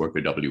against worker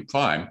W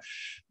prime.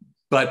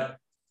 But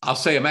I'll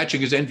say a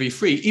matching is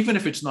envy-free, even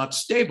if it's not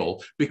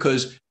stable,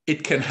 because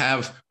it can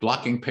have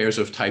blocking pairs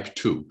of type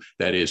 2.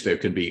 That is, there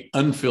can be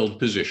unfilled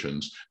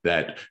positions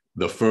that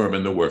the firm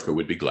and the worker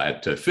would be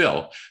glad to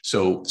fill.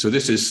 So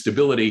this is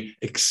stability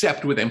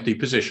except with empty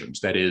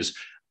positions. That is,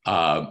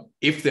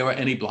 if there are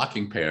any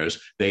blocking pairs,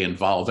 they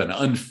involve an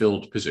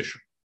unfilled position.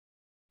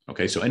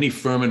 Okay, so any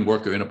firm and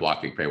worker in a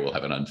blocking pair will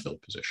have an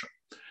unfilled position.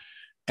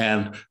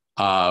 And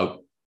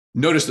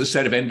notice the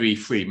set of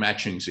envy-free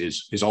matchings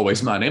is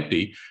always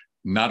non-empty,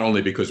 not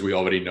only because we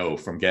already know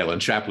from Gale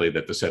and Shapley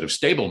that the set of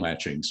stable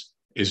matchings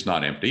is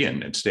not empty,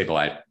 and stable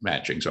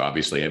matchings are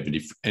obviously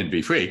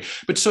envy-free,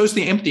 but so is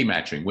the empty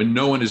matching when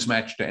no one is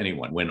matched to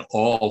anyone, when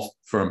all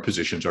firm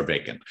positions are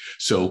vacant.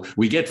 So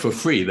we get for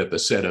free that the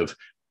set of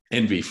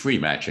envy-free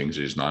matchings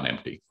is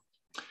non-empty.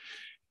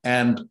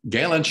 And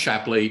Gale and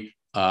Shapley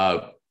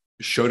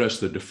showed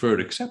us the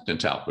deferred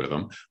acceptance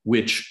algorithm,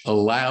 which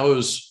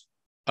allows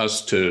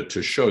us to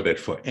show that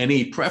for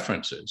any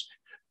preferences,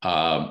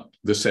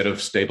 the set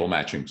of stable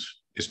matchings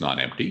is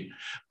non-empty.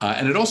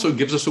 And it also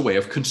gives us a way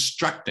of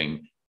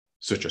constructing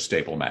such a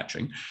stable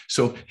matching.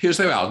 So here's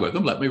their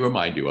algorithm. Let me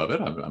remind you of it.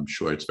 I'm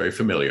sure it's very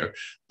familiar.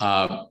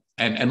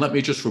 And let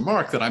me just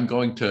remark that I'm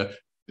going to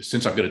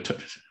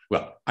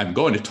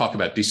talk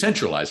about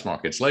decentralized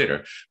markets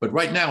later, but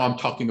right now I'm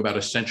talking about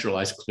a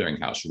centralized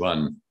clearinghouse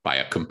run by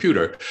a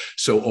computer.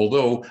 So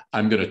although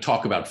I'm going to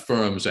talk about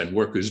firms and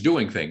workers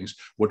doing things,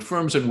 what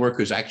firms and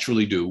workers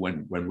actually do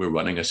when we're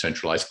running a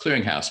centralized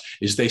clearinghouse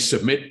is they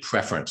submit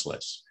preference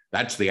lists.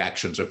 That's the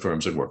actions of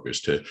firms and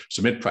workers to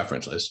submit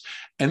preference lists.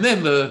 And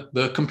then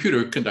the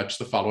computer conducts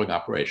the following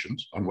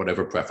operations on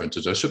whatever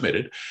preferences are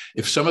submitted.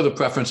 If some of the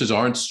preferences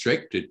aren't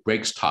strict, it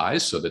breaks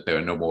ties so that there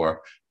are no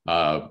more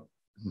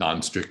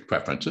non-strict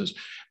preferences.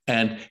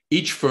 And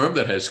each firm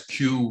that has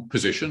Q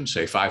positions,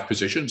 say 5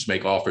 positions,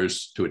 make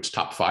offers to its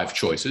top 5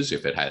 choices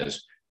if it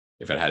has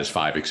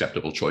 5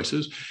 acceptable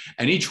choices.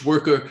 And each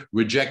worker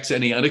rejects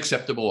any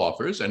unacceptable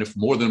offers. And if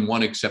more than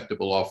one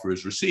acceptable offer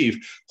is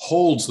received,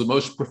 holds the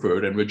most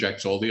preferred and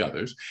rejects all the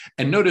others.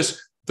 And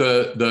notice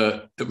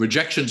the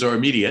rejections are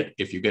immediate.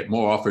 If you get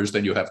more offers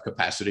than you have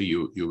capacity,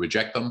 you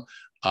reject them.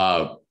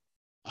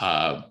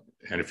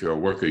 And if you're a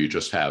worker, you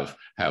just have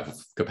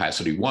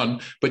capacity 1,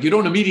 but you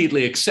don't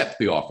immediately accept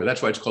the offer.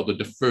 That's why it's called the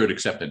deferred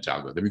acceptance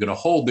algorithm. You're going to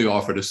hold the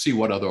offer to see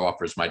what other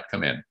offers might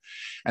come in.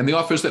 And the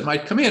offers that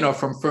might come in are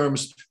from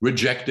firms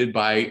rejected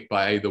by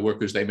the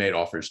workers they made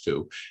offers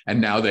to. And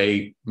now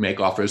they make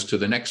offers to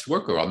the next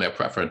worker on their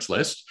preference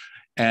list.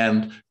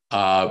 And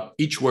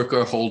each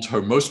worker holds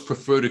her most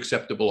preferred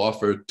acceptable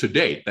offer to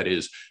date. That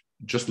is,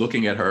 just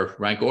looking at her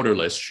rank order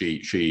list,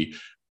 she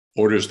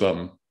orders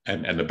them.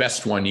 And the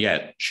best one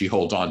yet, she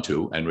holds on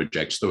to and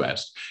rejects the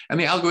rest. And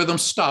the algorithm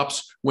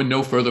stops when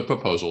no further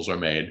proposals are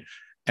made,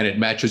 and it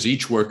matches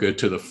each worker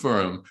to the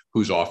firm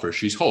whose offer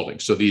she's holding.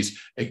 So these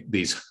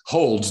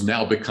holds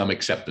now become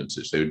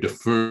acceptances. They're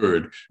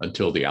deferred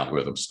until the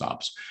algorithm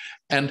stops.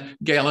 And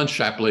Gale and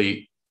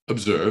Shapley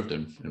observed,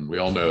 and we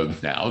all know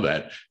now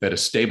that a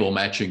stable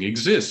matching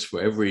exists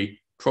for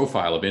every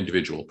profile of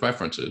individual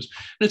preferences.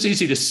 And it's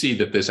easy to see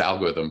that this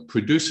algorithm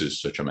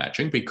produces such a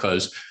matching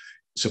because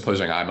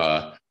supposing I'm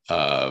a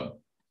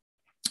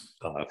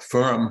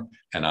firm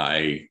and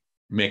I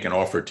make an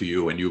offer to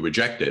you and you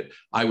reject it,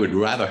 I would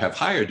rather have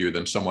hired you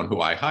than someone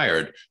who I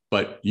hired,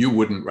 but you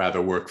wouldn't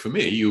rather work for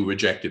me. You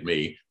rejected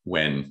me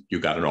when you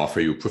got an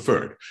offer you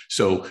preferred.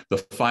 So the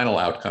final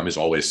outcome is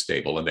always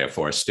stable, and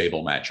therefore a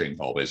stable matching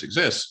always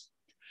exists.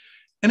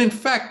 And in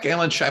fact,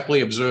 Gale and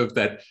Shapley observed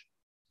that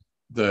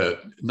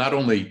not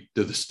only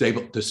do the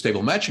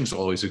stable matchings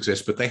always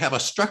exist, but they have a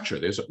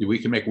structure. We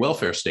can make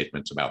welfare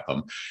statements about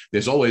them.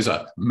 There's always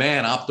a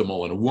man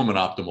optimal and a woman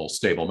optimal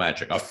stable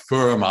matching, a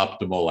firm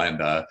optimal and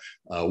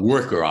a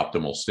worker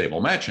optimal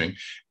stable matching.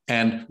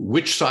 And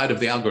which side of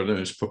the algorithm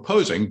is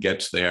proposing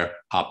gets their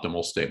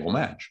optimal stable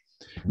match.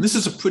 And this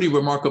is a pretty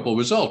remarkable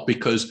result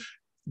because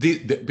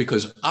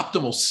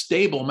optimal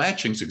stable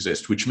matchings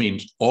exist, which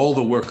means all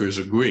the workers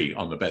agree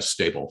on the best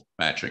stable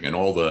matching and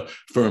all the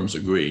firms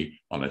agree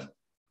on a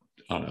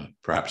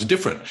perhaps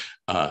different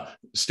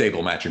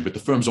stable matching, but the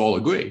firms all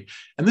agree.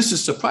 And this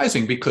is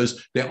surprising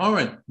because there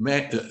aren't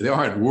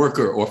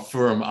worker or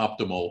firm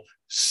optimal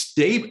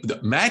stable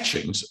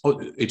matchings.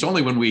 It's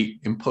only when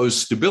we impose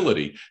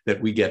stability that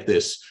we get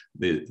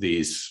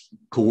these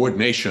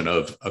coordination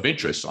of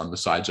interests on the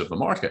sides of the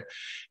market.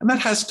 And that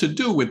has to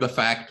do with the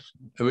fact,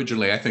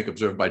 originally I think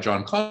observed by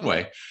John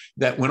Conway,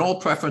 that when all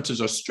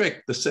preferences are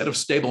strict, the set of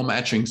stable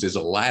matchings is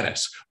a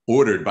lattice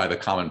ordered by the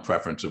common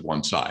preference of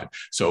one side.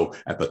 So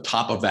at the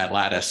top of that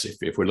lattice,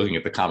 if we're looking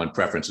at the common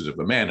preferences of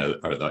the man,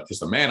 is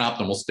the man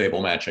optimal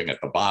stable matching. At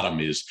the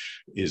bottom is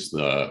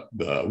the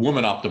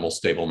woman optimal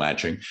stable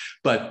matching.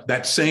 But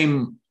that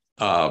same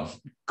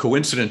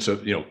coincidence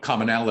of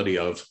commonality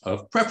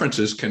of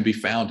preferences can be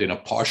found in a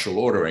partial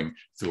ordering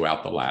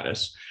throughout the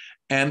lattice.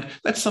 And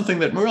that's something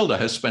that Marilda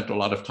has spent a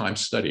lot of time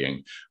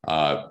studying.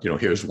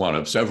 Here's one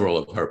of several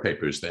of her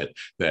papers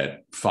that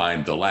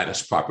find the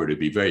lattice property to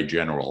be very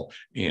general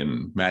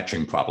in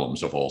matching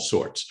problems of all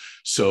sorts.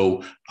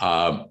 So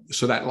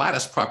that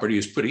lattice property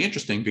is pretty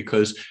interesting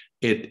because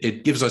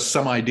it gives us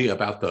some idea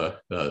about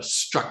the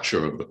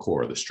structure of the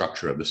core, the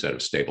structure of the set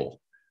of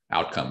stable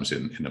outcomes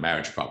in the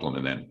marriage problem,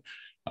 and then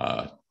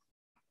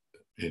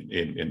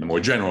in the more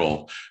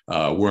general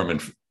firm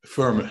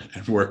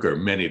and worker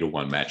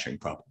many-to-one matching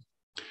problem.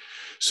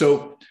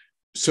 So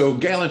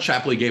Gale and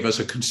Shapley gave us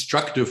a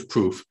constructive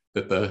proof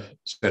that the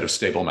set of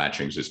stable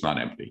matchings is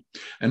non-empty.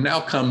 And now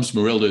comes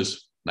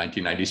Marilda's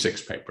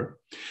 1996 paper.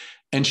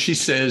 And she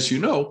says,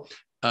 Gale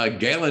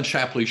and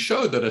Shapley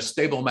showed that a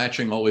stable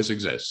matching always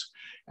exists.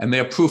 And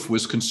their proof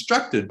was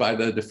constructed by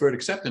the deferred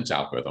acceptance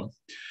algorithm.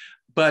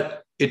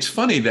 But it's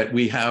funny that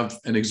we have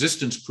an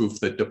existence proof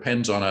that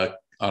depends on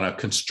a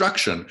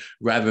construction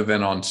rather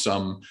than on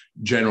some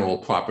general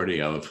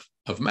property of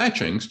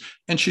matchings.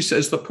 And she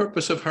says the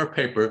purpose of her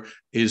paper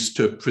is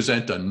to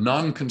present a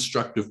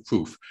non-constructive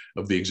proof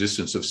of the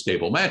existence of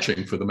stable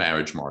matching for the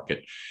marriage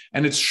market.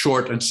 And it's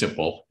short and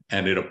simple,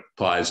 and it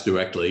applies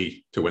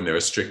directly to when there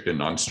are strict and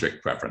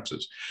non-strict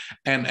preferences.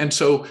 And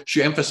so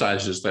she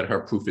emphasizes that her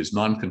proof is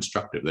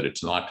non-constructive, that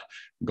it's not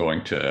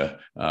going to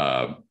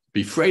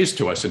be phrased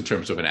to us in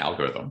terms of an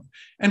algorithm.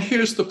 And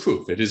here's the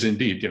proof. It is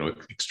indeed,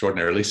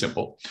 extraordinarily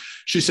simple.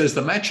 She says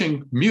the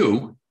matching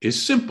mu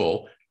is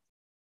simple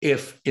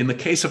if, in the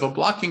case of a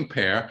blocking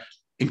pair,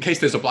 in case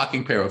there's a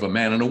blocking pair of a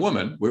man and a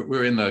woman,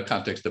 we're in the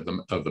context of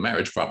the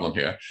marriage problem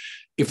here.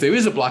 If there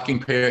is a blocking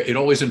pair, it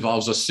always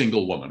involves a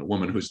single woman, a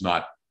woman who's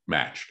not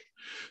matched.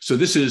 So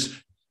this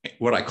is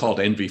what I called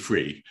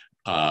envy-free.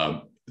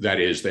 that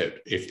is that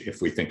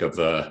if we think of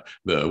the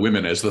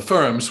women as the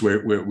firms,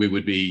 where we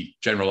would be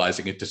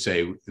generalizing it to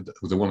say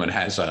the woman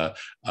has an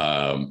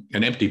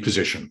empty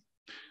position.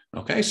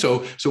 Okay,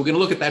 so we're going to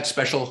look at that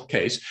special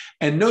case,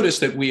 and notice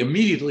that we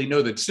immediately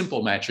know that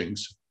simple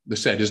matchings, the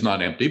set is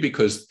not empty,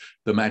 because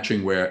the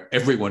matching where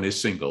everyone is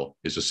single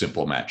is a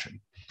simple matching.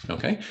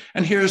 Okay,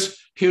 and here's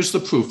the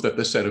proof that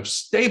the set of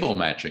stable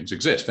matchings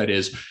exists. That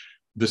is,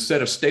 the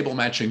set of stable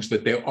matchings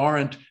that there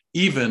aren't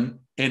even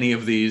any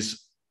of these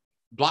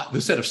the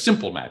set of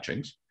simple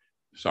matchings.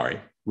 Sorry,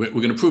 we're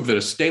going to prove that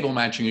a stable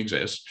matching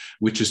exists,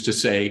 which is to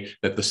say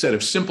that the set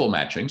of simple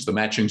matchings, the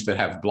matchings that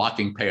have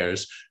blocking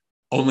pairs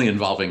only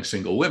involving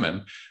single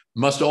women,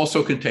 must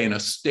also contain a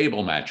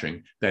stable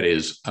matching, that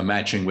is, a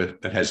matching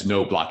that has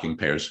no blocking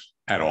pairs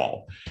at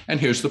all. And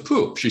here's the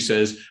proof. She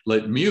says,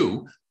 let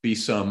mu be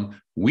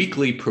some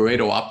weakly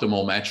Pareto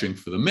optimal matching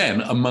for the men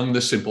among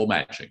the simple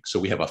matchings. So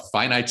we have a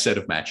finite set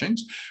of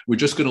matchings. We're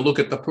just going to look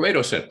at the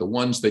Pareto set, the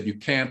ones that you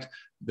can't,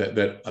 that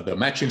the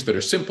matchings that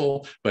are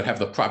simple, but have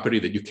the property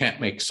that you can't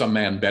make some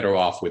man better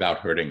off without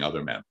hurting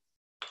other men.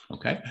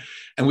 Okay.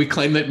 And we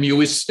claim that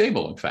mu is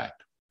stable, in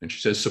fact. And she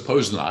says,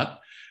 suppose not,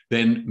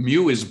 then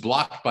mu is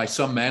blocked by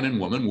some man and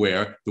woman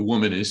where the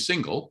woman is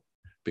single,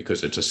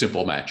 because it's a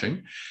simple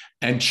matching,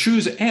 and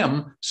choose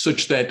M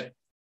such that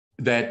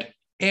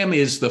M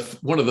is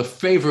one of the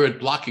favorite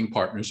blocking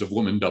partners of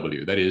woman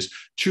W. That is,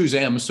 choose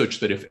M such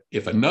that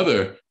if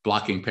another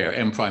blocking pair,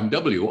 M prime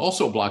W,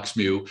 also blocks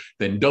mu,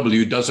 then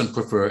W doesn't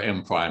prefer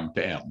M prime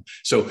to M.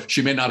 So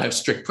she may not have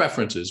strict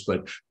preferences,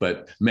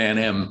 but man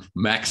M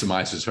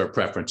maximizes her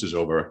preferences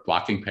over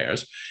blocking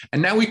pairs.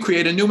 And now we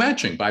create a new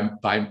matching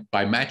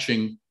by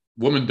matching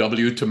woman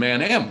W to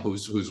man M,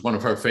 who's one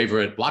of her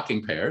favorite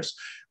blocking pairs.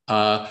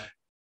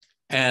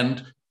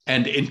 And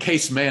in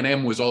case man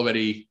M was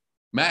already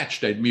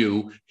matched at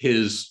mu,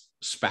 his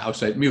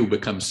spouse at mu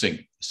becomes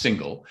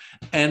single.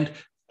 And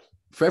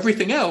for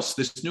everything else,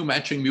 this new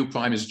matching mu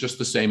prime is just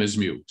the same as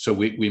mu. So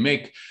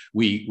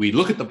we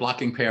look at the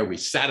blocking pair, we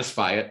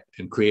satisfy it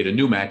and create a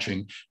new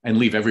matching and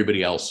leave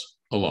everybody else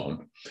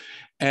alone.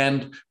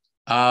 And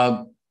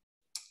notice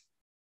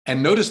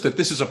that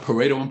this is a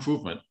Pareto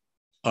improvement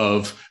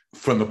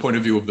from the point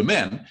of view of the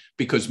men,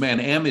 because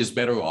man M is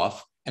better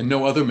off and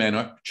no other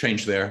men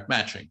change their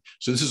matching.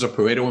 So this is a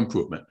Pareto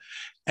improvement.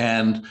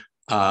 And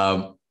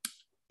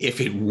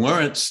if it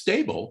weren't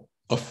stable,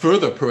 a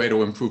further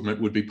Pareto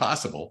improvement would be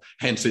possible.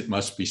 Hence, it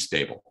must be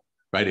stable,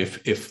 right?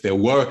 If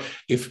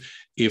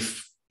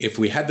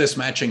we had this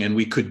matching and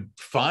we could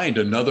find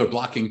another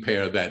blocking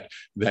pair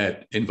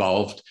that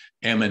involved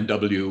M and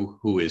W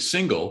who is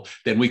single,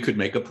 then we could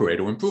make a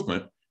Pareto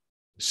improvement.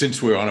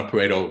 Since we're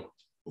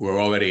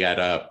already at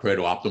a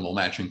Pareto optimal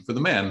matching for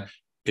the men,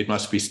 it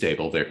must be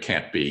stable. There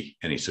can't be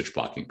any such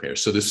blocking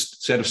pairs. So this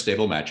set of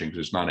stable matchings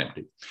is not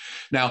empty.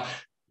 Now,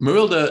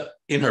 Marilda,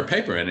 in her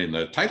paper and in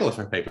the title of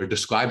her paper,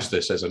 describes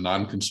this as a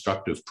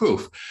non-constructive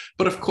proof.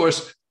 But of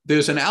course,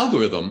 there's an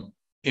algorithm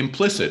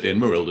implicit in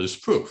Marilda's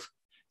proof.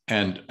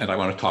 And I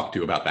want to talk to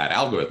you about that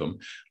algorithm.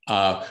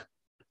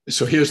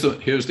 So here's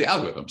the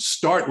algorithm.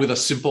 Start with a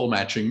simple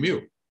matching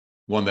mu,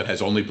 one that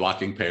has only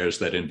blocking pairs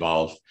that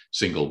involve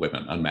single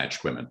women,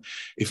 unmatched women.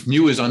 If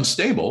mu is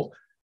unstable,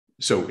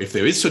 so if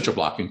there is such a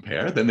blocking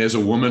pair, then there's a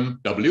woman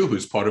W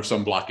who's part of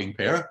some blocking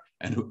pair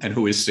and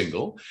who is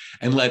single,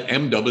 and let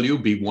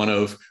MW be one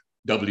of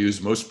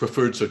W's most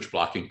preferred such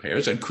blocking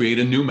pairs and create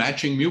a new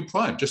matching mu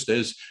prime, just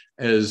as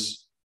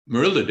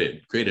Marilda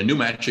did, create a new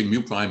matching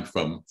mu prime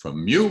from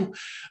mu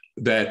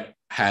that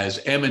has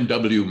M and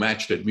W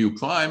matched at mu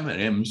prime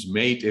and M's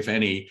mate, if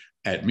any,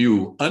 at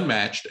mu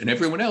unmatched, and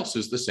everyone else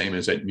is the same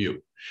as at mu.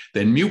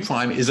 Then mu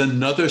prime is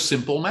another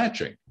simple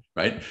matching,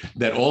 right?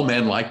 That all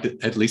men liked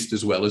at least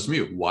as well as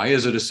mu. Why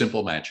is it a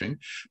simple matching?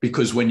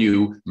 Because when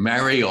you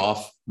marry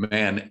off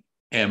man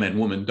M and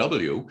woman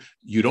W,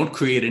 you don't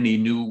create any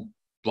new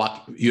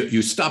block.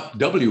 You stop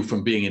W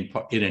from being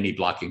in any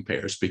blocking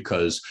pairs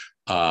because,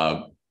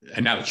 and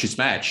now that she's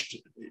matched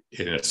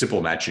in a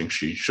simple matching,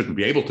 she shouldn't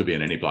be able to be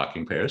in any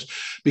blocking pairs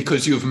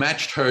because you've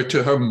matched her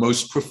to her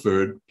most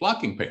preferred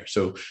blocking pair.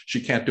 So she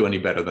can't do any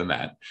better than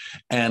that.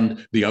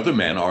 And the other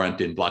men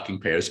aren't in blocking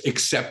pairs,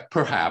 except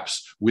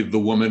perhaps with the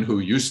woman who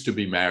used to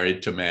be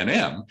married to man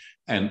M.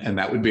 And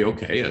that would be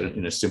okay.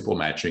 In a simple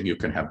matching, you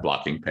can have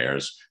blocking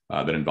pairs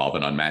that involve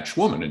an unmatched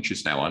woman, and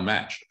she's now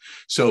unmatched.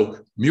 So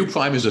mu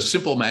prime is a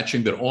simple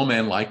matching that all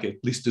men like at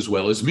least as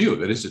well as mu.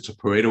 That is, it's a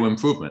Pareto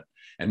improvement.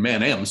 And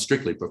man M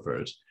strictly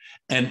prefers.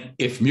 And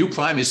if mu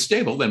prime is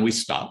stable, then we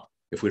stop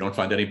if we don't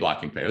find any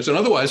blocking pairs. And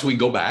otherwise, we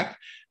go back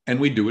and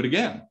we do it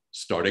again,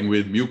 starting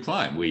with mu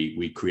prime.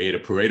 We create a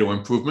Pareto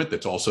improvement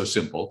that's also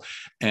simple.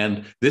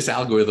 And this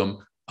algorithm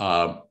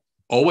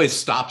always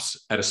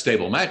stops at a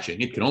stable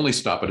matching. It can only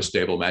stop at a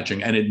stable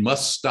matching, and it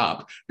must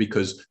stop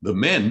because the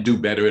men do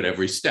better at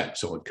every step.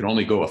 So it can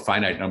only go a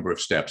finite number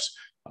of steps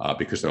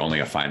because there are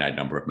only a finite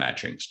number of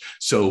matchings.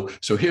 So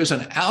here's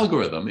an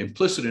algorithm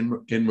implicit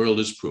in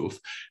Marilda's proof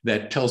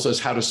that tells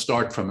us how to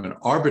start from an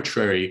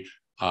arbitrary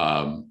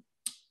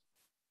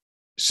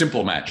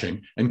simple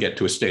matching and get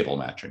to a stable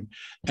matching.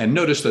 And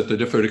notice that the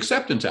deferred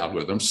acceptance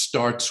algorithm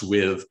starts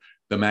with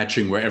the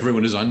matching where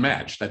everyone is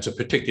unmatched. That's a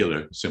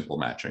particular simple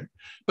matching.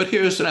 But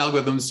here's an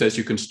algorithm that says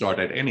you can start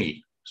at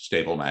any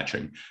stable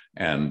matching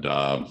and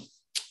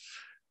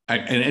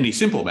any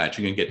simple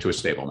matching and get to a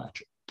stable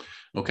matching.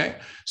 Okay,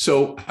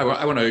 so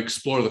I want to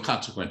explore the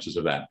consequences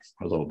of that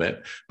a little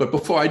bit. But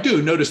before I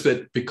do, notice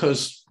that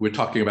because we're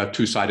talking about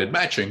two-sided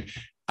matching,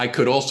 I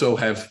could also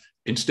have,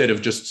 instead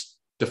of just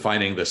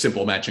defining the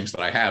simple matchings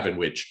that I have in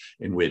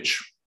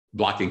which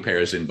blocking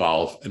pairs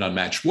involve an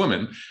unmatched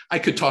woman, I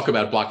could talk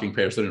about blocking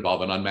pairs that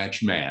involve an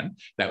unmatched man.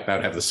 That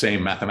would have the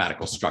same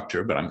mathematical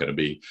structure, but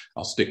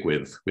I'll stick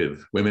with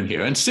women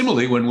here. And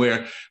similarly, when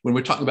we're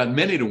talking about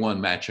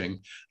many-to-one matching,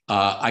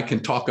 I can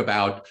talk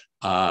about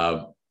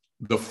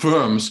the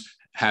firms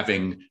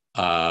having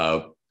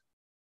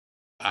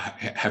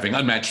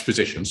unmatched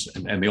positions,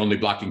 and the only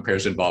blocking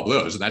pairs involve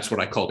those, and that's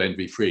what I called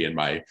NV-free in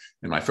my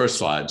first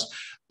slides.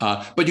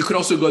 But you could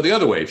also go the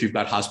other way. If you've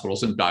got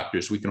hospitals and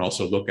doctors, we can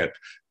also look at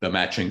the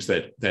matchings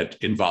that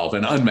involve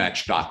an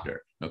unmatched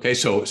doctor. Okay,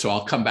 so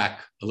I'll come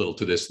back a little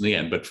to this in the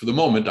end, but for the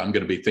moment, I'm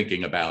going to be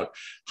thinking about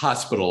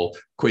hospital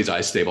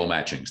quasi-stable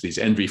matchings, these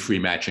NV-free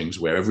matchings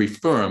where every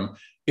firm,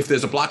 if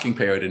there's a blocking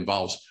pair, it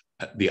involves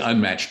the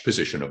unmatched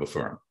position of a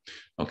firm.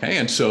 Okay,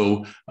 and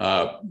so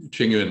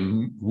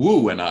Qingyun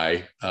Wu and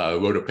I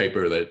wrote a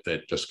paper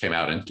that just came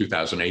out in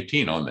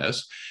 2018 on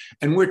this,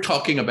 and we're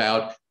talking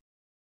about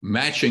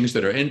matchings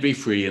that are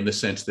NV-free in the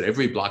sense that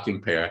every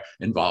blocking pair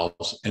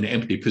involves an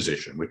empty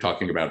position. We're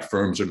talking about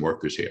firms and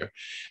workers here.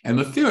 And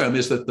the theorem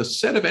is that the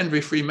set of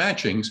NV-free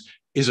matchings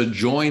is a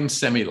joined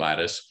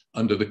semi-lattice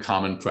under the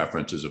common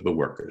preferences of the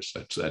workers.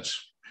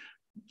 That's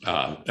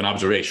an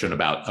observation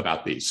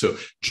about these. So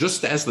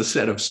just as the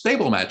set of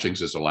stable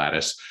matchings is a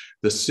lattice,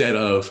 the set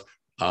of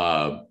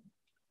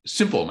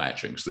simple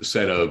matchings, the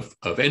set of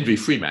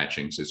NV-free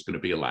matchings is going to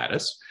be a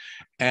lattice.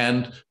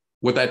 And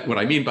what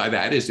I mean by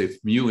that is if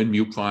mu and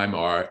mu prime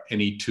are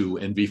any two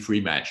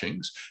NV-free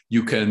matchings,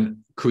 you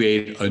can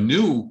create a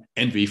new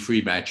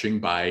NV-free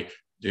matching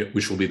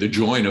which will be the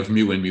join of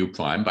mu and mu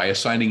prime, by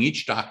assigning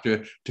each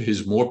doctor to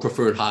his more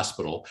preferred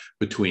hospital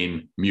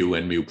between mu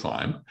and mu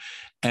prime.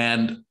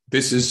 And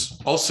this is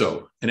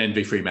also an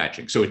NV-free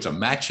matching. So it's a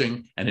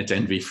matching and it's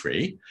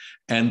NV-free.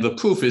 And the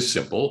proof is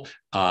simple.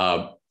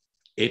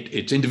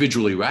 It's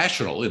individually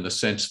rational in the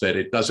sense that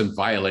it doesn't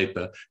violate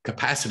the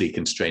capacity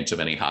constraints of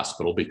any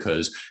hospital,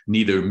 because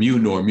neither mu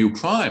nor mu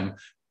prime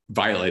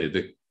violated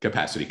the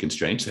capacity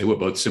constraints. They were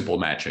both simple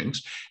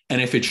matchings.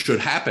 And if it should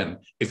happen,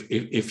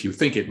 if you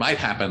think it might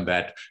happen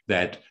that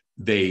at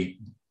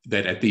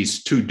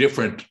these two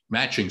different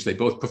matchings, they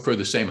both prefer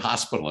the same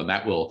hospital, and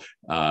that will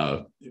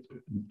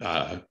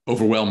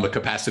overwhelm the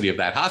capacity of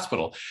that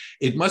hospital,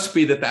 it must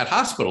be that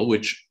hospital,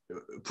 which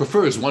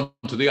prefers one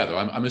to the other,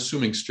 I'm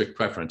assuming strict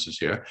preferences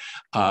here,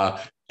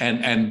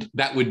 and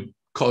that would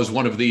cause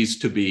one of these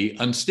to be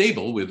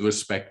unstable with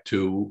respect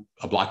to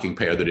a blocking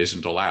pair that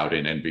isn't allowed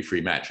in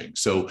NV-free matching.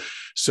 So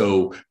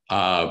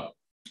lambda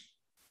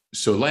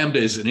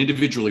is an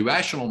individually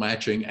rational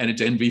matching, and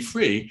it's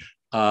NV-free,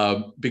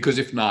 because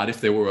if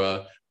there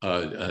were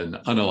an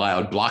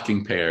unallowed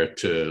blocking pair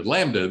to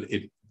lambda,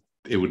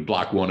 it would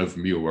block one of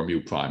mu or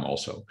mu prime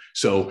also.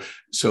 So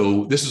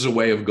this is a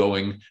way of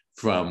going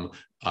from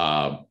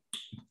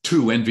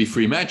two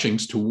NV-free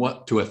matchings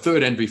to a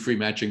third NV-free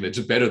matching that's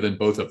better than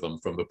both of them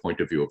from the point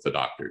of view of the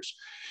doctors.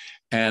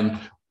 And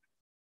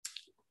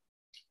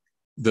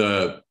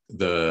a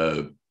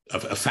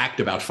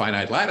fact about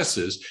finite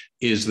lattices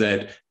is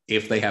that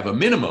if they have a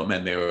minimum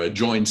and they're a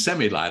joined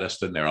semi-lattice,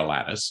 then they're a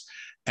lattice.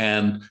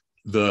 And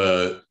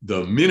the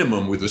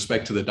minimum with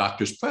respect to the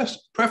doctor's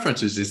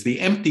preferences is the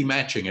empty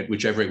matching at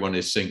which everyone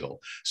is single.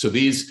 So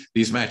these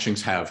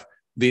matchings have,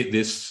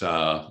 this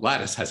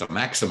lattice has a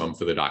maximum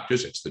for the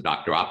doctors. It's the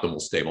doctor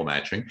optimal stable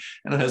matching,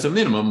 and it has a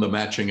minimum, the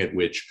matching at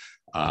which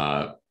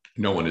no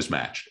one is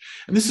matched.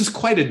 And this is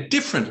quite a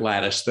different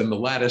lattice than the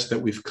lattice that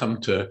we've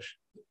come to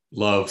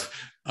love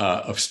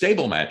of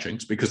stable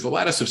matchings, because the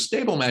lattice of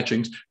stable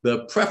matchings,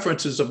 the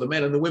preferences of the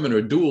men and the women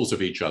are duals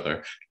of each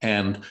other.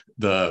 And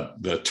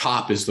the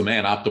top is the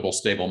man optimal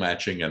stable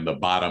matching, and the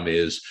bottom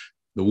is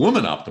the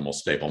woman optimal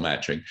stable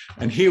matching.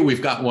 And here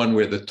we've got one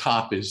where the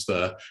top is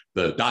the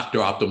doctor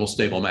optimal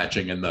stable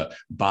matching, and the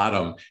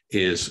bottom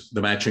is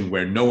the matching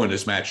where no one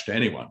is matched to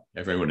anyone.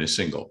 Everyone is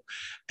single.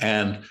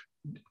 And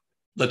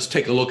let's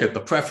take a look at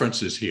the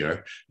preferences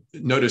here.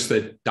 Notice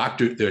that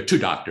there are two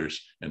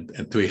doctors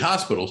and three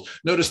hospitals.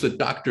 Notice that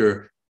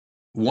doctor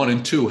 1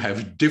 and 2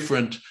 have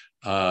different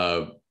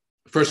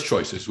first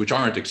choices, which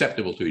aren't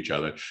acceptable to each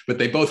other, but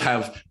they both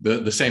have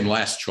the same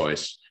last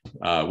choice,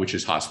 which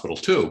is hospital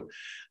 2.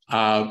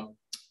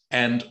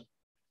 And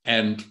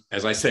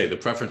as I say, the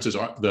preferences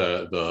are,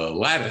 the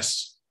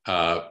lattice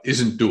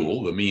isn't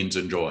dual, the meets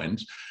and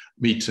joins.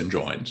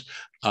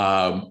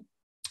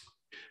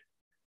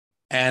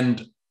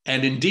 And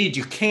indeed,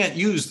 you can't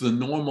use the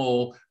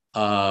normal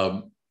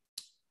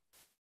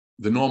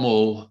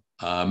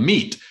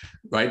meet,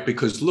 right?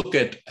 Because look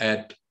at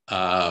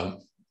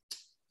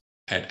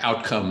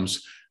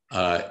outcomes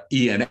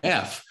E and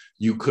F,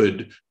 you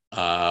could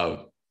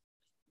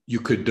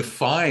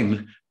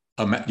define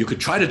you could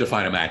try to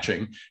define a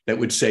matching that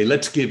would say,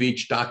 let's give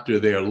each doctor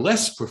their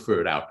less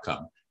preferred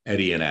outcome at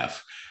E and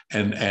F,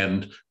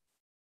 and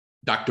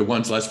Dr.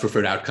 1's less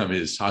preferred outcome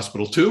is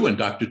hospital 2, and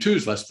Dr.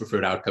 2's less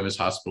preferred outcome is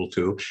hospital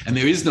 2. And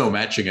there is no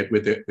matching it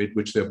with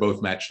which they're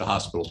both matched to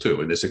hospital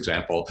 2. In this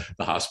example,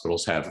 the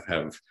hospitals have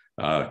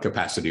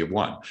capacity of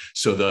 1.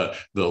 So the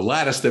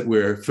lattice that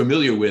we're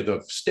familiar with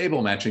of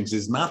stable matchings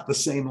is not the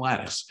same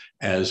lattice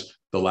as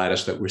the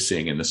lattice that we're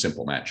seeing in the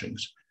simple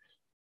matchings.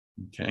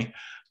 Okay.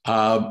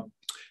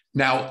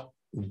 Now,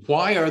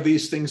 why are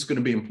these things going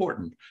to be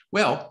important?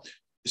 Well,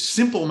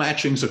 simple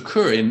matchings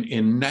occur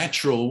in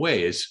natural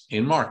ways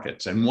in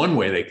markets. And one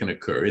way they can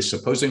occur is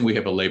supposing we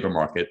have a labor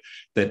market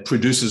that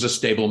produces a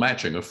stable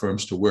matching of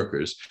firms to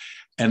workers.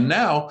 And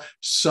now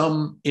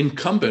some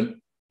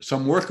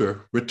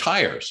worker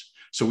retires.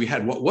 So we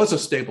had what was a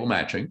stable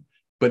matching,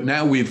 but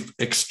now we've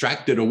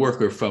extracted a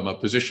worker from a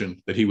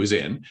position that he was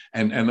in,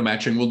 and the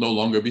matching will no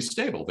longer be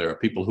stable. There are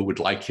people who would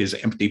like his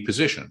empty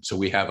position. So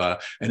we have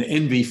an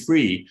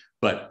envy-free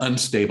but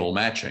unstable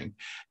matching.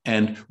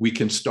 And we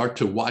can start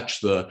to watch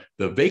the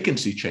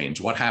vacancy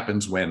change. What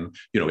happens when,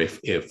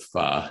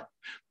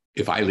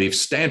 if I leave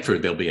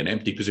Stanford, there'll be an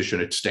empty position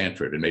at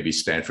Stanford, and maybe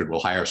Stanford will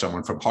hire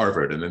someone from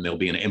Harvard, and then there'll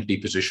be an empty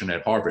position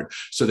at Harvard.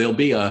 So there'll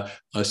be a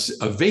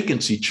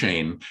vacancy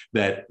chain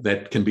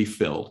that can be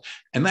filled.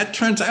 And that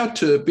turns out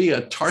to be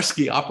a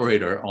Tarski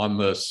operator on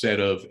the set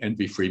of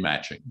envy-free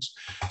matchings.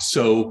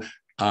 So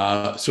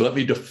let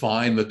me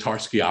define the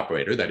Tarski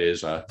operator. That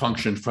is a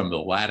function from the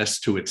lattice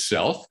to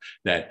itself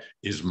that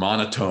is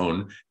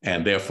monotone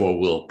and therefore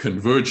will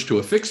converge to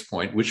a fixed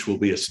point, which will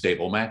be a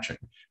stable matching.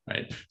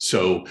 Right.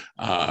 So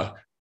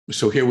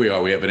here we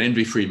are. We have an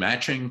envy-free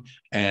matching,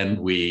 and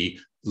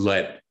we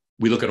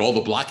look at all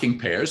the blocking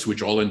pairs,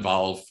 which all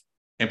involve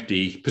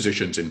empty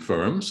positions in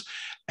firms.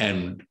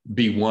 And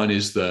B1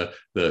 is the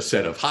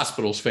set of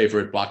hospitals'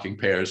 favorite blocking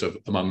pairs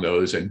among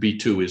those, and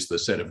B2 is the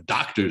set of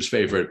doctors'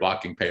 favorite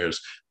blocking pairs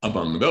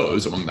among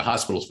the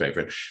hospitals'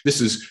 favorite.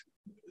 This is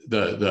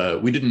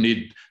we didn't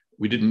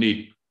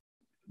need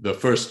the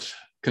first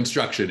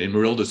construction in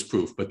Marilda's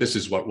proof, but this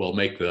is what will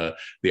make the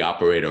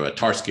operator a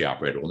Tarski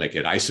operator. We'll make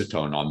it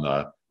isotone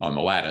on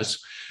the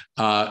lattice,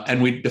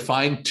 and we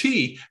define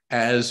T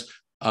as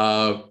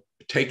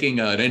taking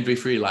an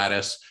envy-free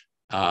lattice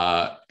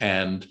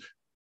and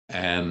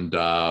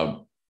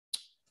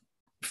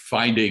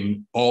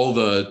finding all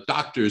the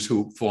doctors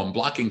who form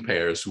blocking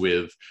pairs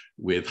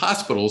with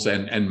hospitals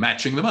and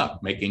matching them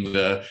up, making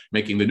the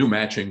new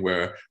matching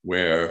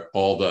where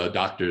all the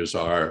doctors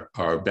are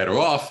better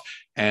off,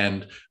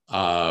 and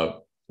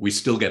we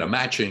still get a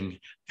matching,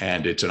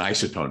 and it's an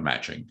isotone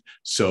matching.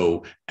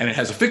 So, and it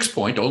has a fixed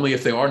point only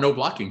if there are no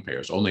blocking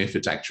pairs, only if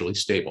it's actually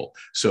stable.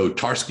 So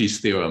Tarski's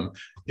theorem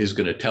is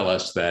going to tell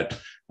us that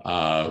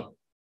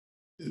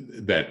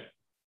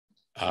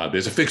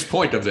there's a fixed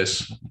point of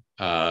this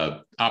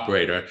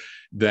operator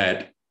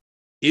that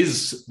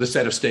is the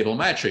set of stable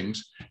matchings,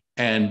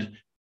 and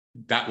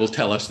that will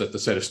tell us that the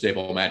set of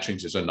stable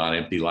matchings is a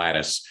non-empty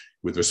lattice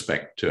with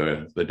respect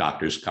to the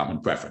doctor's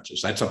common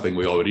preferences. That's something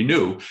we already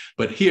knew,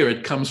 but here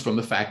it comes from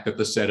the fact that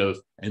the set of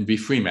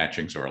envy-free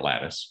matchings are a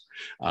lattice.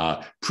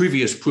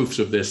 Previous proofs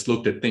of this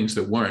looked at things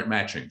that weren't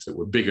matchings, that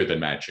were bigger than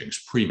matchings,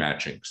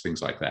 pre-matchings,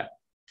 things like that.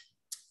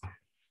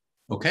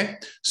 Okay,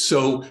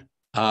 so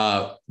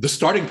the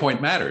starting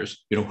point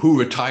matters, who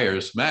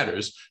retires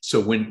matters. So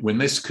when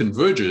this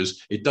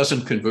converges, it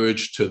doesn't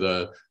converge to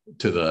the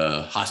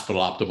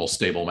hospital optimal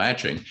stable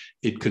matching.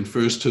 It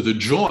confers to the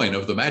join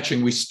of the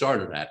matching we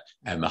started at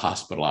and the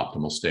hospital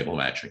optimal stable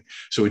matching.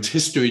 So it's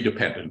history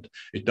dependent.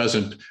 It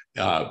doesn't,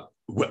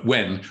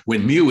 when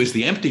mu is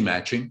the empty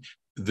matching,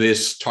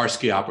 this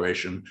Tarski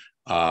operation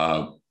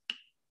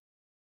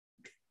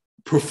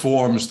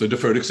performs the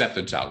deferred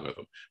acceptance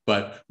algorithm.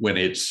 But when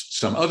it's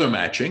some other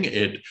matching,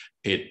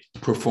 it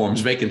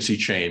performs vacancy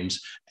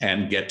chains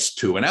and gets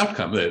to an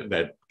outcome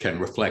that can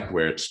reflect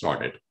where it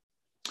started.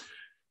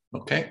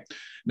 Okay.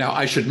 Now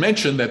I should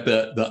mention that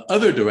the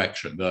other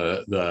direction,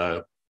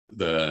 the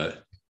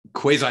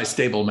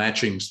quasi-stable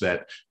matchings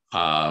that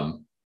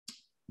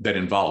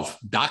involve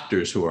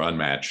doctors who are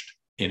unmatched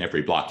in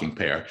every blocking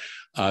pair,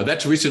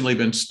 that's recently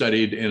been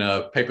studied in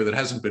a paper that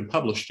hasn't been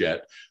published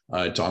yet.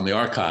 It's on the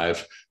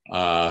archive,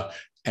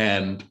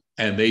 and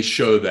they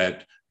show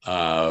that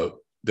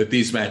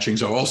these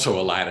matchings are also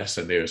a lattice,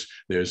 and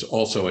there's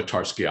also a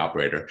Tarski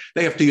operator.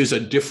 They have to use a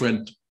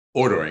different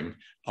ordering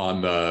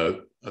on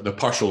the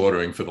partial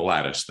ordering for the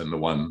lattice than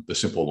the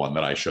simple one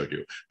that I showed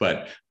you.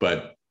 But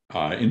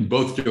in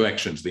both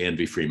directions, the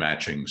envy-free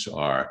matchings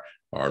are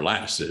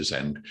lattices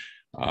and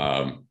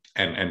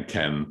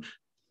can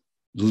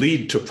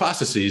lead to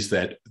processes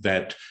that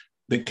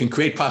can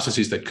create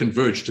processes that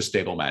converge to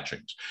stable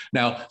matchings.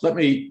 Now, let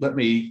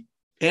me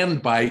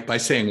end by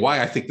saying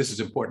why I think this is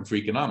important for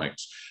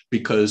economics,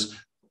 because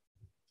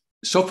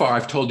so far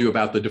I've told you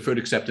about the deferred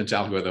acceptance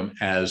algorithm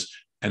as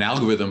an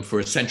algorithm for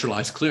a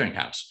centralized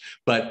clearinghouse,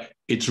 but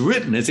it's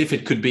written as if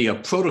it could be a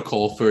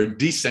protocol for a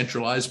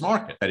decentralized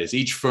market. That is,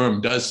 each firm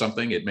does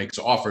something, it makes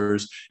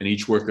offers, and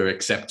each worker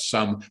accepts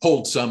some,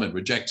 holds some, and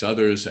rejects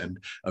others, and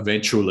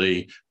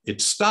eventually it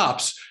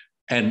stops.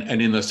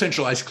 And in a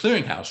centralized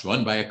clearinghouse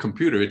run by a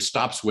computer, it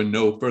stops when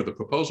no further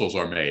proposals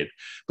are made.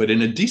 But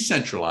in a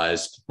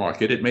decentralized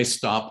market, it may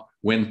stop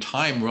when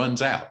time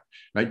runs out.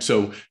 Right.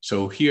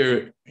 So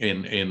here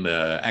in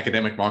the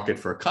academic market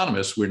for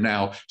economists, we're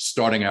now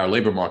starting our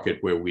labor market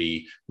where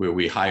we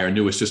hire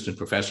new assistant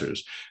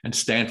professors. And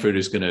Stanford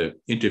is going to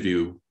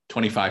interview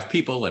 25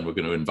 people, and we're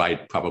going to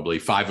invite probably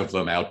 5 of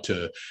them out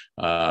to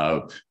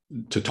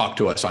talk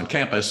to us on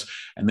campus.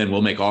 And then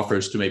we'll make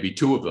offers to maybe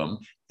 2 of them.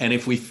 And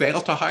if we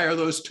fail to hire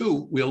those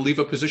 2, we'll leave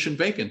a position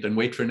vacant and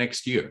wait for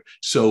next year.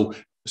 So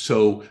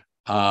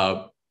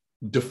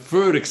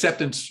deferred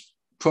acceptance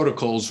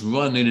protocols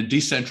run in a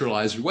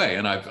decentralized way,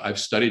 and I've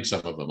studied some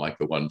of them, like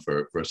the one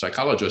for a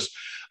psychologist,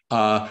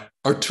 are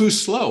too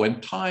slow,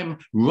 and time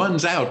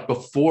runs out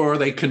before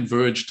they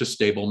converge to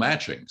stable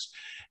matchings.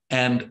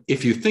 And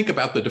if you think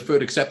about the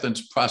deferred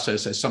acceptance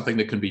process as something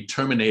that can be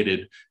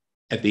terminated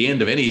at the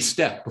end of any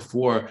step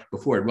before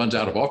it runs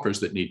out of offers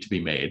that need to be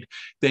made,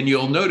 then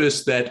you'll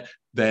notice that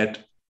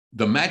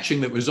the matching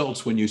that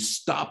results when you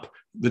stop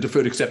the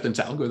deferred acceptance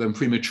algorithm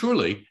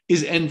prematurely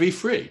is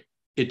envy-free.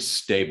 It's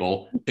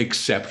stable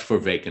except for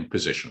vacant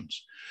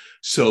positions.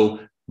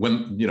 So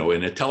when,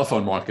 in a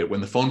telephone market,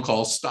 when the phone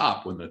calls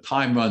stop, when the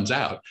time runs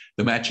out,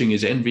 the matching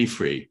is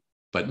envy-free,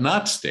 but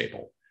not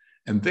stable.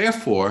 And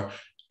therefore,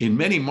 in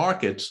many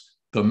markets,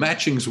 the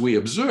matchings we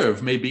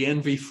observe may be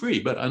envy-free,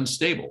 but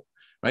unstable,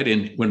 right?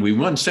 And when we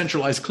run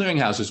centralized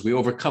clearinghouses, we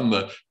overcome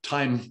the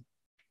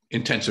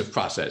time-intensive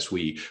process.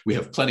 We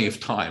have plenty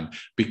of time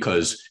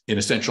because in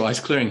a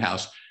centralized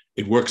clearinghouse,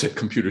 it works at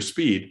computer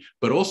speed,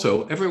 but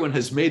also everyone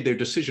has made their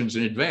decisions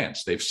in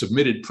advance. They've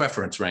submitted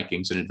preference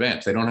rankings in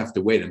advance. They don't have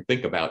to wait and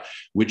think about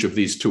which of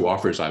these 2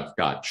 offers I've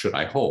got should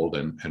I hold,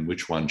 and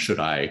which one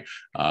should I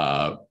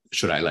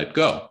let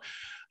go.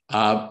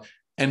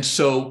 And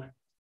so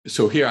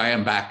here I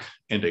am back,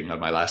 ending on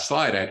my last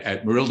slide,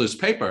 at Marilda's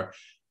paper.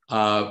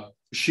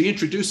 She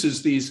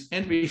introduces these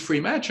envy-free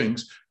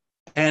matchings.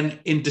 And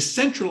in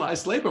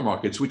decentralized labor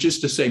markets, which is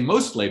to say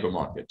most labor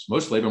markets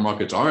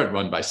aren't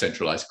run by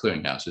centralized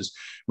clearinghouses,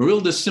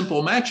 Marilda's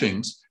simple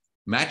matchings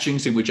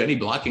in which any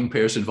blocking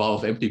pairs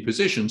involve empty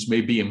positions,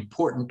 may be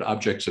important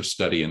objects of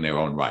study in their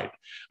own right.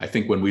 I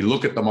think when we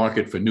look at the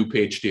market for new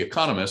PhD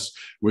economists,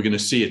 we're going to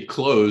see it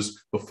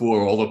close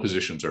before all the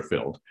positions are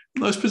filled.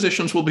 And those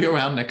positions will be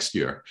around next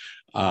year.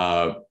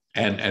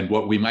 And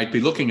what we might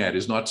be looking at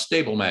is not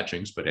stable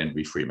matchings, but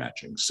envy-free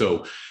matchings.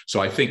 So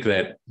I think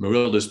that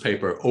Marilda's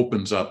paper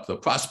opens up the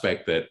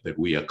prospect that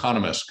we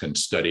economists can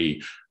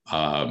study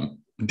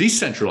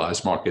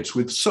decentralized markets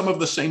with some of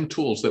the same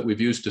tools that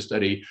we've used to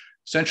study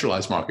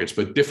centralized markets,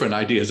 but different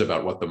ideas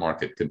about what the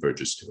market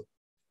converges to.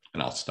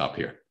 And I'll stop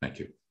here. Thank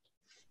you.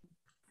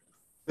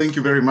 Thank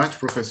you very much,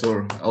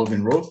 Professor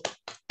Alvin Roth.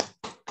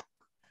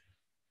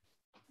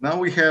 Now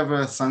we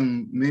have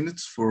some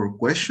minutes for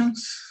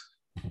questions.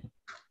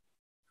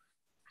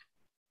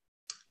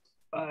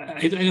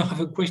 I don't have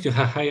a question,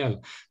 hi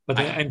Al, but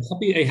I'm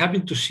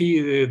happy to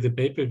see the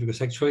paper,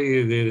 because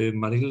actually the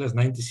Marilda's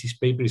 96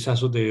 paper is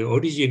also the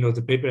origin of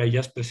the paper I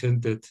just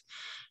presented,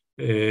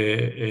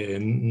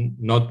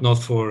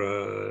 not for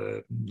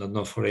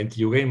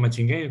NTU game,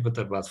 matching game,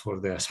 but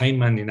for the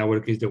assignment. In our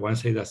case, the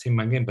one-side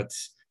assignment game, but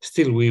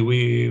still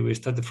we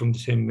started from the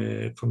same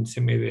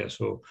area,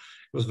 so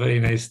it was very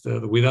nice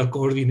that without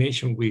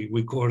coordination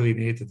we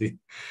coordinated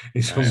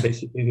in some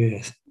basic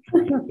areas.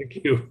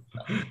 Thank you.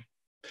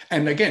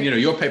 And again,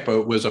 your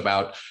paper was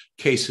about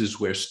cases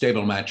where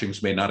stable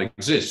matchings may not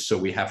exist. So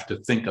we have to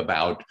think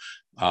about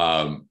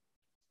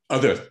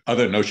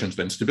other notions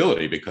than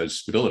stability, because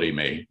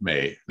stability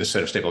the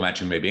set of stable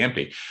matching may be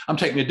empty. I'm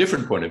taking a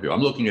different point of view.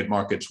 I'm looking at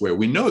markets where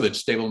we know that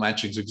stable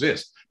matchings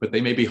exist, but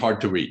they may be hard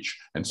to reach.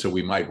 And so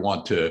we might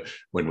want to,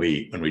 when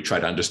we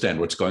try to understand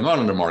what's going on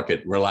in the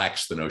market,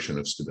 relax the notion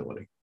of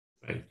stability.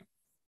 Right.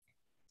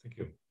 Thank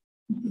you.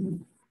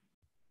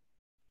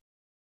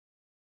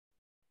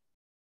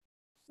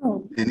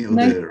 Oh, any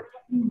other?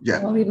 Yeah,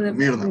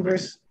 Myrna,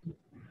 please.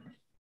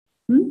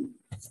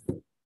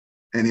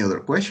 Any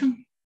other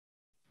question?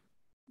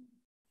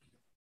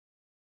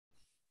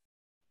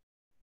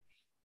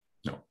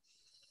 No.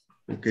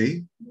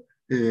 Okay.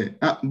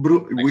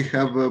 We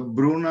have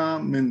Bruna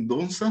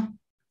Mendonça.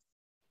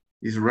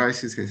 Is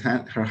raises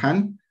her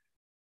hand.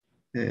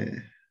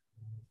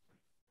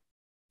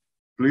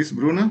 Please,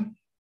 Bruna.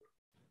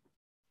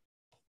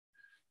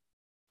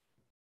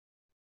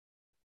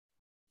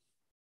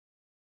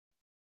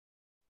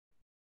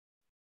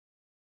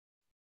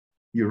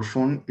 Your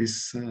phone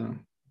is,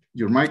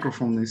 your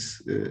microphone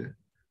is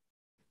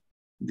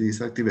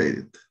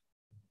deactivated.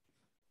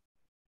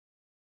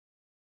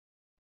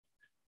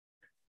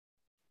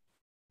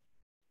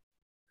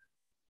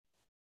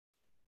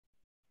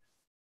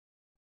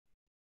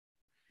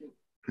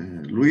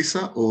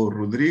 Luisa or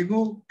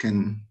Rodrigo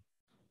can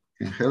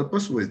can help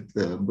us with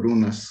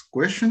Bruna's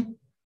question.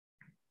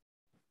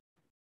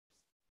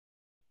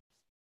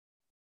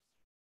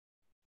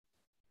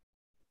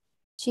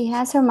 She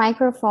has her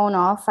microphone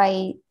off.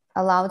 I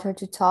allowed her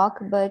to talk,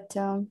 but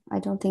I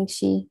don't think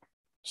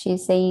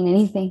she's saying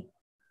anything.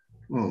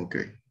 Oh,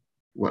 okay.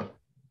 Well,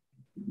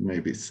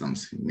 maybe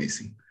something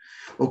missing.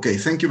 Okay,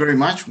 thank you very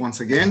much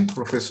once again,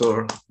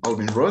 Professor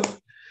Alvin Roth.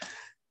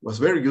 It was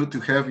very good to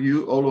have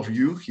you, all of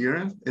you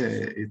here.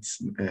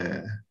 It's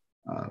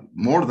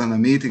more than a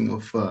meeting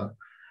of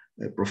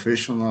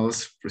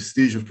professionals,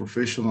 prestigious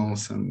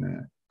professionals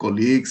and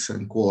colleagues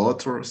and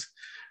co-authors.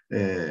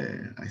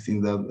 I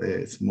think that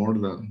it's more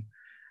than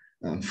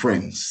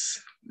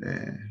friends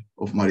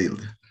of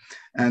Marilda.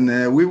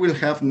 And we will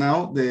have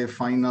now the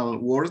final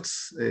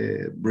words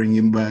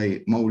bringing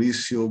by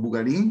Mauricio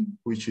Bugarin,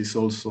 which is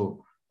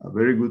also a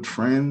very good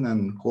friend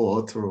and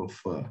co-author of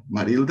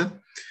Marilda.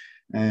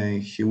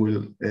 And he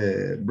will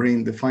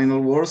bring the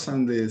final words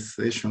and the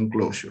session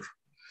closure.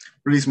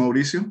 Please,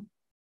 Mauricio.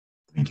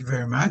 Thank you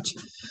very much.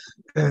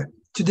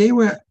 Today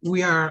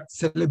we are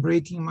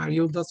celebrating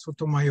Marilda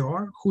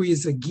Sotomayor, who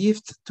is a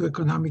gift to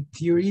economic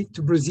theory,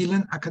 to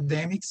Brazilian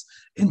academics,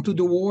 and to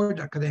the world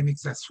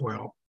academics as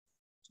well.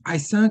 I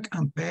thank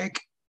IMPEC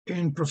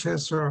and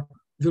Professor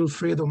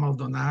Wilfredo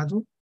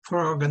Maldonado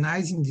for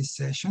organizing this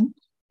session,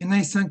 and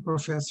I thank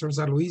Professors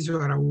Aloisio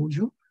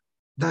Araujo,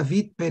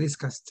 David Pérez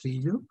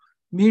Castrillo,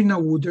 Myrna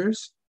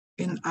Wooders,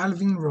 and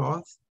Alvin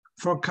Roth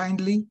for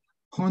kindly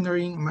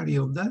honoring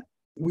Marilda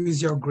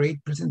with your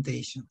great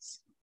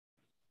presentations.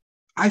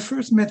 I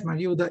first met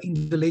Marilda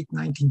in the late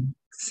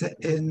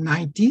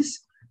 1990s,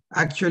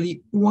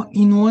 actually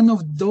in one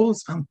of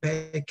those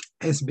IMPEC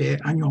SBE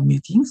annual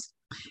meetings,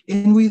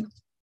 and we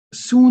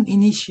soon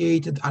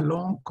initiated a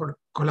long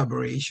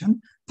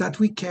collaboration that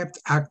we kept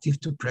active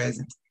to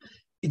present.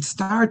 It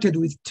started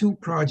with two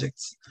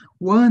projects.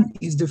 One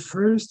is the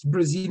first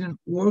Brazilian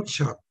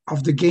workshop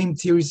of the Game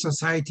Theory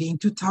Society in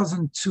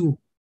 2002.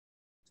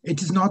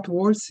 It is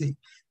noteworthy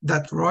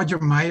that Roger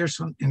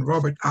Myerson and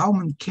Robert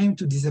Aumann came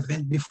to this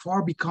event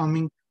before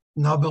becoming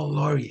Nobel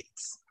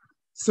laureates.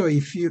 So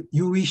if you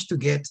wish to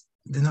get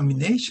the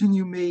nomination,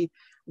 you may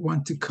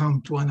want to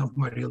come to one of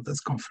Marilda's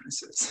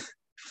conferences.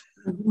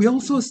 We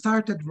also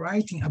started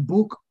writing a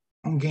book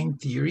on game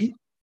theory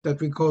that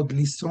we called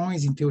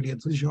Lições em Teoria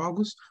dos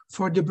Jogos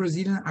for the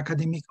Brazilian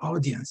academic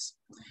audience,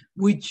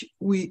 which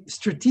we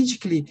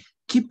strategically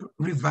keep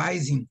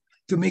revising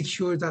to make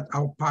sure that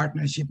our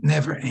partnership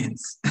never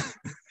ends.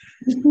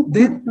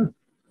 Then,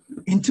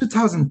 in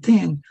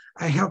 2010,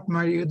 I helped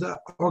Marilda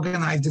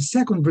organize the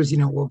second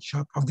Brazilian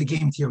workshop of the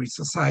Game Theory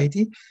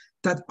Society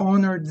that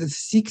honored the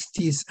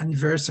 60th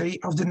anniversary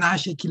of the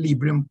Nash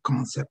equilibrium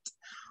concept.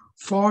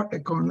 Four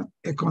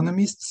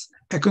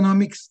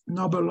economics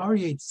Nobel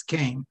laureates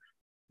came: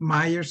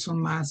 Myerson,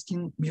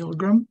 Maskin,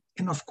 Milgram,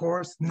 and of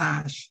course,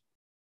 Nash.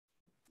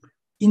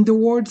 In the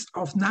words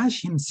of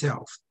Nash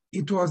himself,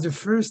 it was the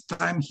first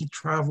time he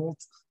traveled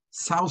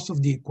south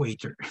of the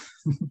equator.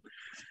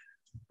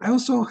 I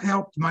also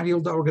helped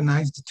Marilda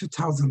organize the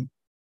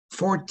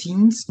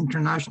 2014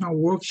 International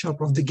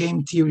Workshop of the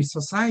Game Theory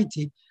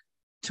Society,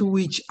 to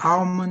which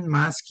Aumann,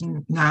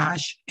 Maskin,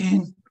 Nash,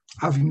 and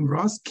Alvin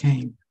Roth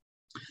came.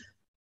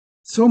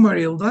 So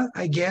Marilda,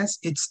 I guess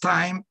it's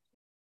time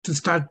to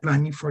start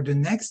planning for the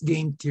next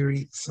Game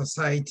Theory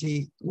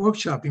Society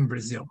workshop in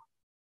Brazil.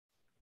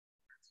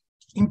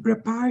 In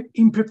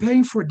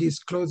preparing for these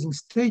closing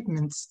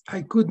statements,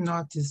 I could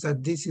notice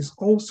that this is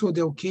also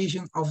the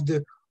occasion of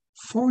the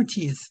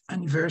 40th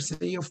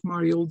anniversary of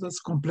Marilda's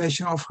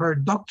completion of her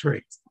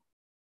doctorate,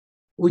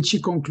 which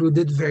she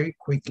concluded very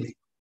quickly.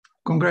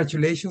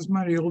 Congratulations,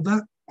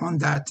 Marilda, on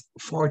that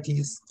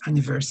 40th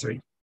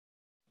anniversary.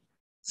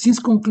 Since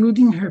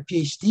concluding her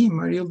PhD,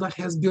 Marilda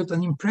has built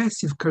an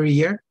impressive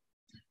career.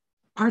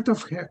 Part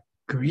of her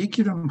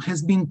curriculum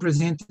has been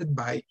presented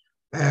by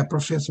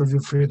Professor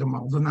Wilfredo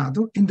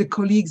Maldonado and the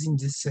colleagues in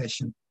this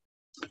session.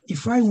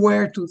 If I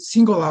were to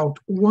single out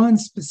one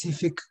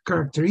specific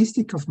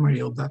characteristic of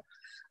Marilda,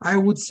 I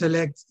would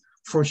select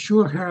for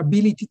sure her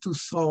ability to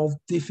solve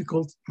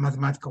difficult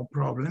mathematical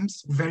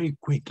problems very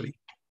quickly.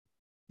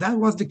 That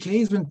was the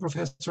case when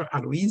Professor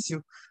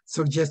Aloisio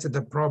suggested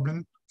a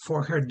problem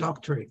for her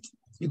doctorate.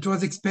 It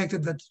was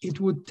expected that it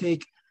would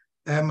take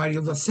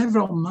Marilda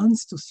several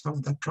months to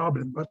solve that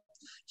problem, but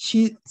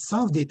she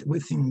solved it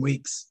within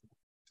weeks.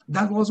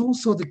 That was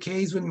also the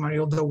case when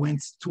Marilda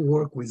went to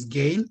work with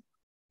Gale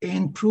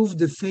and proved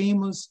the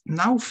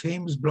now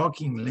famous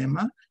blocking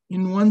lemma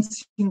in one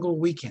single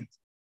weekend.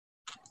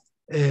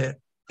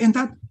 And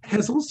that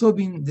has also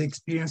been the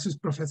experience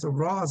with Professor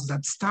Roth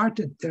that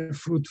started their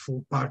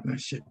fruitful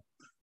partnership.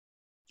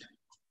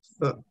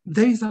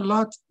 There is a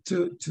lot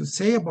to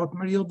say about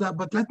Marilda,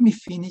 but let me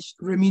finish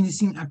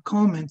reminiscing a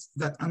comment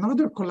that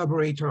another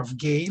collaborator of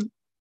Gale,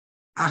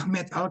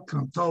 Ahmed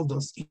Alkan, told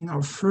us in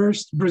our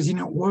first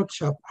Brazilian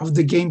workshop of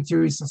the Game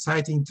Theory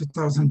Society in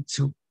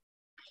 2002.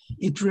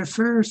 It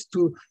refers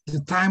to the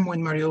time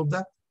when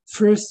Marilda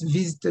first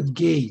visited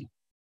Gale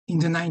in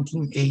the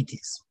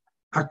 1980s.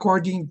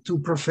 According to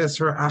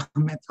Professor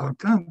Ahmed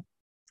Alkan,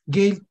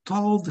 Gail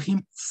told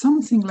him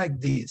something like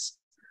this: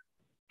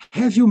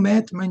 "Have you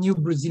met my new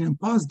Brazilian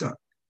postdoc?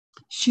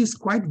 She's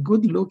quite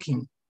good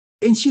looking,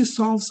 and she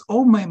solves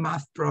all my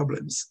math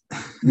problems."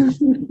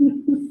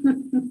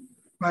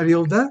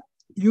 Marilda,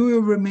 you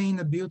remain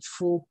a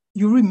beautiful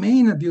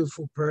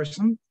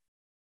person,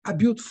 a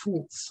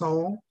beautiful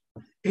soul,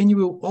 and you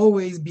will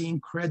always be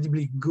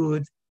incredibly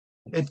good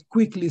at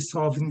quickly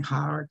solving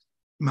hard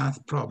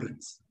math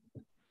problems.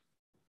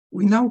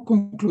 We now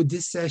conclude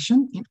this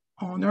session in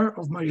honor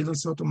of Marilda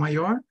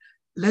Sotomayor.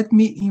 Let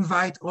me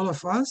invite all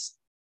of us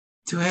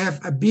to have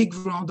a big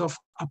round of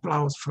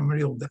applause for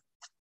Marilda.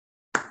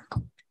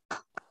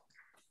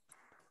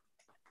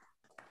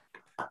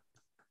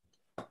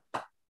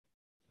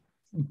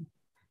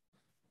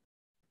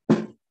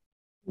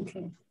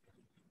 Okay.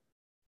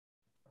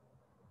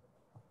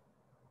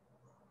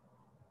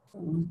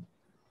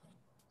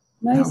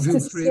 Nice to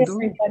see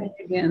everybody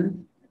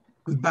again.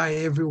 Goodbye,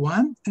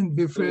 everyone. And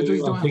Wilfredo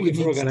is the one thank who you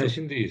for needs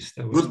organizing this.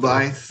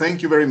 Goodbye.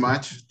 Thank you very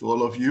much to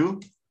all of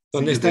you. So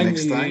See next you the time,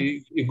 next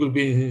time. It will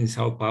be in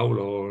Sao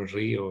Paulo or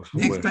Rio or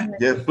somewhere. Next time.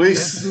 Yeah,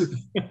 please.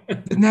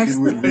 The next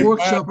be,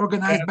 workshop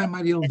organized by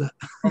Marilda.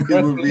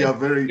 It will be a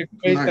very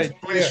nice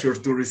pleasure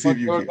to receive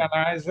you here.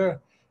 Organizer,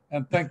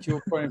 and thank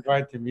you for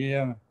inviting me,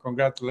 and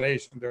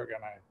congratulations, the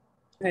organizer.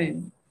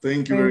 Hey.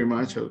 Thank you very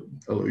much,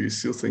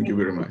 Aloisio. Thank you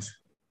very much.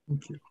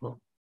 Thank you.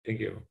 Thank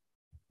you.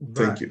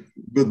 Thank you.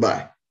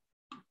 Goodbye.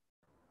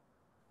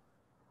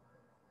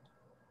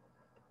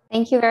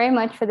 Thank you very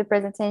much for the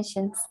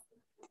presentations.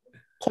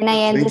 Can I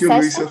end the session?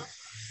 Thank you, Luisa,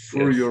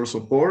 for your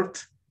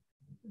support.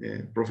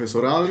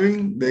 Professor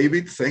Alvin,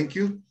 David, thank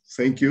you.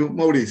 Thank you,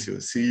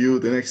 Mauricio. See you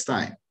the next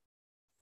time.